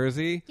whole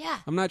jersey. Yeah.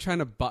 I'm not trying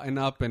to button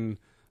up and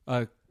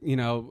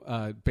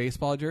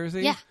baseball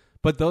jersey. Yeah.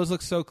 But those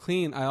look so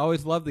clean. I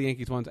always loved the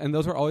Yankees ones, and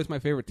those were always my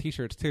favorite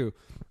T-shirts too,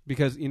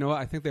 because you know what?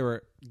 I think they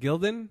were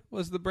Gildan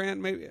was the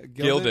brand, maybe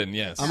Gildan,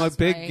 yes. I'm a Sounds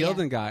big right,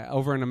 Gildan guy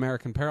over in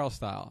American Apparel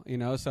style,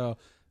 so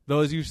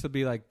those used to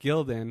be like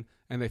Gildan,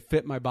 and they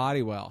fit my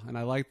body well, and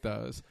I like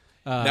those.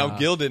 Now,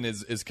 Gildan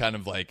is kind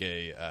of like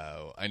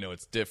I know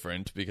it's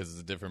different because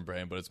it's a different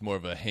brand, but it's more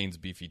of a Hanes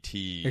Beefy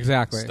Tee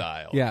Exactly.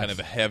 style. Yes. Kind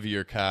of a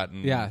heavier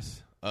cotton.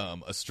 Yes.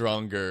 A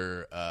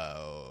stronger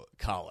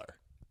collar.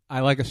 I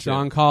like a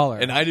strong collar.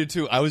 And I do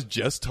too. I was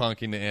just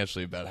talking to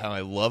Ashley about how I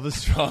love a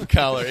strong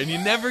collar, and you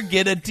never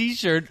get a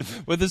T-shirt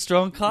with a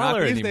strong Not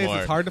collar these anymore. days,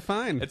 it's hard to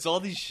find. It's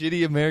all these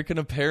shitty American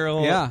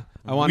Apparel. Yeah.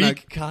 I want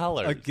weak a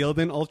collars.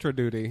 Gildan Ultra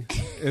Duty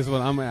is what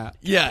I'm at.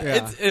 Yeah,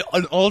 it's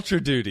an ultra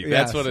duty.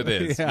 That's Yes. what it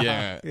is.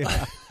 Yeah.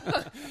 Yeah.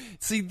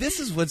 See, this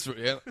is what's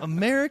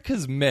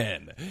America's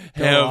men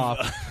Go have.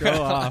 off.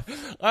 Go off.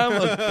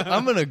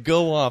 I'm gonna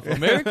go off.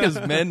 America's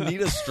men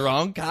need a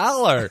strong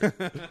collar.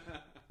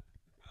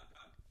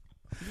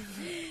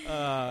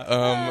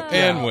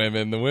 And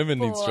women. The women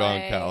need strong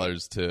Boy.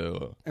 collars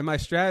too. And my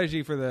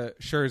strategy for the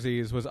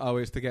jerseys was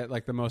always to get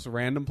like the most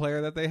random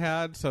player that they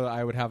had. So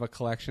I would have a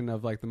collection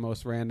of like the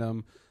most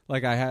random.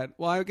 Like I had,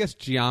 well, I guess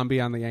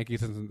Giambi on the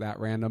Yankees isn't that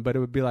random, but it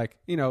would be like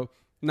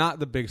not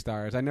the big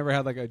stars. I never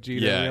had like a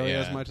Jeter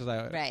as much as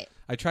I. Right.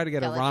 I tried to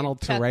get a like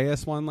Ronald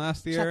Torreyes one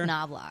last year.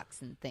 Chuck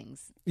Knoblauchs and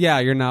things. Yeah,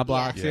 your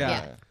Knoblauchs.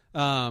 Yeah.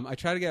 I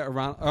tried to get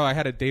around. Oh, I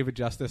had a David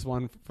Justice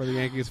one for the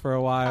Yankees for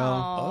a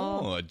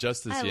while. Oh,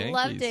 Justice I Yankees.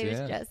 love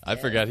David Justice. I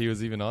forgot he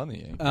was even on the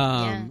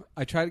Yankees.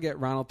 I tried to get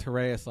Ronald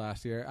Torreyes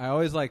last year. I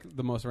always like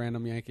the most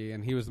random Yankee,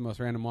 and he was the most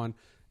random one.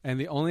 And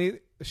the only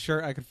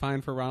shirt I could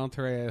find for Ronald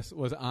Torreyes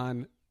was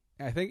on,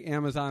 I think,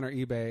 Amazon or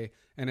eBay,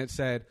 and it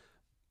said,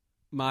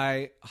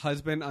 "My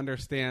husband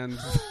understands.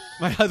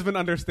 My husband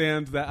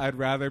understands that I'd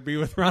rather be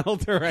with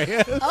Ronald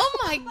Torreyes." Oh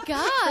my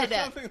God!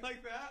 Something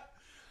like that.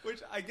 Which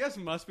I guess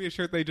must be a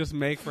shirt they just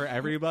make for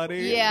everybody.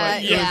 Yeah,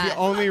 but it was the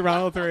only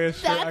Ronald Torreyes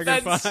shirt I could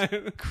That's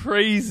find.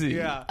 crazy.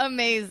 Yeah.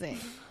 Amazing.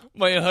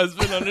 My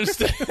husband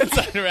understands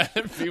I'd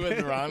rather be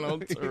with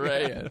Ronald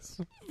Torreyes.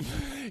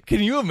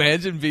 Can you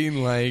imagine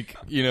being like,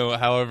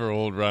 however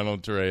old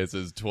Ronald Torreyes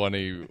is,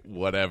 20,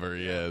 whatever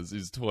he is.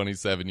 He's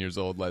 27 years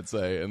old, let's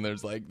say. And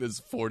there's like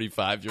this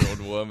 45-year-old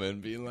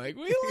woman being like,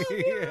 we love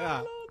you,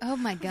 Ronald. Oh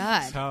my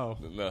God. So,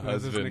 The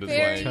husband is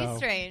Very like,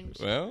 strange.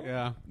 well,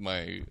 yeah.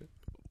 my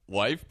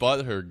wife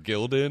bought her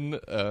Gildan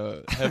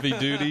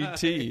heavy-duty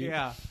tee.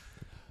 Yeah.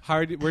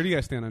 Where do you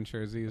guys stand on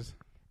jerseys?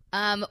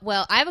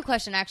 Well, I have a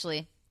question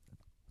actually,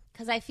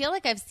 because I feel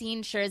like I've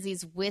seen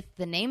jerseys with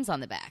the names on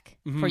the back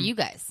for you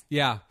guys.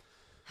 Yeah.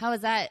 How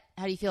is that?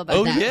 How do you feel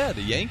about that? Oh, yeah.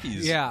 The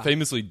Yankees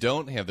famously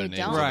don't have their They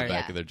names don't? on Right. the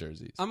back Yeah. of their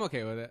jerseys. I'm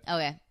okay with it.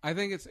 Okay, I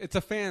think it's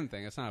a fan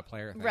thing. It's not a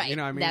player thing. Right. You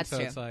know what I mean? That's so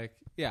true. it's like,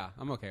 yeah,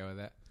 I'm okay with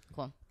it.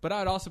 cool. But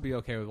I'd also be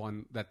okay with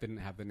one that didn't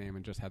have the name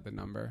and just had the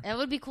number. That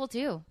would be cool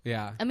too.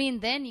 Yeah. I mean,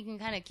 then you can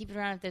kind of keep it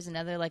around. If there's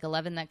another like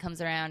 11 that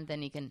comes around,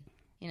 then you can,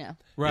 Right.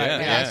 Yeah, yeah,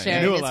 yeah.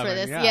 sharing New this 11, for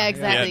this. yeah. Yeah,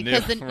 exactly. Yeah,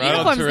 Because the Ronald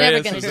uniform's never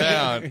Torreyes going to is change.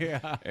 out,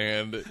 Yeah.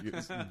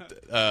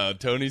 and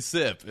Tony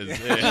Sipp is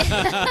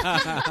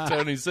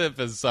Tony Sipp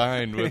is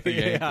signed with the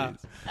Yankees. Yeah.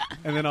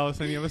 And then all of a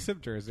sudden you have a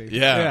SIP jersey.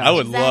 Yeah, I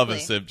would love a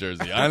Exactly. Sipp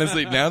jersey.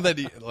 Honestly, now that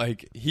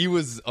he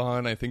was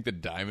on, I think, the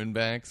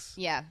Diamondbacks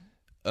Yeah.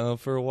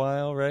 for a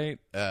while, right?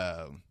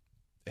 And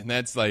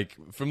that's like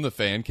from the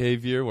fan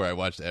cave year where I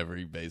watched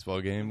every baseball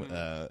game.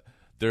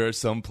 There are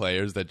some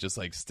players that just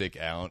like stick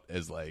out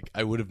as like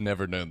I would have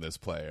never known this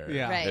player.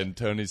 Yeah. Right. And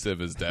Tony Sipp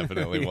is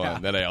definitely Yeah.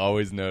 one that I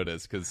always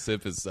notice because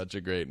Sipp is such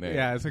a great name.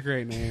 Yeah, it's a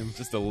great name.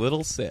 Just a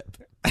little sip.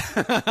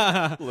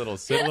 Little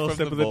sip. Little from sip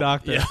the of the bowl.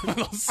 doctor. Yeah,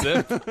 little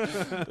sip.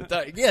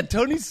 Yeah,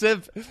 Tony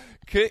Sipp.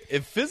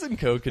 If Fizz &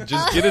 Co. could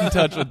just get in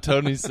touch with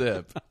Tony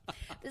Sipp.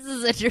 This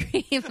is a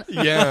dream.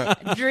 Yeah.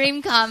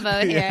 Dream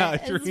combo here. Yeah,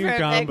 This is dream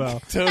perfect.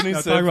 combo. Tony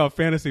Now Sipp. talking about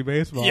fantasy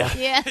baseball. Yeah.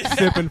 Yeah.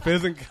 Sip and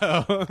Fizz and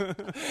Co.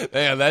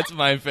 Yeah, that's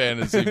my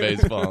fantasy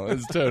baseball.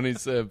 Is Tony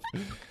Sipp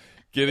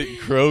getting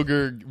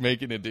Kroger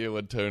making a deal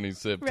with Tony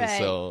Sipp to Right.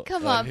 sell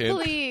Come a on, hint-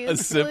 please, a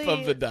sip of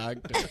please. the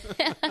doctor.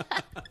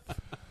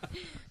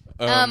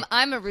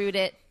 I'm a root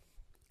it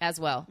as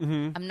well.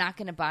 I'm not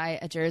going to buy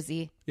a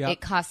jersey. Yep.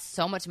 It costs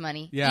so much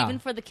money, Yeah. even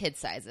for the kid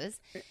sizes.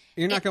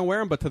 You're not going to wear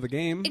them, but to the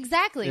game.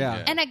 Exactly.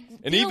 Yeah. And I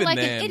And feel even like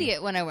then- an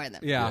idiot when I wear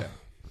them. Yeah. Yeah.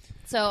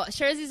 So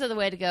jerseys are the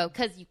way to go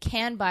because you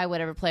can buy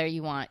whatever player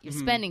you want. Mm-hmm. You're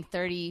spending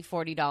 $30,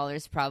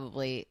 $40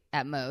 probably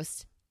at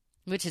most,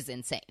 which is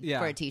insane Yeah.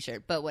 for a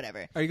T-shirt, but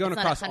whatever. Are you going It's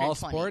not across all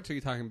 120. sports? Or are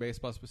you talking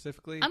baseball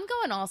specifically? I'm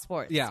going all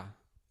sports. Yeah.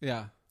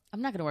 Yeah.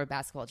 I'm not going to wear a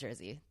basketball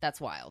jersey. That's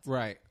wild.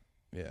 Right.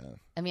 Yeah.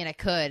 I mean, I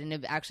could, and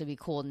it would actually be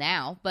cool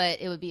now, but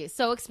it would be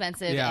so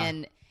expensive, Yeah.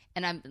 and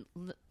I'm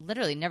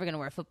literally never going to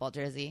wear a football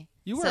jersey.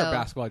 You wear a So,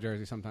 basketball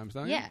jersey sometimes,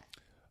 don't you? Yeah,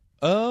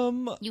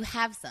 you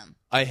have some.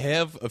 I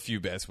have a few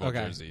basketball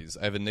Okay. jerseys.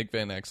 I have a Nick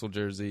Van Exel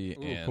jersey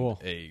and cool.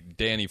 a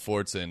Danny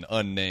Fortson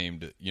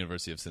unnamed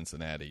University of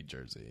Cincinnati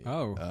jersey.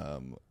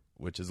 Oh.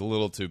 Which is a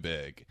little too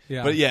big.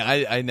 Yeah. But yeah,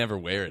 I never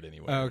wear it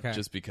anywhere. Oh, okay.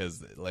 Just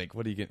because, like,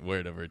 what do you get wear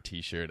it over a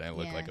T-shirt? I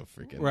look Yeah. like a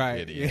freaking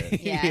Right.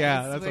 idiot. Yeah, Yeah,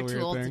 it's- that's we're a too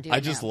weird old to thing. do I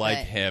it just now, like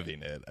but-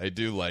 having it. I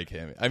do like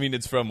having. I mean,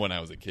 it's from when I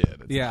was a kid.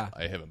 It's Yeah.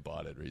 I haven't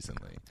bought it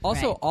recently.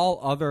 Also, Right. all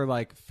other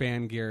like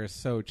fan gear is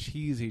so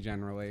cheesy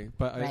generally,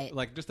 but Right.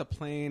 like just a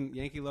plain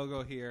Yankee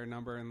logo here,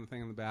 number, and the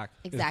thing in the back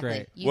Exactly. is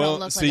great. You well, don't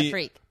look see, like a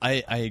freak.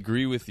 I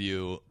agree with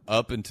you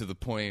up until the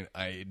point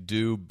I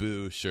do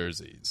boo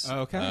jerseys.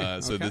 Okay,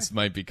 So okay. this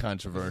might be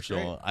controversial.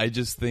 Great. I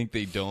just think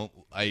they don't.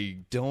 I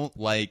don't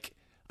like.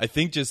 I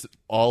think just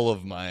all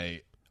of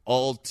my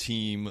all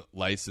team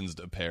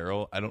licensed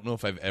apparel. I don't know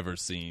if I've ever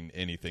seen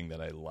anything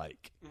that I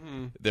like.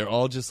 Mm-hmm. They're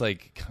all just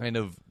like kind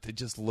of. They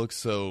just look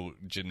so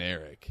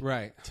generic,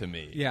 Right. to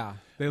me. Yeah,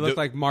 they look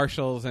The- like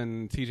Marshalls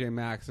and TJ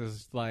Maxx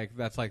is like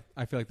that's like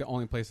I feel like the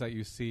only place that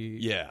you see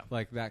Yeah.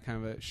 like that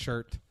kind of a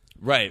shirt.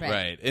 Right, Right.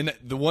 right. And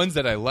the ones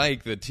that I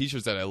like, the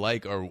T-shirts that I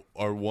like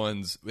are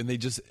ones, and they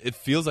just, it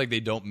feels like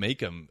they don't make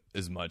them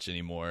as much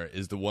anymore,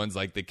 is the ones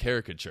like the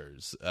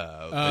caricatures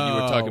that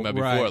you were talking about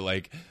before. right.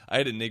 Like, I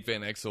had a Nick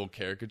Van Exel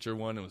caricature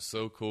one. It was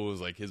so cool. It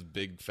was like his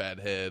big fat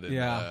head. And,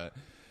 Yeah.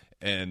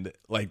 and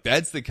like,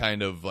 that's the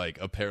kind of like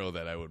apparel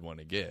that I would want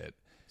to get.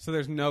 So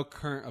there's no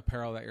current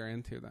apparel that you're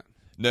into then.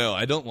 No,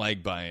 I don't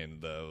like buying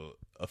the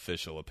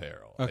official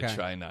apparel. Okay. I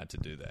try not to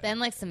do that. Ben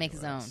likes to make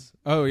his own.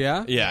 Oh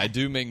yeah. Yeah, I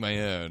do make my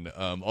own.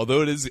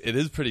 Although it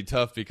is pretty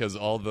tough because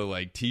all the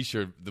like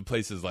T-shirt, the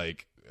places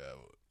like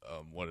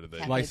what are they?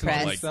 Cafe Licensed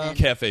Press and stuff? and-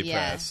 Cafe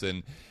yeah. Press,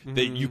 and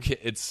they you can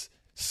it's.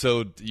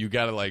 So you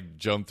got to like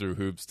jump through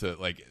hoops to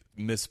like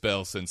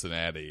misspell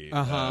Cincinnati,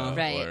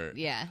 Right, or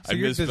yeah. So I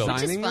you're misspelled.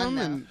 designing Which is fun,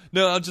 them, and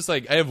No, I'm just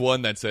like I have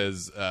one that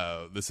says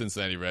the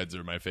Cincinnati Reds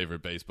are my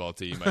favorite baseball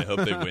team. I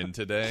hope they win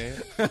today,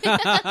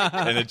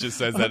 and it just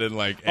says that in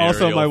like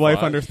also Arial my wife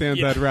font.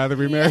 understands Yeah. I'd rather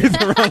be married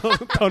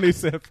to Tony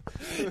Sip.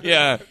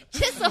 Yeah,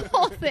 Just the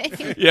whole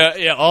thing.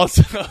 yeah.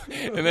 Also,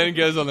 and then it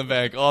goes on the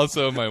back.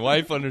 Also, my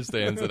wife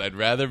understands that I'd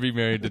rather be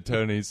married to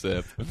Tony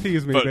Sip.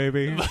 Tease me, But-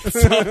 baby.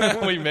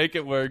 Somehow we make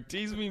it work.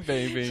 Tease me,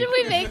 baby. Should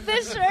we make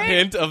this shirt?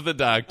 Hint of the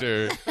doctor.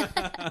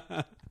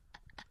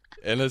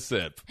 And a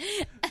sip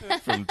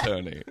from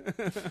Tony.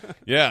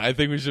 Yeah, I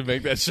think we should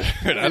make that shirt.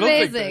 I don't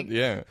amazing. think that,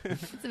 yeah.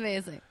 It's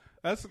amazing.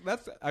 That's.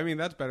 I mean,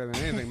 that's better than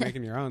anything.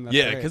 Making your own. That's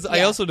Yeah, great. because I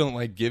Yeah. also don't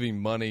like giving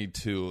money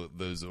to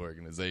those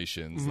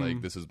organizations. Mm-hmm.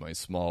 Like, this is my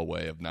small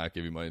way of not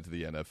giving money to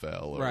the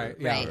NFL or, Right,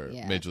 yeah. or Right,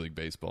 yeah. Major League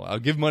Baseball. I'll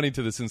give money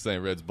to the Cincinnati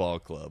Reds ball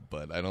club,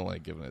 but I don't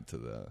like giving it to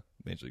the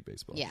Major League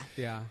Baseball. Yeah.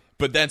 Yeah.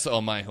 But that's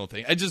all my whole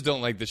thing. I just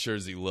don't like the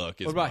Jersey look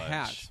as What about much.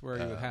 hats? Where are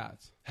you with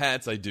hats?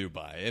 Hats I do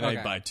buy, and Okay.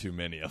 I buy too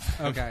many of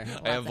them. Okay.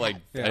 I have like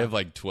Yeah. I have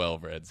like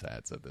 12 Reds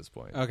hats at this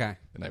point. Okay.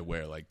 And I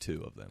wear like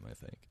 2 of them, I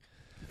think.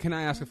 Can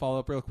I ask a follow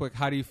up real quick?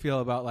 How do you feel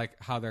about like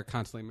how they're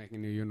constantly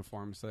making new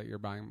uniforms so that you're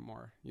buying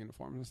more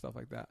uniforms and stuff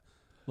like that?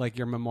 Like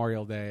your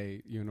Memorial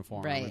Day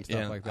uniform Right. and stuff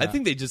Yeah, like that. I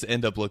think they just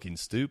end up looking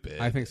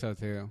stupid. I think so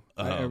too.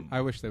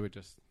 I wish they would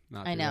just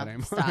not I do know. that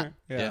anymore. Stop.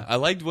 Yeah, I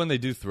liked when they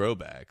do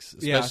throwbacks,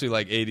 Yeah. especially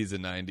like 80s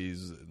and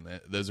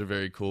 90s. Those are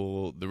very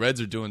cool. The Reds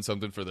are doing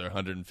something for their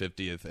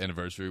 150th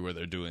anniversary where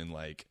they're doing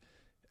like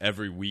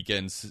every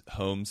weekend's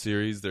home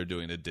series. They're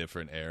doing a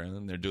different era,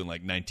 and they're doing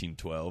like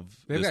 1912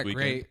 They've this got weekend.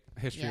 great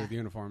history Yeah. with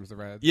uniforms, the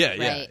Reds. Yeah,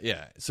 Right.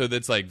 yeah. So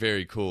that's like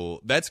very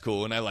cool. That's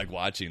cool, and I like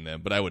watching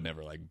them. But I would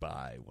never like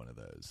buy one of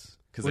those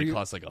because Were they you-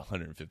 cost like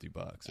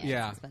 $150. Yeah.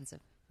 Yeah. It's expensive.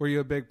 Were you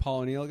a big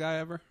Paul O'Neill guy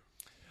ever?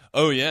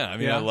 Oh yeah, I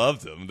mean Yeah. I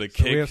loved him. The So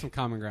kick. we have some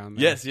common ground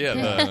there. Yes, yeah.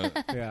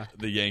 The, Yeah.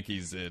 the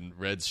Yankees and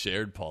Reds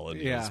shared Paul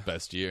O'Neill's Yeah.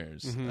 best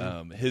years.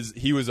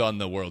 He was on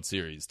the World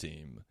Series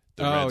team,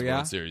 the Oh, Reds yeah?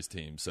 World Series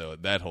team. So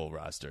that whole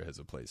roster has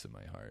a place in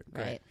my heart.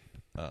 Right.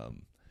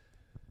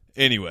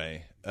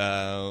 Anyway,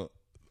 our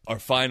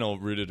final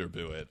Root It or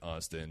Boo It,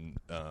 Austin,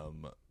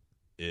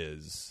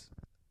 it's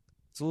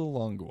a little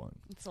longer one.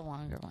 It's a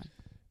longer one.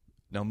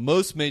 Now,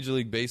 most Major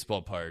League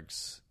Baseball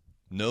parks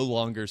no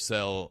longer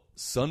sell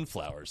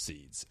sunflower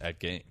seeds at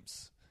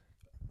games.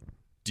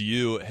 Do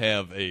you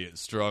have a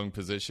strong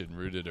position,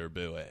 Root It or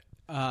Boo It?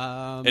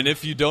 And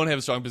if you don't have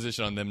a strong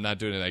position on them not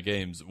doing it at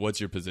games, what's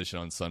your position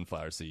on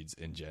sunflower seeds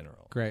in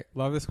general? Great.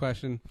 Love this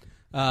question.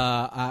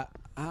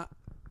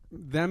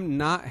 Them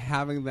not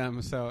having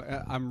them, so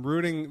I'm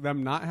rooting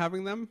them not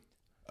having them.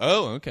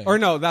 Oh, okay. Or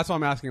no, that's what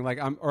I'm asking. Like,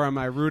 am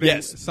I rooting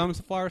Yes. some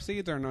flower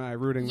seeds, or am I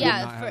rooting them not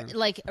Yeah, having for, them?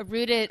 like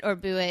Root It or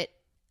Boo It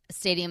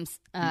stadiums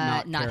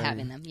not carrying.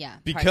 having them. Yeah,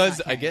 parts Because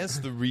not I carrying guess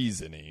the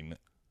reasoning,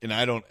 and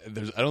I don't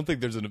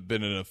think there's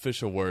been an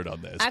official word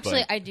on this.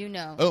 Actually, but I do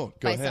know Oh,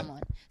 go by ahead.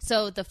 someone.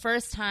 So the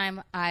first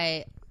time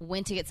I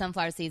went to get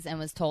sunflower seeds and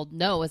was told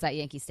no was at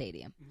Yankee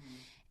Stadium.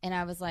 And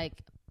I was like,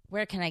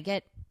 where can I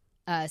get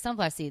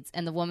sunflower seeds?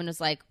 And the woman was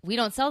like, we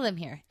don't sell them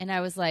here. And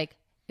I was like,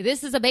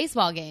 this is a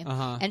baseball game.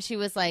 And she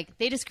was like,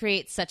 they just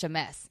create such a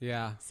mess.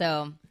 Yeah.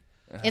 So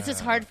it's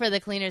just hard for the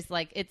cleaners.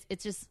 Like it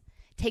just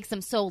takes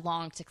them so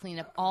long to clean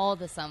up all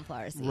the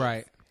sunflower seeds.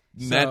 Right.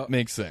 that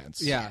makes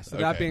sense. Yeah. So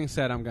that Okay. being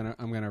said, I'm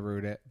gonna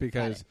root it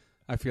because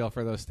I feel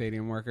for those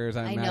stadium workers.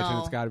 I imagine know.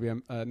 it's got to be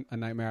a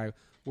nightmare.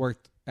 I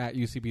worked at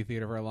UCB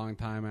Theater for a long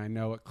time, and I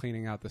know what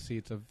cleaning out the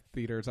seats of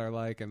theaters are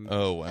like. And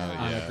Oh wow,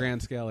 on yeah. a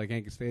grand scale like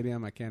Yankee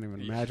Stadium, I can't even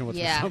imagine what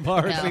Yeah. the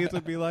sunflower No. seats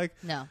would be like.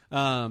 No.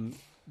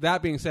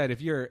 That being said,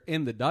 if you're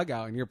in the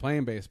dugout and you're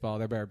playing baseball,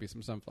 there better be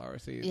some sunflower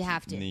seeds. You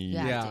have to. Need- You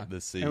have Yeah, to.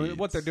 The seeds. and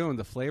what they're doing,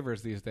 the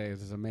flavors these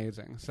days is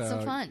amazing.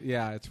 So fun.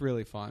 Yeah, it's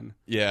really fun.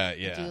 Yeah, I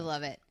do yeah.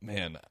 love it.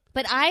 Man,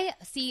 But I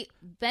see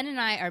Ben and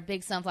I are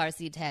big sunflower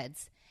seed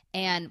heads,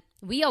 and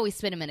we always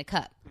spit them in a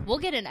cup. We'll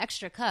get an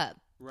extra cup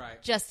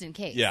Right. just in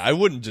case. yeah, I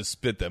wouldn't just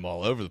spit them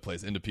all over the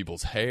place into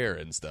people's hair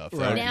and stuff. That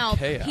would be Now,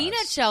 chaos.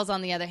 peanut shells,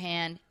 on the other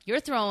hand, you're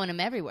throwing them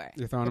everywhere.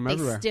 You're throwing But them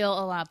everywhere. They still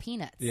allow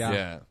peanuts. Yeah.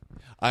 Yeah,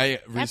 I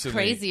That's recently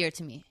crazier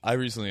to me. I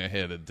recently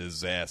had a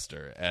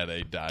disaster at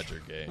a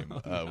Dodger game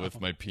with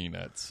my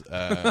peanuts.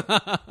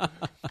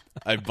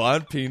 I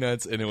bought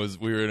peanuts, and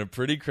we were in a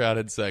pretty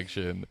crowded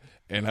section,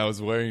 and I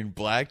was wearing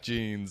black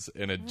jeans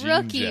and a jean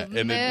Rookie jacket,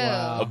 and move.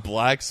 a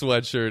black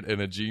sweatshirt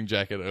and a jean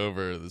jacket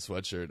over the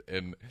sweatshirt,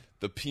 and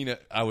the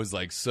peanut. I was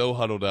like so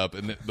huddled up,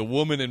 and the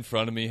woman in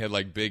front of me had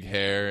like big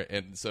hair,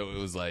 and so it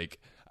was like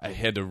I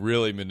had to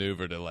really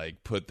maneuver to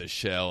like put the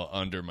shell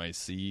under my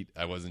seat.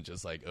 I wasn't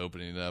just like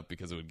opening it up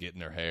because it would get in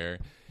her hair.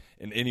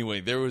 And anyway,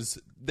 there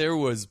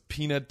was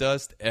peanut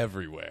dust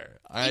everywhere.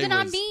 Even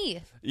on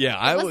me.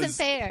 Yeah, It wasn't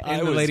fair.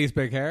 In the lady's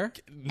big hair?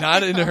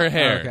 Not in her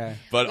hair, Okay.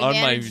 but We on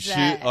my managed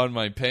that. on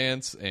my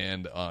pants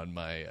and on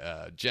my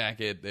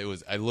jacket.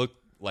 I looked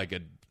like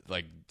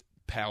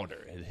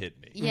powder had hit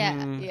me.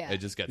 Yeah, yeah. I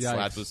just got Yikes.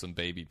 slapped with some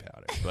baby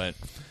powder. But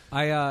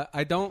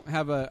I don't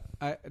have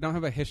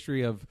a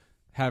history of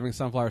having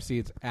sunflower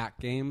seeds at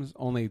games,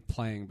 only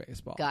playing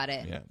baseball. Got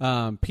it.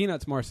 yeah,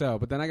 Peanuts more so,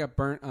 but then I got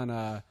burnt on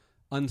a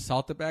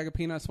unsalted bag of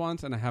peanuts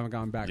once, and I haven't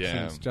gone back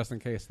Yeah. since, just in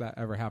case that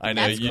ever happens. I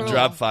know That's you cruel.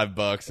 drop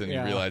 $5 and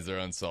Yeah. you realize they're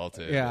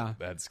unsalted. Yeah.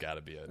 That's got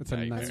to be a It's a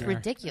nightmare. nightmare.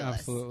 ridiculous.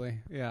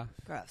 Absolutely, yeah.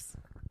 Gross.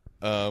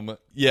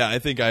 Yeah, I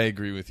think I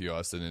agree with you,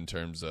 Austin, in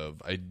terms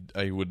of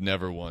I would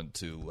never want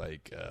to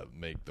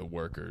make the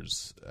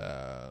workers'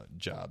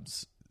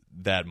 jobs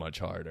that much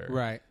harder.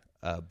 Right.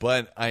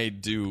 But I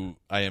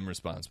am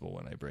responsible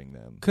when I bring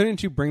them.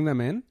 Couldn't you bring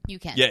them in? You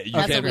can. Yeah, you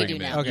That's can what we bring do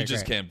them in. now. Okay, you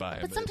just great. can't buy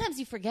them. But sometimes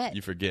you forget.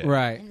 You forget.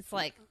 Right. And it's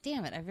like,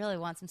 damn it, I really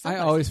want some I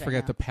sunflower always seeds right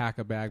forget now. to pack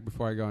a bag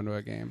before I go into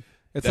a game.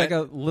 It's That-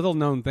 like a little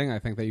known thing, I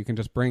think, that you can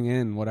just bring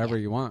in whatever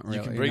Yeah. you want. Really,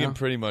 You can bring know? in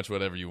pretty much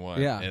whatever you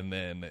want. Yeah. And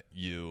then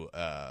you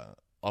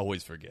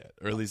always forget.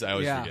 Or at least I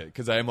always Yeah. forget.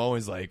 Because I'm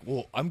always like,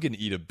 well, I'm going to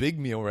eat a big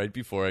meal right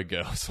before I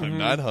go. So Mm-hmm. I'm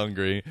not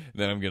hungry. And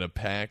then I'm going to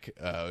pack,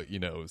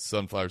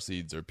 sunflower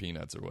seeds or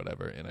peanuts or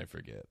whatever. And I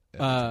forget.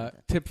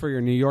 Tip for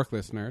your New York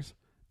listeners: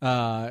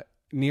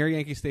 near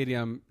Yankee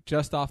Stadium,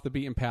 just off the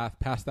beaten path,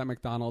 past that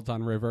McDonald's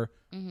on River,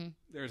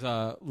 there's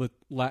a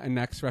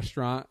Latinx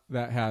restaurant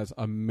that has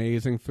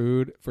amazing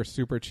food for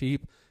super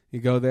cheap. You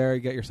go there,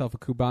 you get yourself a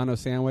Cubano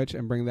sandwich,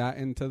 and bring that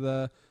into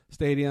the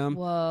stadium.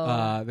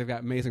 Whoa. They've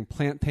got amazing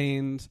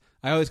plantains.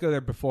 I always go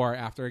there before or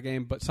after a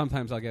game, but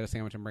sometimes I'll get a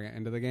sandwich and bring it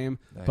into the game.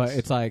 Nice. But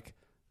it's like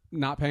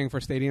not paying for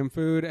stadium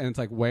food, and it's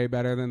like way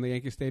better than the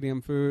Yankee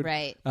Stadium food.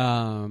 Right.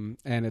 And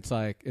it's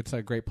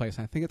a great place.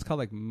 I think it's called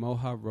like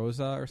Moja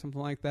Rosa or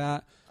something like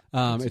that.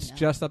 It's know.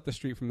 just up the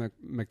street from the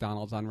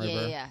McDonald's on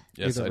River. Yeah.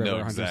 Yes, Either I know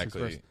River or 161st.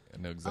 exactly. I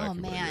know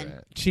exactly where man. you're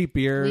at. Cheap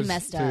beers. We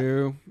messed up.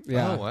 too.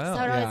 Yeah. Oh, wow.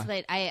 So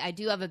Yeah. I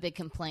do have a big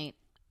complaint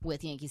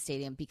with Yankee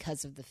Stadium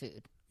because of the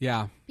food.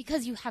 Yeah,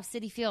 Because you have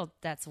Citi Field,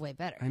 that's way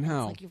better. I know.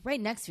 It's like you're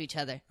right next to each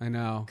other. I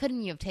know.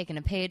 Couldn't you have taken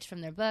a page from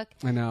their book?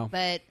 I know.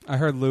 But I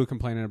heard Lou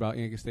complaining about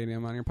Yankee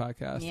Stadium on your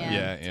podcast. Yeah.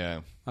 and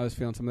Yeah. I was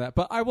feeling some of that.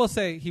 But I will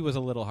say he was a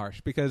little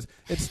harsh because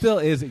it still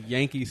is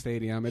Yankee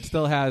Stadium. It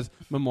still has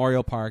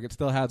Memorial Park. It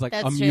still has like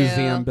That's a true.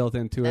 museum built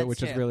into it, That's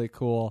which is true. really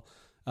cool.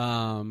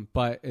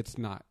 But it's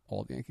not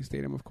old Yankee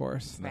Stadium, of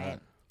course. right.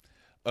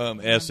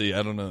 Ashley,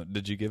 I don't know.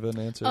 Did you give an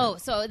answer? Oh,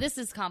 so this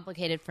is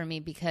complicated for me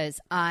because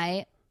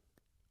I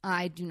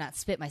do not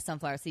spit my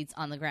sunflower seeds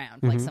on the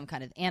ground like some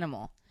kind of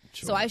animal.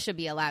 So I should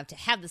be allowed to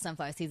have the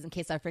sunflower seeds in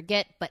case I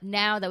forget. But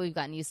now that we've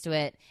gotten used to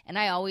it, and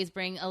I always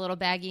bring a little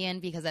baggie in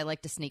because I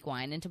like to sneak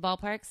wine into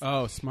ballparks.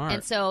 Oh, smart.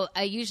 And so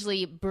I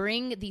usually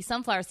bring the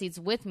sunflower seeds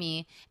with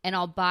me, and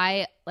I'll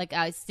buy, like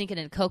I was thinking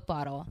in a Coke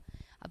bottle.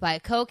 I'll buy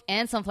a Coke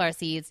and sunflower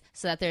seeds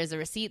so that there's a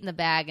receipt in the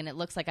bag, and it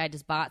looks like I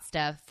just bought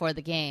stuff for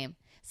the game.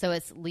 So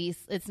it's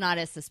not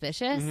as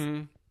suspicious.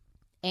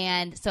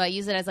 And so I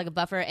use it as like a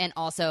buffer, and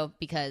also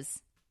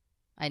because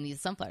I need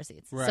sunflower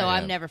seeds. Right. So Yeah.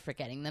 I'm never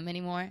forgetting them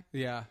anymore.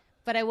 yeah.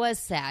 But I was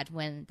sad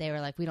when they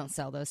were like, we don't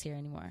sell those here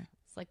anymore.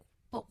 It's like,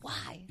 but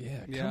why?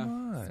 Yeah, Yeah.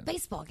 come on.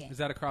 Baseball game. Is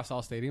that across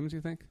all stadiums,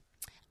 you think?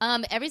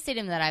 Every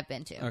stadium that I've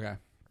been to. Okay.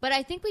 But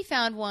I think we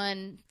found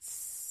one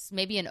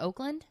maybe in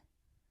Oakland.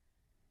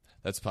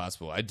 That's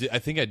possible. I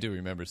think I do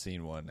remember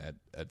seeing one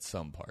at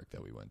some park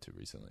that we went to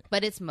recently.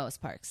 But it's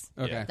most parks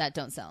Okay. that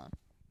don't sell them.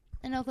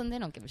 In Oakland, they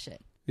don't give a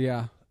shit.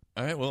 Yeah.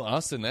 All right, well,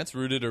 Austin, that's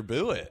Root It or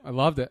Boo It. I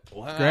loved it.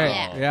 Wow. Great.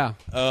 Yeah.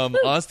 Yeah.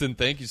 Austin,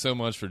 thank you so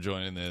much for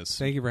joining this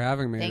Thank you for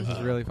having me. Thank this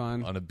is you. really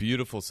fun. on a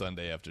beautiful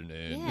Sunday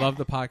afternoon. Yeah. Love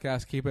the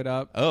podcast. Keep it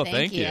up. Oh, Thank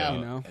thank you. you.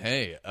 You know.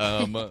 Hey,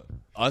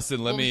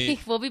 Austin, let me.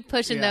 We'll be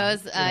pushing Yeah.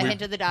 those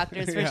into the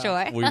doctors for Yeah.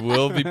 sure. We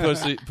will be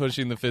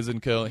pushing the Fizz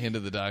 & Co.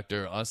 into the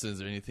doctor. Austin, is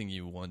there anything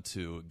you want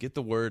to get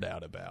the word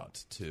out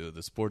about to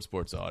the sports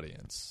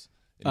audience?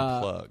 Any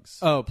plugs?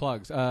 Oh,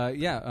 plugs.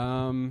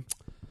 Yeah.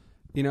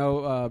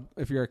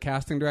 If you're a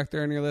casting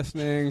director and you're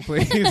listening,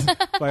 please,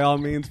 by all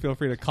means, feel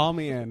free to call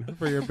me in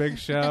for your big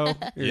show.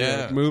 Your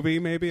Yeah. movie,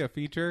 maybe a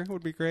feature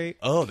would be great.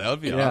 Oh, that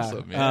would be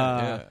awesome.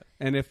 Yeah.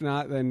 And if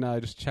not, then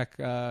just check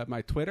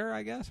my Twitter,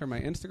 I guess, or my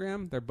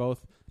Instagram. They're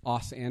both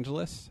Los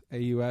Angeles,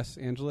 AUS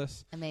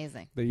Angeles.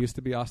 Amazing. They used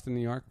to be Austin, New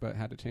York, but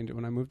had to change it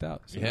when I moved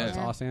out. So now Yeah. it's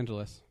Yeah. Los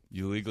Angeles.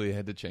 You legally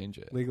had to change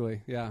it.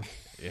 Legally, yeah.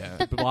 Yeah.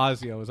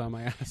 Blasio was on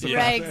my ass. Yeah.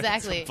 Right,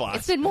 exactly. Boss.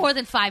 It's been more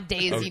than 5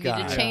 days. Oh, you need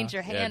God. to change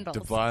your Yeah, handles. De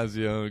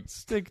Blasio,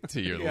 stick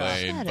to your Yeah.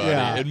 lane, Shut buddy.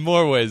 up. In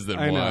more ways than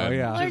I know, one.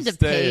 yeah. Learn to Just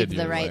stay pave in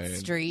the your right lane.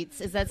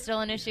 streets. Is that still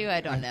an issue?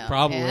 I don't know.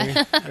 Probably.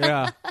 Yeah.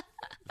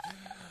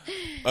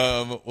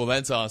 Yeah. Well,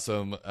 that's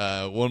awesome.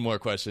 One more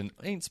question.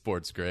 Ain't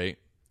sports great?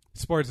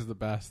 Sports is the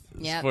best.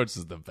 Yep. Sports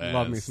is the best.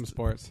 Love me some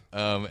sports.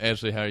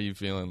 Ashley, how are you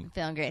feeling?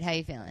 Feeling great. How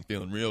you feeling?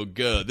 Feeling real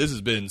good. This has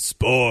been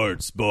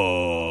Sports.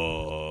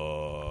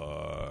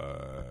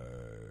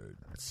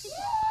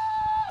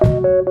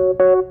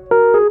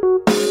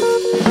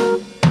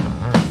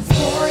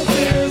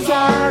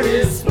 heart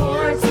is